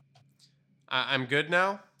good now. I'm good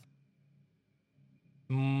now?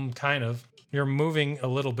 Kind of. You're moving a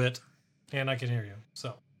little bit, and I can hear you.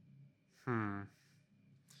 So.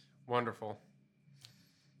 Wonderful.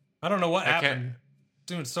 I don't know what happened.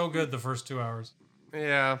 Doing so good the first 2 hours.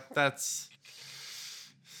 Yeah, that's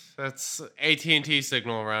AT&T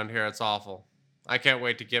signal around here. It's awful. I can't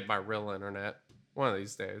wait to get my real internet one of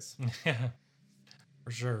these days. Yeah,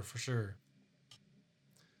 for sure.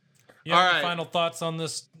 You All have any right. final thoughts on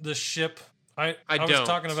this ship? I was don't.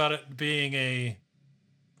 talking about it being a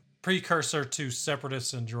precursor to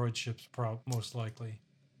separatists and droid ships, most likely.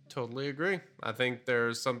 Totally agree. I think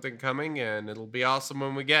there's something coming, and it'll be awesome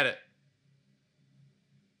when we get it.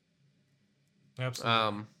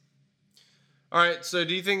 Absolutely. All right, so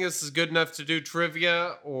do you think this is good enough to do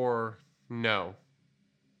trivia or no?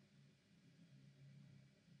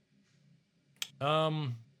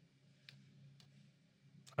 I'm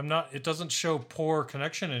not. It doesn't show poor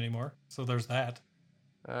connection anymore, so there's that.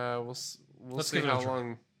 We'll Let's see give it a how try.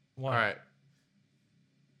 long. One. All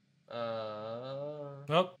right.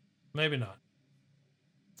 Nope, maybe not.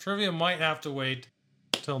 Trivia might have to wait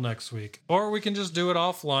till next week, or we can just do it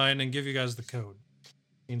offline and give you guys the code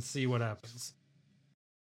and see what happens.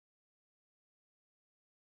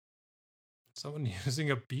 Someone using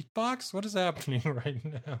a beatbox? What is happening right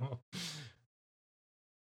now?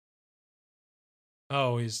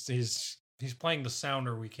 Oh, he's playing the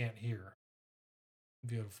sounder we can't hear.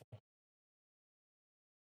 Beautiful.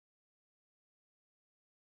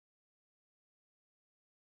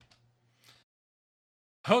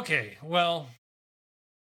 Okay, well,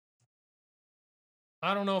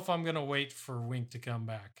 I don't know if I'm gonna wait for Wink to come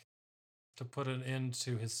back to put an end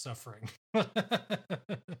to his suffering.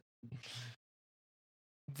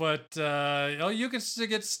 But you can still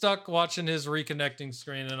get stuck watching his reconnecting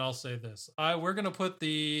screen, and I'll say this: we'll put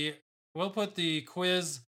the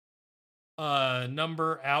quiz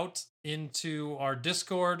number out into our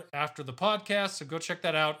Discord after the podcast. So go check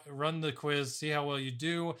that out. Run the quiz, see how well you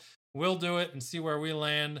do. We'll do it and see where we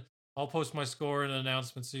land. I'll post my score and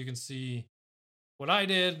announcement so you can see what I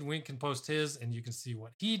did. Wink can post his, and you can see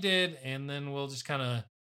what he did, and then we'll just kind of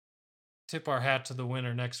tip our hat to the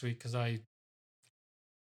winner next week, because I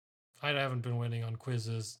haven't been winning on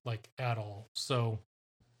quizzes like at all. So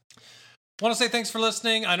want to say thanks for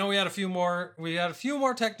listening. I know we had a few more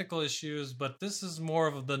technical issues, but this is more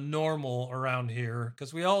of the normal around here,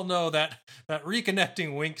 because we all know that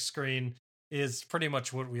reconnecting Wink screen is pretty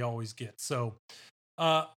much what we always get. So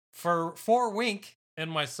for Wink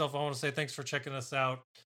and myself, I want to say thanks for checking us out.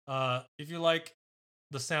 If you like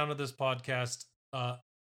the sound of this podcast,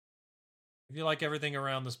 if you like everything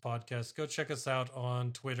around this podcast, go check us out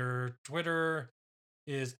on Twitter. Twitter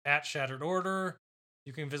is @ShatteredOrder.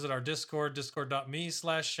 You can visit our Discord,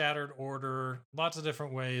 discord.me/ShatteredOrder. Lots of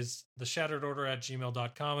different ways. The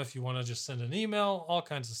shatteredorder@gmail.com if you want to just send an email, all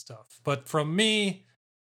kinds of stuff. But from me,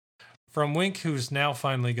 from Wink, who's now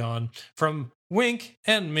finally gone, from Wink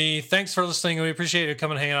and me, thanks for listening. We appreciate you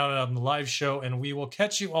coming and hanging out on the live show, and we will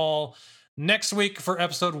catch you all next week for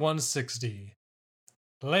episode 160.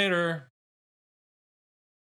 Later.